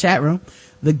check the chat room.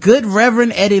 The good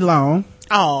Reverend Eddie Long.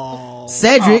 Oh.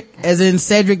 Cedric, as in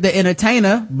Cedric the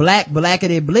Entertainer. Black,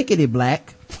 blackety, blickety,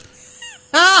 black.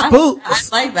 Spook. I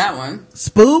like that one.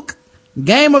 Spook.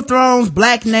 Game of Thrones,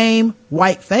 black name,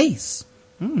 white face.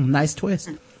 Nice twist.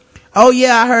 Oh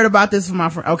yeah, I heard about this from my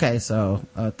friend. Okay, so,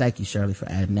 thank you, Shirley, for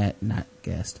adding that, not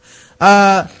guest.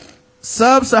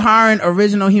 Sub-Saharan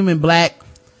original human black,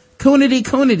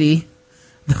 Coonity,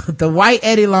 the white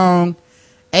Eddie Long,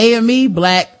 AME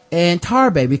black, and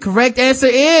Tar Baby. Correct answer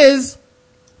is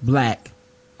black.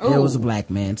 Ooh. It was a black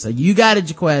man. So you got it,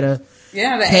 Jaquetta.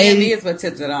 Yeah, the AME is what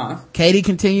tips it off. Katie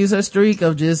continues her streak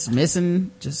of just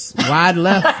missing, just wide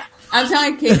left. I'm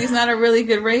telling you, Katie's not a really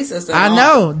good racist at all. I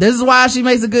know. This is why she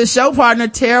makes a good show partner.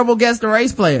 Terrible guess the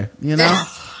race player, you know?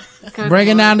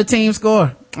 Bringing down the team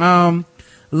score. Law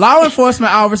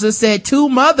enforcement officers said 2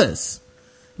 mothers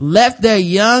left their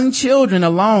young children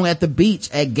alone at the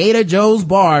beach at Gator Joe's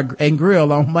Bar and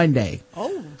Grill on Monday.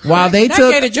 Oh. While they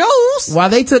took Gator Joe's. While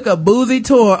they took a boozy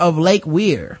tour of Lake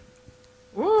Weir.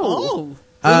 Ooh.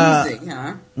 Boozy,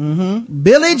 huh?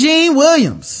 Billie Jean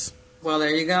Williams. Well, there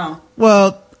you go.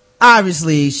 Well,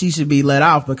 obviously she should be let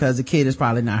off because the kid is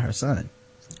probably not her son.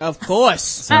 Of course.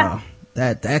 So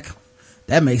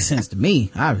that makes sense to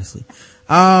me, obviously.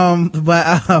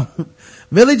 But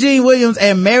Billie Jean Williams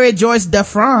and Mary Joyce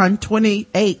Daffron,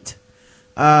 28,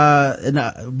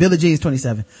 Billie Jean's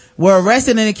 27, were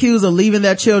arrested and accused of leaving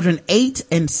their children 8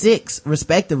 and 6,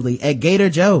 respectively, at Gator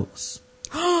Joe's.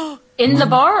 In the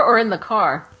bar or in the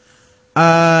car?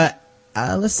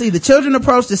 Let's see. The children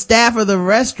approached the staff of the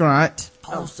restaurant.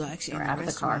 Oh, so actually out of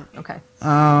the car. Okay.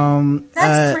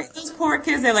 That's crazy. Those poor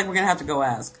kids, they're like, we're going to have to go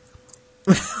ask.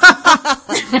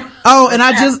 Oh, and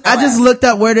I just looked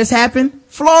up where this happened.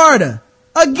 Florida.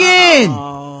 Again.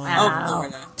 Oh,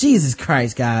 Florida. Jesus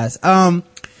Christ, guys.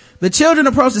 The children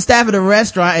approached the staff of the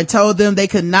restaurant and told them they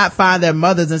could not find their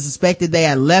mothers and suspected they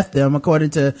had left them,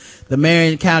 according to the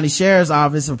Marion County Sheriff's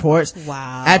Office reports.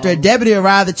 Wow. After a deputy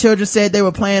arrived, the children said they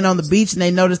were playing on the beach and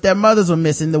they noticed their mothers were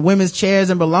missing. The women's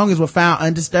chairs and belongings were found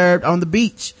undisturbed on the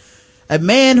beach. A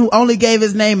man who only gave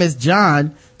his name as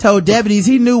John told deputies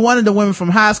he knew one of the women from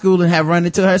high school and had run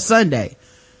into her Sunday.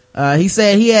 He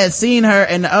said he had seen her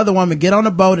and the other woman get on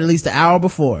a boat at least an hour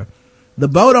before. The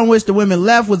boat on which the women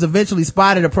left was eventually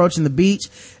spotted approaching the beach.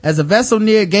 As the vessel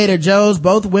neared Gator Joe's,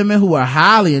 both women, who were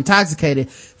highly intoxicated,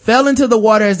 fell into the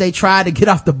water as they tried to get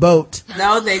off the boat.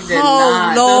 No, they did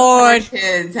not. Oh, Lord. Those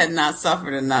kids had not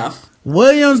suffered enough.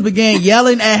 Williams began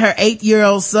yelling at her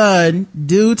 8-year-old son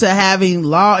due to having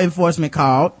law enforcement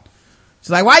called.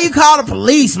 She's like, why you call the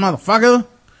police, motherfucker?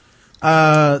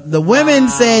 The women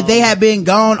said they had been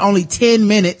gone only 10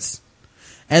 minutes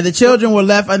and the children were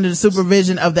left under the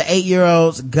supervision of the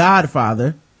 8-year-old's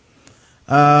godfather.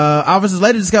 Officers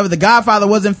later discovered the godfather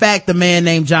was in fact the man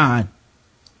named John.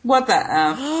 What the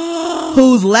F?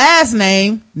 Whose last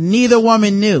name neither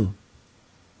woman knew.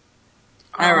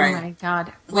 All right. Oh my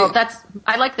God. Well,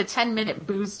 I like the 10-minute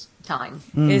boost time.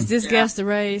 Is this Guess the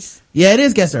Race? Yeah, it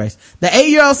is Guess the Race. The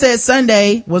 8-year-old said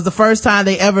Sunday was the first time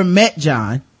they ever met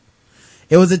John.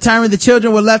 It was determined the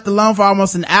children were left alone for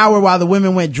almost an hour while the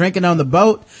women went drinking on the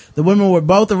boat. The women were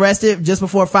both arrested just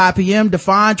before 5 p.m.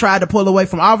 DeFon tried to pull away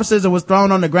from officers and was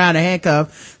thrown on the ground and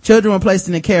handcuffed. Children were placed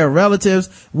in the care of relatives.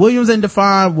 Williams and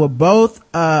DeFon were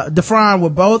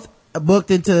both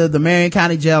booked into the Marion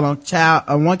County Jail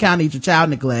on 1 count each of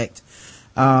child neglect.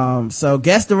 So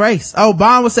Guess the Race. Oh,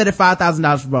 bond was set at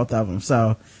 $5,000 for both of them.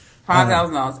 So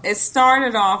 $5,000. It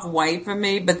started off white for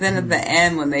me, but then at the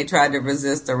end, when they tried to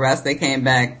resist arrest, they came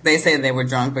back. They said they were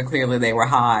drunk, but clearly they were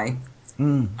high.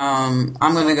 I'm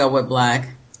gonna go with black.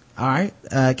 All right,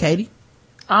 Katie.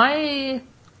 I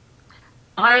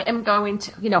am going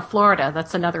to, Florida.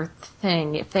 That's another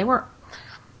thing. If they were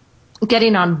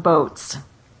getting on boats.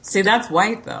 See, that's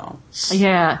white though.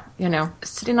 Yeah,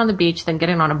 sitting on the beach, then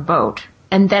getting on a boat,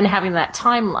 and then having that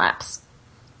time lapse.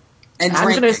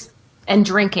 And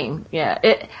drinking. Yeah.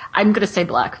 I'm going to say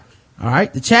black. All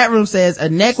right. The chat room says a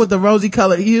neck with a rosy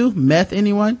colored hue. Meth,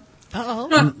 anyone?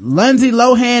 Uh-oh. Lindsay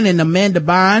Lohan and Amanda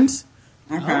Bynes.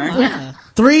 Okay.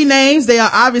 3 names. They are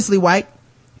obviously white.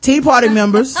 Tea Party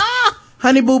members.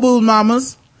 Honey Boo Boo's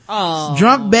mamas. Oh.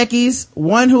 Drunk Becky's.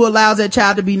 One who allows their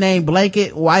child to be named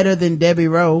Blanket, whiter than Debbie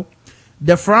Rowe.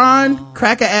 DeFron,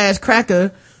 Cracker Ass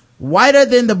Cracker, whiter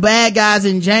than the bad guys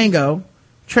in Django.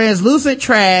 Translucent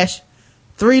Trash.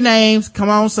 3 names. Come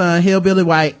on, son. Hillbilly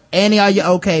White. Annie, are you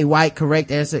okay? White.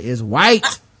 Correct answer is white.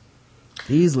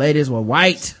 These ladies were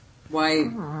white. White.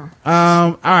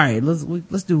 All right.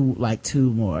 Let's do like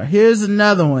 2 more. Here's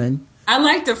another one. I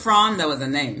like DeFron though as a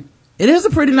name. It is a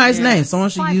pretty nice name.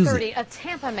 Someone should use it. A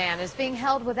Tampa man is being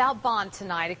held without bond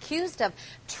tonight, accused of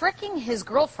tricking his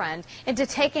girlfriend into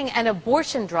taking an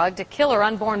abortion drug to kill her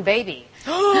unborn baby.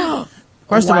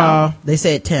 First of all, they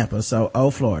said Tampa, so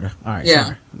Florida. All right.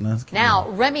 Yeah. Now,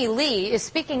 Remy Lee is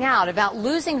speaking out about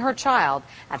losing her child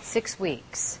at 6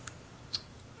 weeks.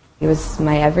 He was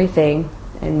my everything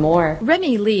and more.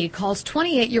 Remy Lee calls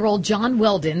 28-year-old John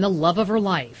Weldon the love of her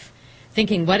life.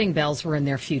 Thinking wedding bells were in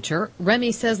their future,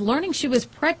 Remy says learning she was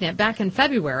pregnant back in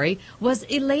February was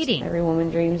elating. Every woman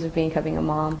dreams of becoming a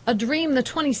mom. A dream the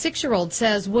 26-year-old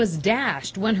says was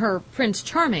dashed when her Prince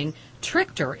Charming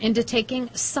tricked her into taking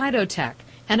Cytotec,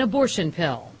 an abortion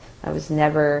pill. I was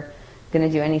never going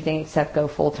to do anything except go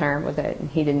full term with it, and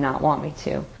he did not want me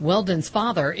to. Weldon's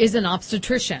father is an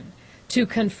obstetrician. To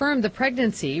confirm the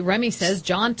pregnancy, Remy says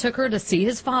John took her to see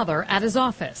his father at his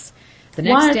office. The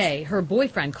next day, her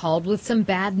boyfriend called with some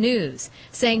bad news,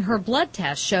 saying her blood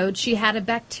test showed she had a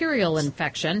bacterial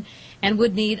infection and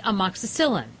would need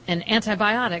amoxicillin, an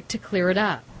antibiotic, to clear it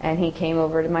up. And he came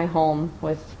over to my home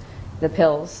with the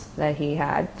pills that he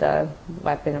had, the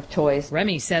weapon of choice.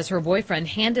 Remy says her boyfriend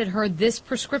handed her this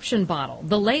prescription bottle.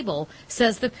 The label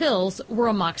says the pills were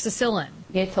amoxicillin.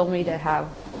 He told me to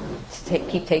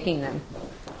keep taking them.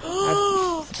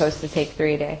 I was supposed to take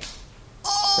 3 a day.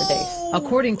 For days.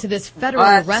 According to this federal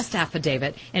arrest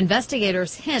affidavit,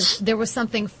 investigators hint there was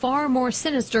something far more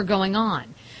sinister going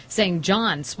on, saying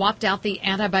John swapped out the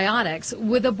antibiotics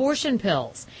with abortion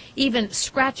pills, even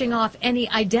scratching off any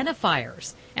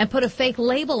identifiers, and put a fake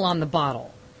label on the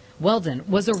bottle. Weldon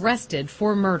was arrested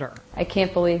for murder. I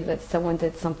can't believe that someone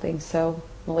did something so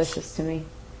malicious to me.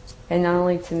 And not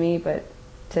only to me, but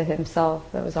to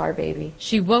himself. That was our baby.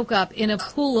 She woke up in a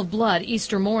pool of blood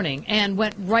Easter morning and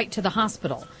went right to the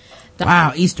hospital.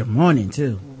 Wow, Easter morning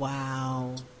too.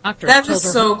 Wow. That is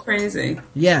so crazy.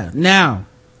 Yeah. Now,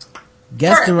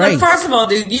 guess the race. First of all,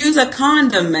 dude, use a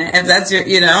condom, man. If that's your,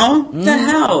 the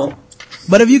hell.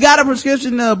 But if you got a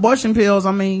prescription to abortion pills,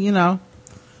 I mean,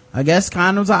 I guess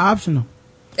condoms are optional.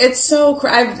 It's so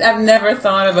I've never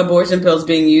thought of abortion pills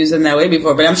being used in that way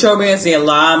before, but I'm sure we're going to see a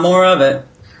lot more of it.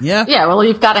 Yeah. Yeah, well,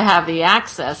 you've got to have the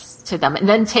access to them and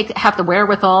then have the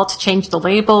wherewithal to change the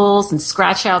labels and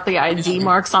scratch out the ID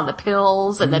marks on the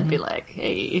pills and then be like,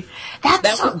 hey,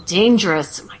 that's so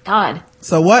dangerous. Oh my God.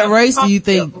 So what race do you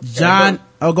think John,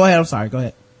 go ahead. I'm sorry. Go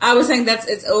ahead. I was saying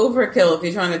it's overkill if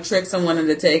you're trying to trick someone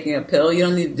into taking a pill. You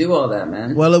don't need to do all that,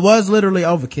 man. Well, it was literally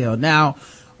overkill. Now,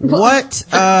 What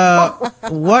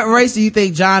race do you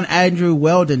think John Andrew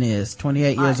Weldon is?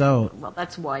 28 years old. Well,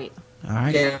 that's white. All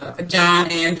right. Yeah,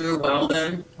 John Andrew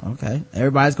Weldon. Okay.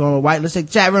 Everybody's going with white. Let's check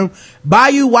the chat room.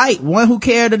 Bayou White, one who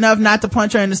cared enough not to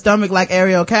punch her in the stomach like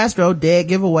Ariel Castro. Dead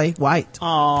giveaway. White.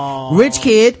 Aww. Rich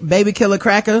Kid, Baby Killer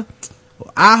Cracker.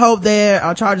 I hope there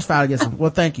are charges filed against him. Well,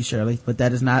 thank you, Shirley, but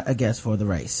that is not a guess for the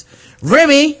race.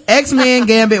 Remy, X-Men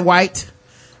Gambit White.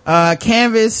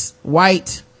 Canvas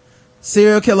White.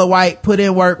 Serial Killer White. Put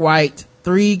in Work White.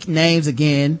 3 names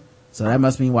again. So that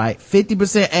must mean white.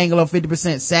 50% Anglo,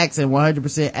 50% Saxon,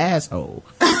 100% asshole.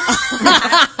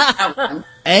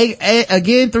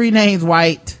 Again, 3 names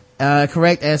white.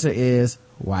 Correct answer is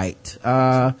white.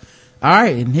 All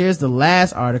right. And here's the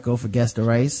last article for Guess the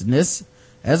Race. And this,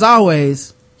 as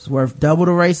always, is worth double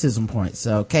the racism points.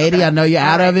 So Katie, I know you're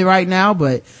out of it right now,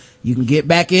 but you can get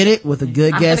back in it with a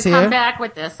good guess here. I'm gonna come back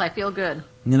with this. I feel good.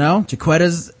 You know,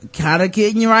 Chiquetta's kind of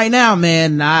kidding you right now,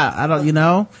 man. I don't, you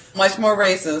know. Much more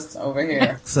racist over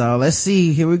here. So let's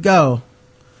see. Here we go.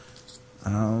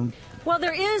 Well,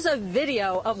 there is a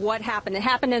video of what happened. It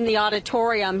happened in the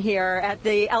auditorium here at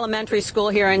the elementary school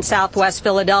here in Southwest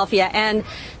Philadelphia. And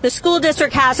the school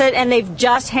district has it, and they've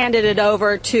just handed it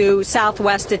over to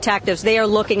Southwest detectives. They are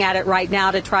looking at it right now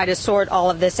to try to sort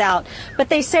all of this out. But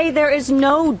they say there is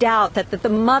no doubt that the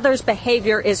mother's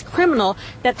behavior is criminal,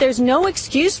 that there's no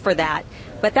excuse for that.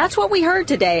 But that's what we heard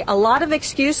today. A lot of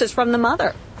excuses from the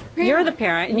mother. You're the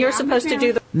parent, and you're supposed to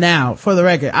do the... Now, for the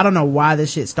record, I don't know why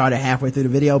this shit started halfway through the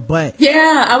video, but...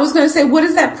 Yeah, I was going to say, what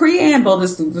is that preamble?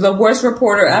 This is the worst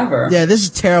reporter ever. Yeah, this is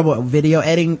terrible video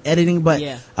editing, but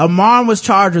yeah. A mom was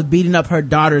charged with beating up her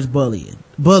daughter's bully.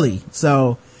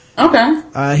 So, okay.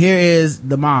 Here is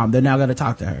the mom. They're now going to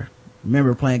talk to her.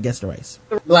 Remember playing Guess the Race.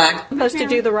 Black. Supposed to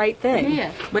do the right thing.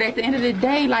 Yeah, but at the end of the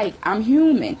day, like, I'm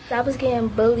human. I was getting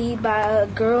bullied by a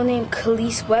girl named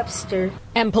Khalees Webster.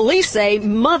 And police say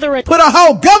mother Put a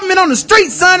whole government on the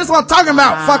street, son. That's what I'm talking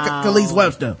about. Fuck it, Khalees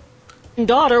Webster. and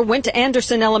daughter went to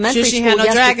Anderson Elementary Should she School have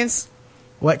no dragons?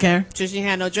 What, Karen? Should she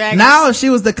have no dragons? Now, if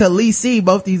she was the Khaleesi,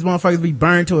 both these motherfuckers would be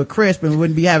burned to a crisp and we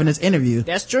wouldn't be having this interview.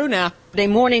 That's true now. Day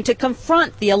morning to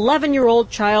confront the 11-year-old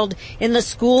child in the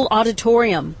school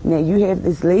auditorium. Now you have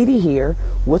this lady here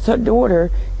with her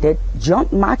daughter that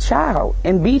jumped my child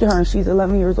and beat her, and she's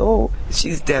 11 years old.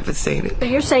 She's devastated. So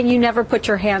you're saying you never put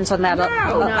your hands on that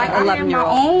 11-year-old? I have my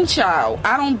own child.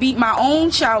 I don't beat my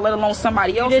own child, let alone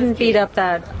somebody else's. You didn't beat up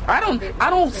that. I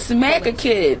don't smack a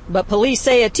kid. But police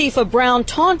say Atifa Brown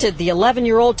taunted the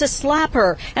 11-year-old to slap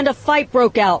her, and a fight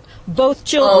broke out. Both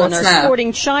children are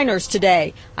sporting shiners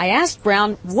today. I asked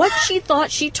Brown what she thought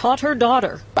she taught her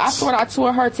daughter. I thought I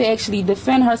taught her to actually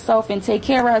defend herself and take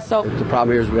care of herself. The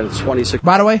problem here is we got a 26.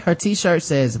 By the way, her t-shirt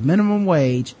says minimum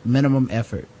wage, minimum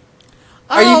effort.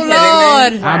 Are you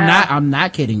kidding me? I'm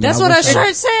not kidding you. That's what her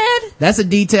shirt said? That's a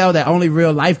detail that only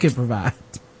real life can provide.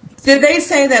 Did they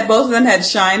say that both of them had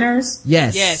shiners?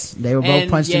 Yes. Yes. They were both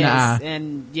punched in the eye.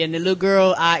 And the little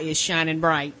girl eye is shining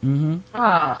bright.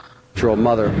 Mm-hmm. Year-old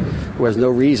mother who has no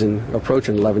reason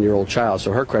approaching an 11-year-old child,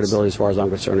 so her credibility, as far as I'm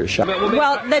concerned, is shot.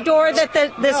 Well, the door that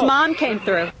this mom came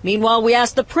through. Meanwhile, we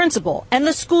asked the principal and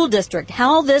the school district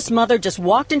how this mother just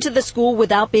walked into the school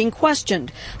without being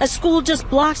questioned. A school just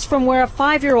blocks from where a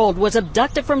 5-year-old was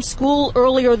abducted from school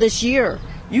earlier this year.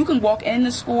 You can walk in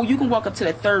the school, you can walk up to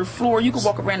the 3rd floor, you can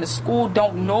walk around the school,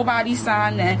 don't nobody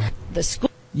sign that. The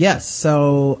school. Yes,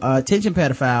 so attention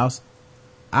pedophiles.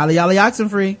 Ollie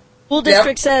Oxenfree. School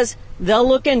district says they'll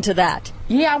look into that.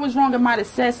 Yeah, I was wrong. I might have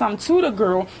said something to the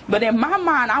girl, but in my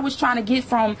mind, I was trying to get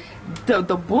from the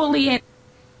bullying.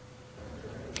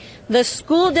 The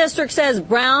school district says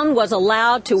Brown was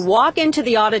allowed to walk into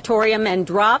the auditorium and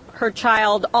drop her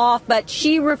child off, but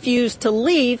she refused to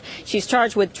leave. She's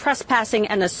charged with trespassing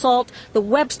and assault. The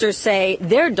Websters say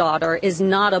their daughter is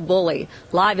not a bully.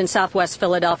 Live in Southwest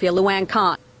Philadelphia, Luann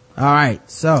Kahn. All right,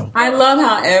 so. I love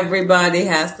how everybody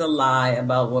has to lie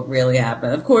about what really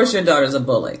happened. Of course your daughter's a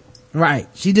bully. Right.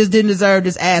 She just didn't deserve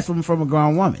this ass whipping from a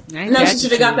grown woman. No, she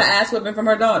should have got the ass whipping from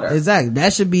her daughter. Exactly.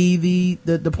 That should be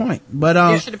the point. But,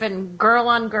 it should have been girl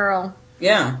on girl.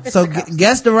 Yeah. So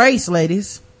guess the race,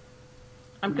 ladies.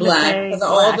 I'm gonna Black. say Because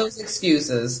all those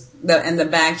excuses and the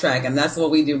backtracking, that's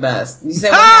what we do best. You said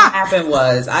what happened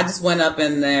was, I just went up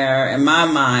in there, in my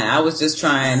mind, I was just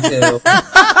trying to.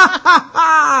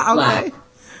 Okay.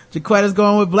 Jaquetta's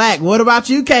going with black. What about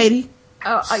you, Katie?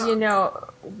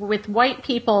 With white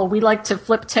people, we like to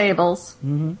flip tables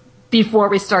before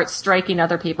we start striking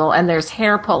other people, and there's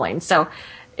hair pulling. So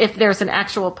if there's an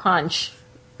actual punch,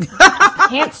 I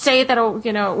can't say that,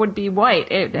 it would be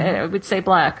white. It would say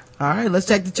black. All right, let's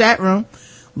check the chat room.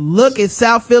 Look at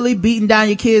South Philly beating down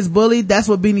your kid's bully. That's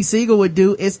what Beanie Siegel would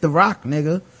do. It's The Rock,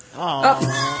 nigga.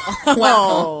 Oh.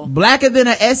 Wow. Blacker than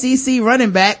a SEC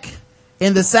running back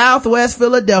in the Southwest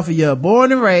Philadelphia.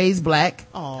 Born and raised black.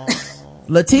 Oh.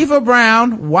 Latifah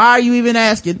Brown. Why are you even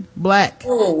asking? Black.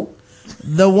 Oh.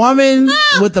 The woman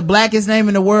with the blackest name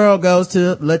in the world goes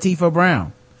to Latifah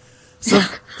Brown.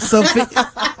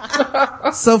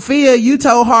 Sophia, you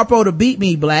told Harpo to beat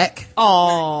me, black.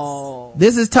 Oh.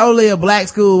 This is totally a black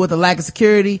school with a lack of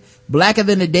security. Blacker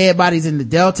than the dead bodies in the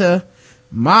Delta.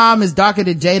 Mom is darker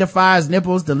than Jada Fire's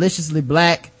nipples, deliciously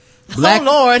black. Oh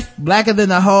Lord. Blacker than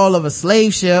the hull of a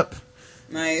slave ship.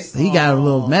 Nice. He got a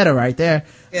little meta right there.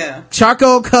 Yeah.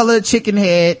 Charcoal colored chicken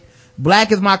head.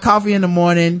 Black is my coffee in the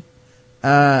morning.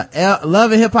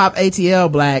 Love and hip hop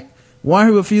ATL black. One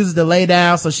who refuses to lay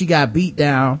down, so she got beat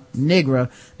down. Nigra.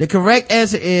 The correct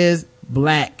answer is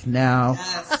black. Now,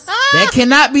 that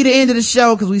cannot be the end of the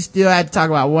show because we still have to talk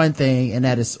about one thing, and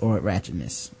that is sword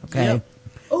ratchetness. Okay. Yep.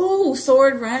 Ooh,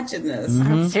 sword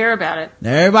ratchetness. Let's hear about it.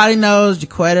 Now, everybody knows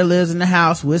Jaquetta lives in the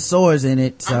house with swords in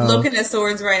it. So I'm looking at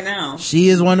swords right now. She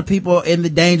is one of the people in the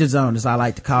danger zone, as I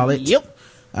like to call it. Yep.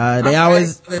 They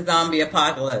always ready for the zombie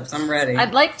apocalypse. I'm ready.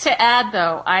 I'd like to add,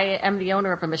 though, I am the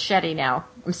owner of a machete now.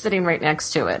 I'm sitting right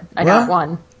next to it. I got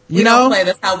one. We don't play.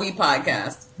 That's how we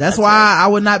podcast. That's why right. I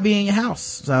would not be in your house.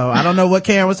 So I don't know what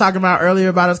Karen was talking about earlier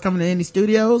about us coming to any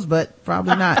studios, but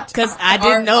probably not. Because I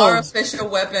didn't know. Our official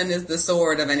weapon is the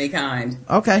sword of any kind.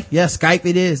 Okay. Yeah, Skype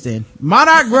it is then.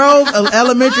 Monarch Grove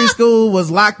Elementary School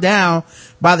was locked down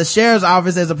by the sheriff's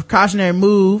office as a precautionary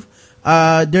move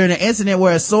during an incident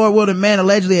where a sword-wielding man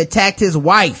allegedly attacked his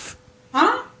wife.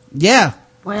 Huh? Yeah.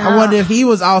 Wow. I wonder if he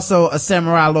was also a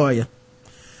samurai lawyer.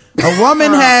 A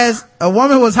woman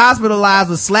was hospitalized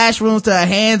with slash wounds to her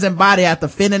hands and body after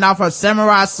fending off her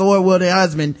samurai sword-wielding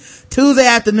husband Tuesday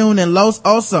afternoon in Los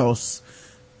Osos.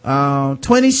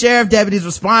 20 sheriff deputies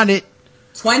responded.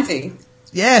 20?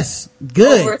 Yes.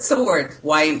 Good. Over a sword.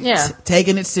 White. Yeah.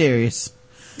 Taking it serious.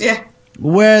 Yeah.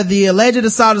 Where the alleged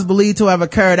assault is believed to have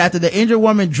occurred after the injured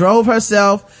woman drove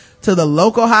herself to the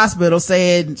local hospital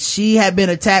saying she had been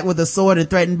attacked with a sword and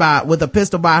threatened with a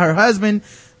pistol by her husband,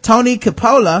 Tony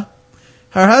Coppola.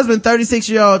 Her husband,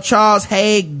 36-year-old Charles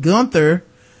Haig Gunther,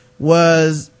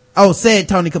 said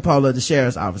Tony Coppola, the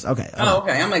sheriff's office. Okay. Oh,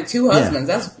 okay. I'm like, two husbands.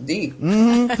 Yeah. That's deep.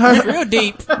 Mm-hmm. Real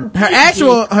deep. Her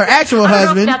actual husband. I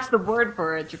don't know if that's the word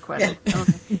for it, Jaquetta.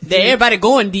 Yeah. Everybody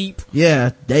going deep.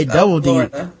 Yeah, they double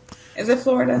deep. Is it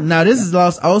Florida? No, this is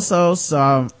Los Osos,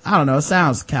 so I don't know. It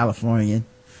sounds Californian.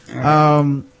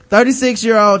 Right.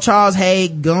 36-year-old Charles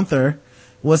Haig Gunther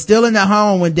was still in the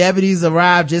home when deputies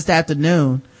arrived just after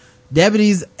noon.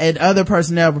 Deputies and other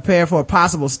personnel prepared for a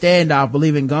possible standoff,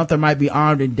 believing Gunther might be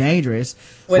armed and dangerous.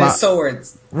 With his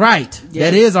swords. Right. Yeah.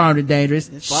 That is armed and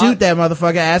dangerous. Shoot that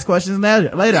motherfucker, ask questions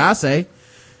later, I say.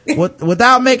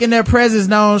 Without making their presence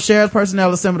known, sheriff's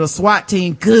personnel assembled a SWAT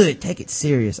team. Good. Take it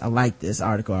serious. I like this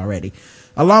article already.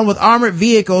 Along with armored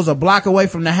vehicles a block away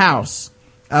from the house.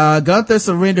 Gunther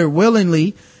surrendered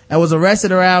willingly and was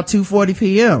arrested around 2:40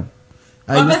 p.m.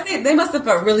 They must have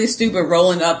felt really stupid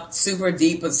rolling up super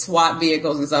deep with SWAT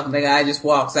vehicles and stuff, and the guy just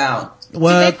walks out. Did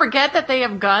they forget that they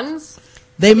have guns?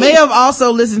 They may have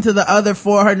also listened to the other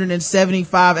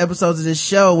 475 episodes of this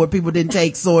show where people didn't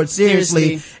take swords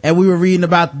seriously, and we were reading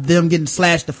about them getting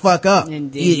slashed the fuck up,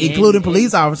 including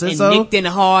police officers. And nicked in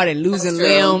the heart and losing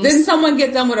limbs. Didn't someone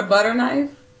get them with a butter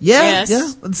knife? Yeah, yes.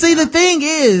 Yeah. See, the thing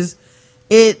is,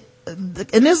 and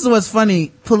this is what's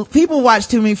funny, people watch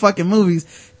too many fucking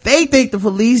movies. They think the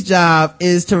police job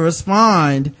is to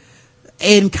respond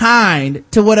in kind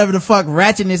to whatever the fuck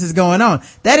ratchetness is going on.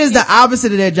 That is the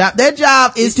opposite of their job. Their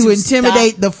job is to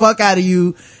intimidate the fuck out of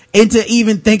you into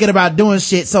even thinking about doing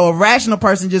shit. So a rational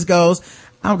person just goes,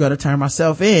 I'm gonna turn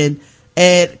myself in.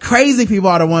 And crazy people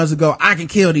are the ones who go, I can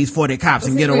kill these 40 cops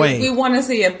and get away. We want to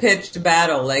see a pitched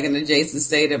battle like in the Jason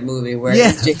Statham movie where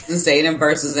it's Jason Statham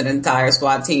versus an entire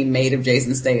SWAT team made of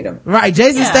Jason Statham. Right.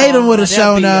 Jason Statham would have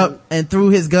shown up and threw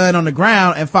his gun on the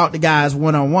ground and fought the guys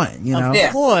one-on-one, you know?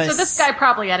 Of course. So this guy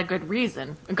probably had a good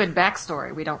reason, a good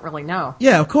backstory. We don't really know.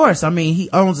 Yeah, of course. I mean, he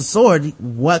owns a sword.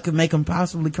 What could make him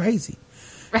possibly crazy?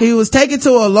 He was taken to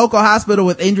a local hospital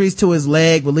with injuries to his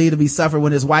leg, believed to be suffered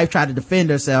when his wife tried to defend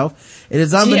herself. It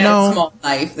is unbeknown. She had a small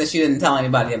knife that she didn't tell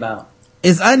anybody about.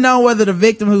 It's unknown whether the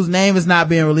victim, whose name is not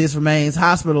being released, remains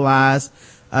hospitalized.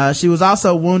 She was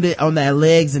also wounded on their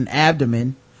legs and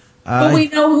abdomen. But we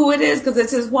know who it is because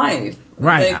it's his wife.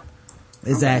 Right.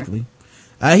 Exactly.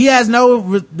 Okay. He has no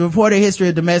reported history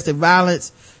of domestic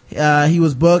violence. He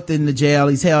was booked in the jail.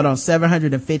 He's held on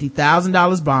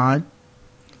 $750,000 bond.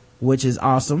 which is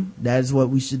awesome. That is what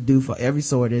we should do for every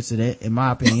sword incident, in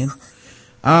my opinion.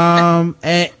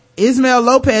 And Ismael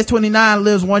Lopez, 29,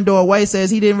 lives one door away, says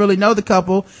he didn't really know the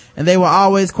couple and they were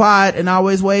always quiet and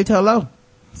always waved hello.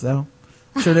 So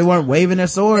I'm sure they weren't waving their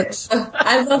swords.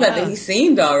 I love that he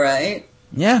seemed alright.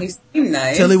 Yeah. He seemed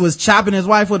nice. Till he was chopping his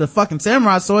wife with a fucking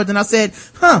samurai sword, and I said,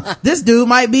 this dude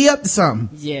might be up to something.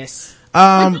 Yes.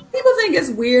 People think it's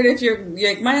weird if you're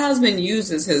like, my husband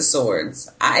uses his swords.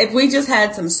 If we just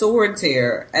had some swords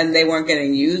here and they weren't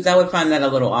getting used, I would find that a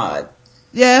little odd.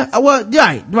 Yeah, well,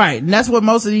 right. And that's what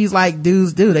most of these like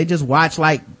dudes do. They just watch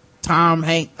like Tom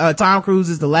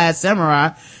Cruise's The Last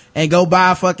Samurai and go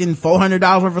buy fucking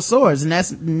 $400 worth of swords, and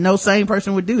that's no sane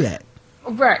person would do that.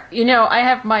 Right. I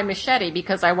have my machete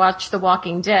because I watch The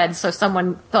Walking Dead, so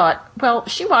someone thought, well,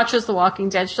 she watches The Walking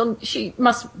Dead, she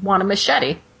must want a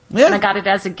machete. Yeah. And I got it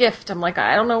as a gift. I'm like,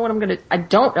 I don't know what I'm gonna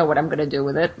do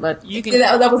with it, but you can.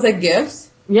 That was a gift?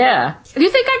 Yeah. Do you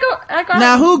think I got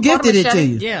Now, who gifted it to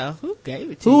you? Yeah, who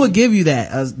gave it to you? Who would give you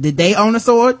that? Did they own a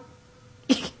sword?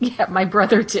 Yeah, my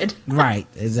brother did. Right,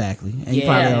 exactly. And he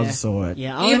probably owns a sword.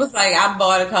 Yeah, he was like, I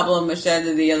bought a couple of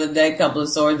machetes the other day, a couple of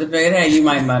swords. I figured, hey, you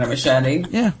might buy a machete.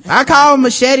 Yeah. I call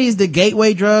machetes the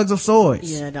gateway drugs of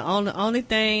swords. Yeah, the only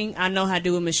thing I know how to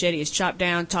do with machete is chop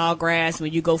down tall grass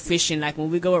when you go fishing. Like when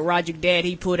we go with Roger Dad,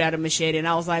 he pulled out a machete and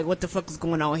I was like, what the fuck is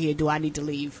going on here? Do I need to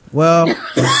leave? Well,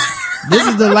 this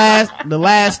is the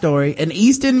last story. An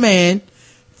Easton man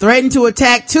threatened to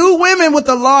attack 2 women with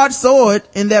a large sword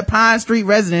in their Pine Street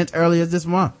residence earlier this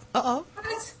month. Uh-oh.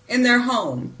 What? In their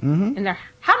home? Mm-hmm.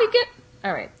 How'd he get?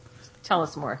 All right. Tell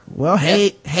us more. Well,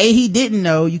 hey, he didn't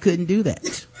know you couldn't do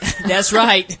that. That's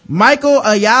right. Michael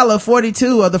Ayala,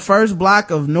 42, of the first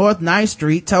block of North 9th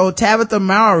Street, told Tabitha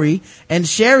Mowry and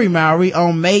Sherry Mowry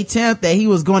on May 10th that he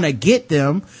was going to get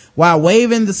them while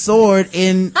waving the sword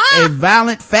in a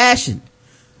violent fashion.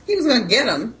 He was going to get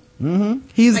them? Mm-hmm.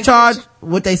 He's charged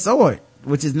with a sword,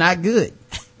 which is not good.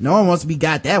 No one wants to be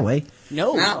got that way.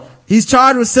 No. He's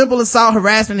charged with simple assault,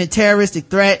 harassment, and terroristic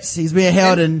threats. He's being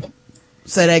held in...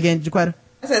 Say that again, Jaquetta.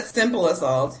 I said simple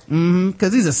assault. Mm-hmm.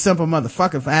 Cause he's a simple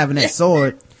motherfucker for having that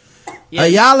sword. Yeah.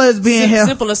 Ayala is being held...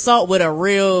 Simple assault with a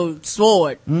real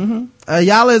sword. Mm-hmm.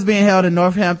 Ayala is being held in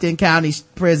Northampton County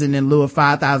Prison in lieu of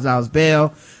 $5,000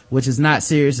 bail, which is not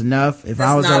serious enough. If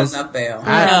I was not those, enough bail.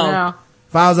 No.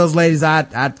 If I was those ladies,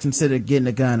 I'd consider getting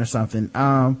a gun or something.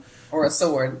 Or a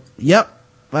sword. Yep.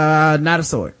 Not a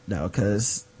sword, no,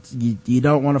 cause you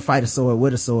don't want to fight a sword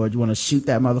with a sword. You want to shoot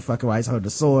that motherfucker while he's holding the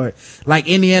sword, like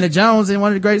Indiana Jones in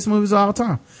one of the greatest movies of all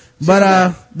time.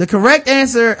 But the correct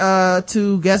answer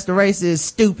to guess the race is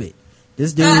stupid.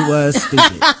 This dude was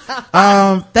stupid.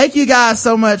 Thank you guys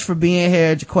so much for being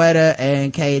here, Jaquetta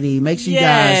and Katie. Make sure you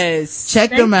guys check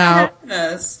them out.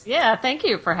 Yeah, thank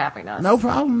you for having us. No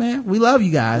problem, man. We love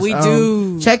you guys. We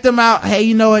do. Check them out,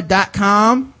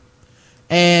 heyyouKnowIt.com,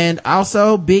 and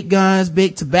also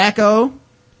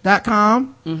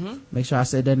BigGunsBigTobacco.com. Mm-hmm. Make sure I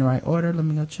said that in the right order. Let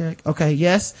me go check. Okay,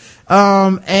 yes.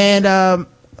 Also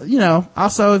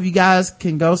if you guys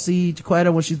can go see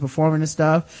Jaquetta when she's performing and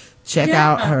stuff, check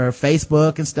out her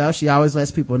Facebook and stuff. She always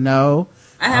lets people know.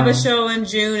 I have a show in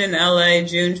June in LA,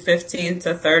 June 15th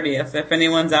to 30th. If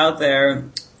anyone's out there,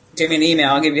 give me an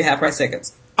email. I'll give you half-price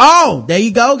tickets. Oh, there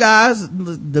you go, guys.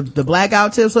 The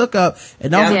Blackout Tips hookup.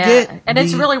 And don't forget. And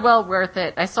it's really well worth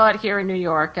it. I saw it here in New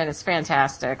York and it's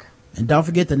fantastic. And don't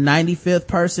forget the 95th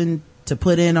person to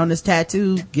put in on this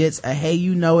tattoo gets a Hey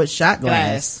You Know It shot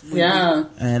glass. Yeah.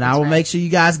 And I will make sure you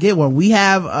guys get one. We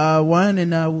have one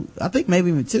and I think maybe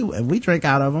even 2, and we drink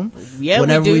out of them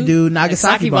whenever we do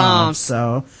Nagasaki bombs.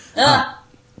 So the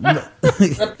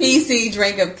PC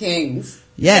drink of kings.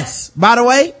 Yes. By the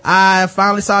way, I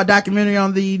finally saw a documentary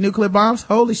on the nuclear bombs.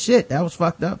 Holy shit, that was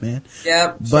fucked up, man.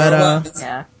 Yep. But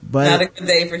but not a good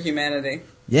day for humanity.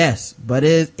 Yes, but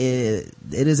it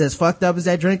is as fucked up as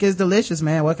that drink is delicious,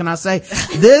 man. What can I say?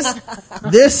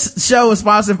 This show is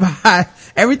sponsored by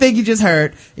everything you just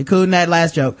heard, including that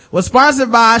last joke, was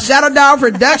sponsored by Shadow Dog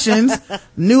Productions,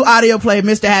 new audio play,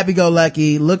 Mr. Happy Go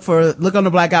Lucky. Look on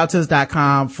the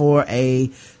blackouttips.com for a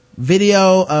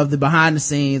video of the behind the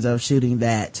scenes of shooting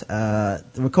that,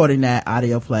 recording that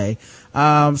audio play.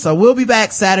 So we'll be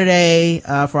back Saturday,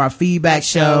 for our feedback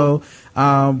show.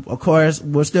 Of course,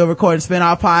 we're still recording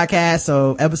spin-off podcast.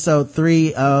 So episode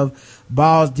 3 of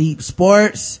Balls Deep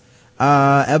Sports,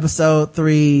 episode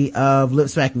 3 of Lip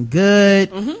Smacking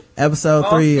Good, episode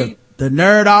 3 of The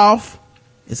Nerd Off.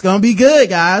 It's gonna be good,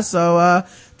 guys. So,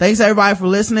 thanks everybody for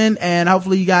listening, and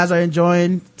hopefully you guys are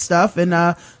enjoying stuff, and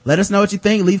let us know what you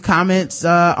think. Leave comments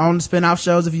on the spin-off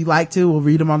shows if you'd like to. We'll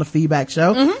read them on the feedback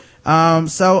show.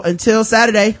 So until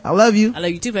Saturday, I love you. I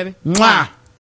love you too, baby. Mwah.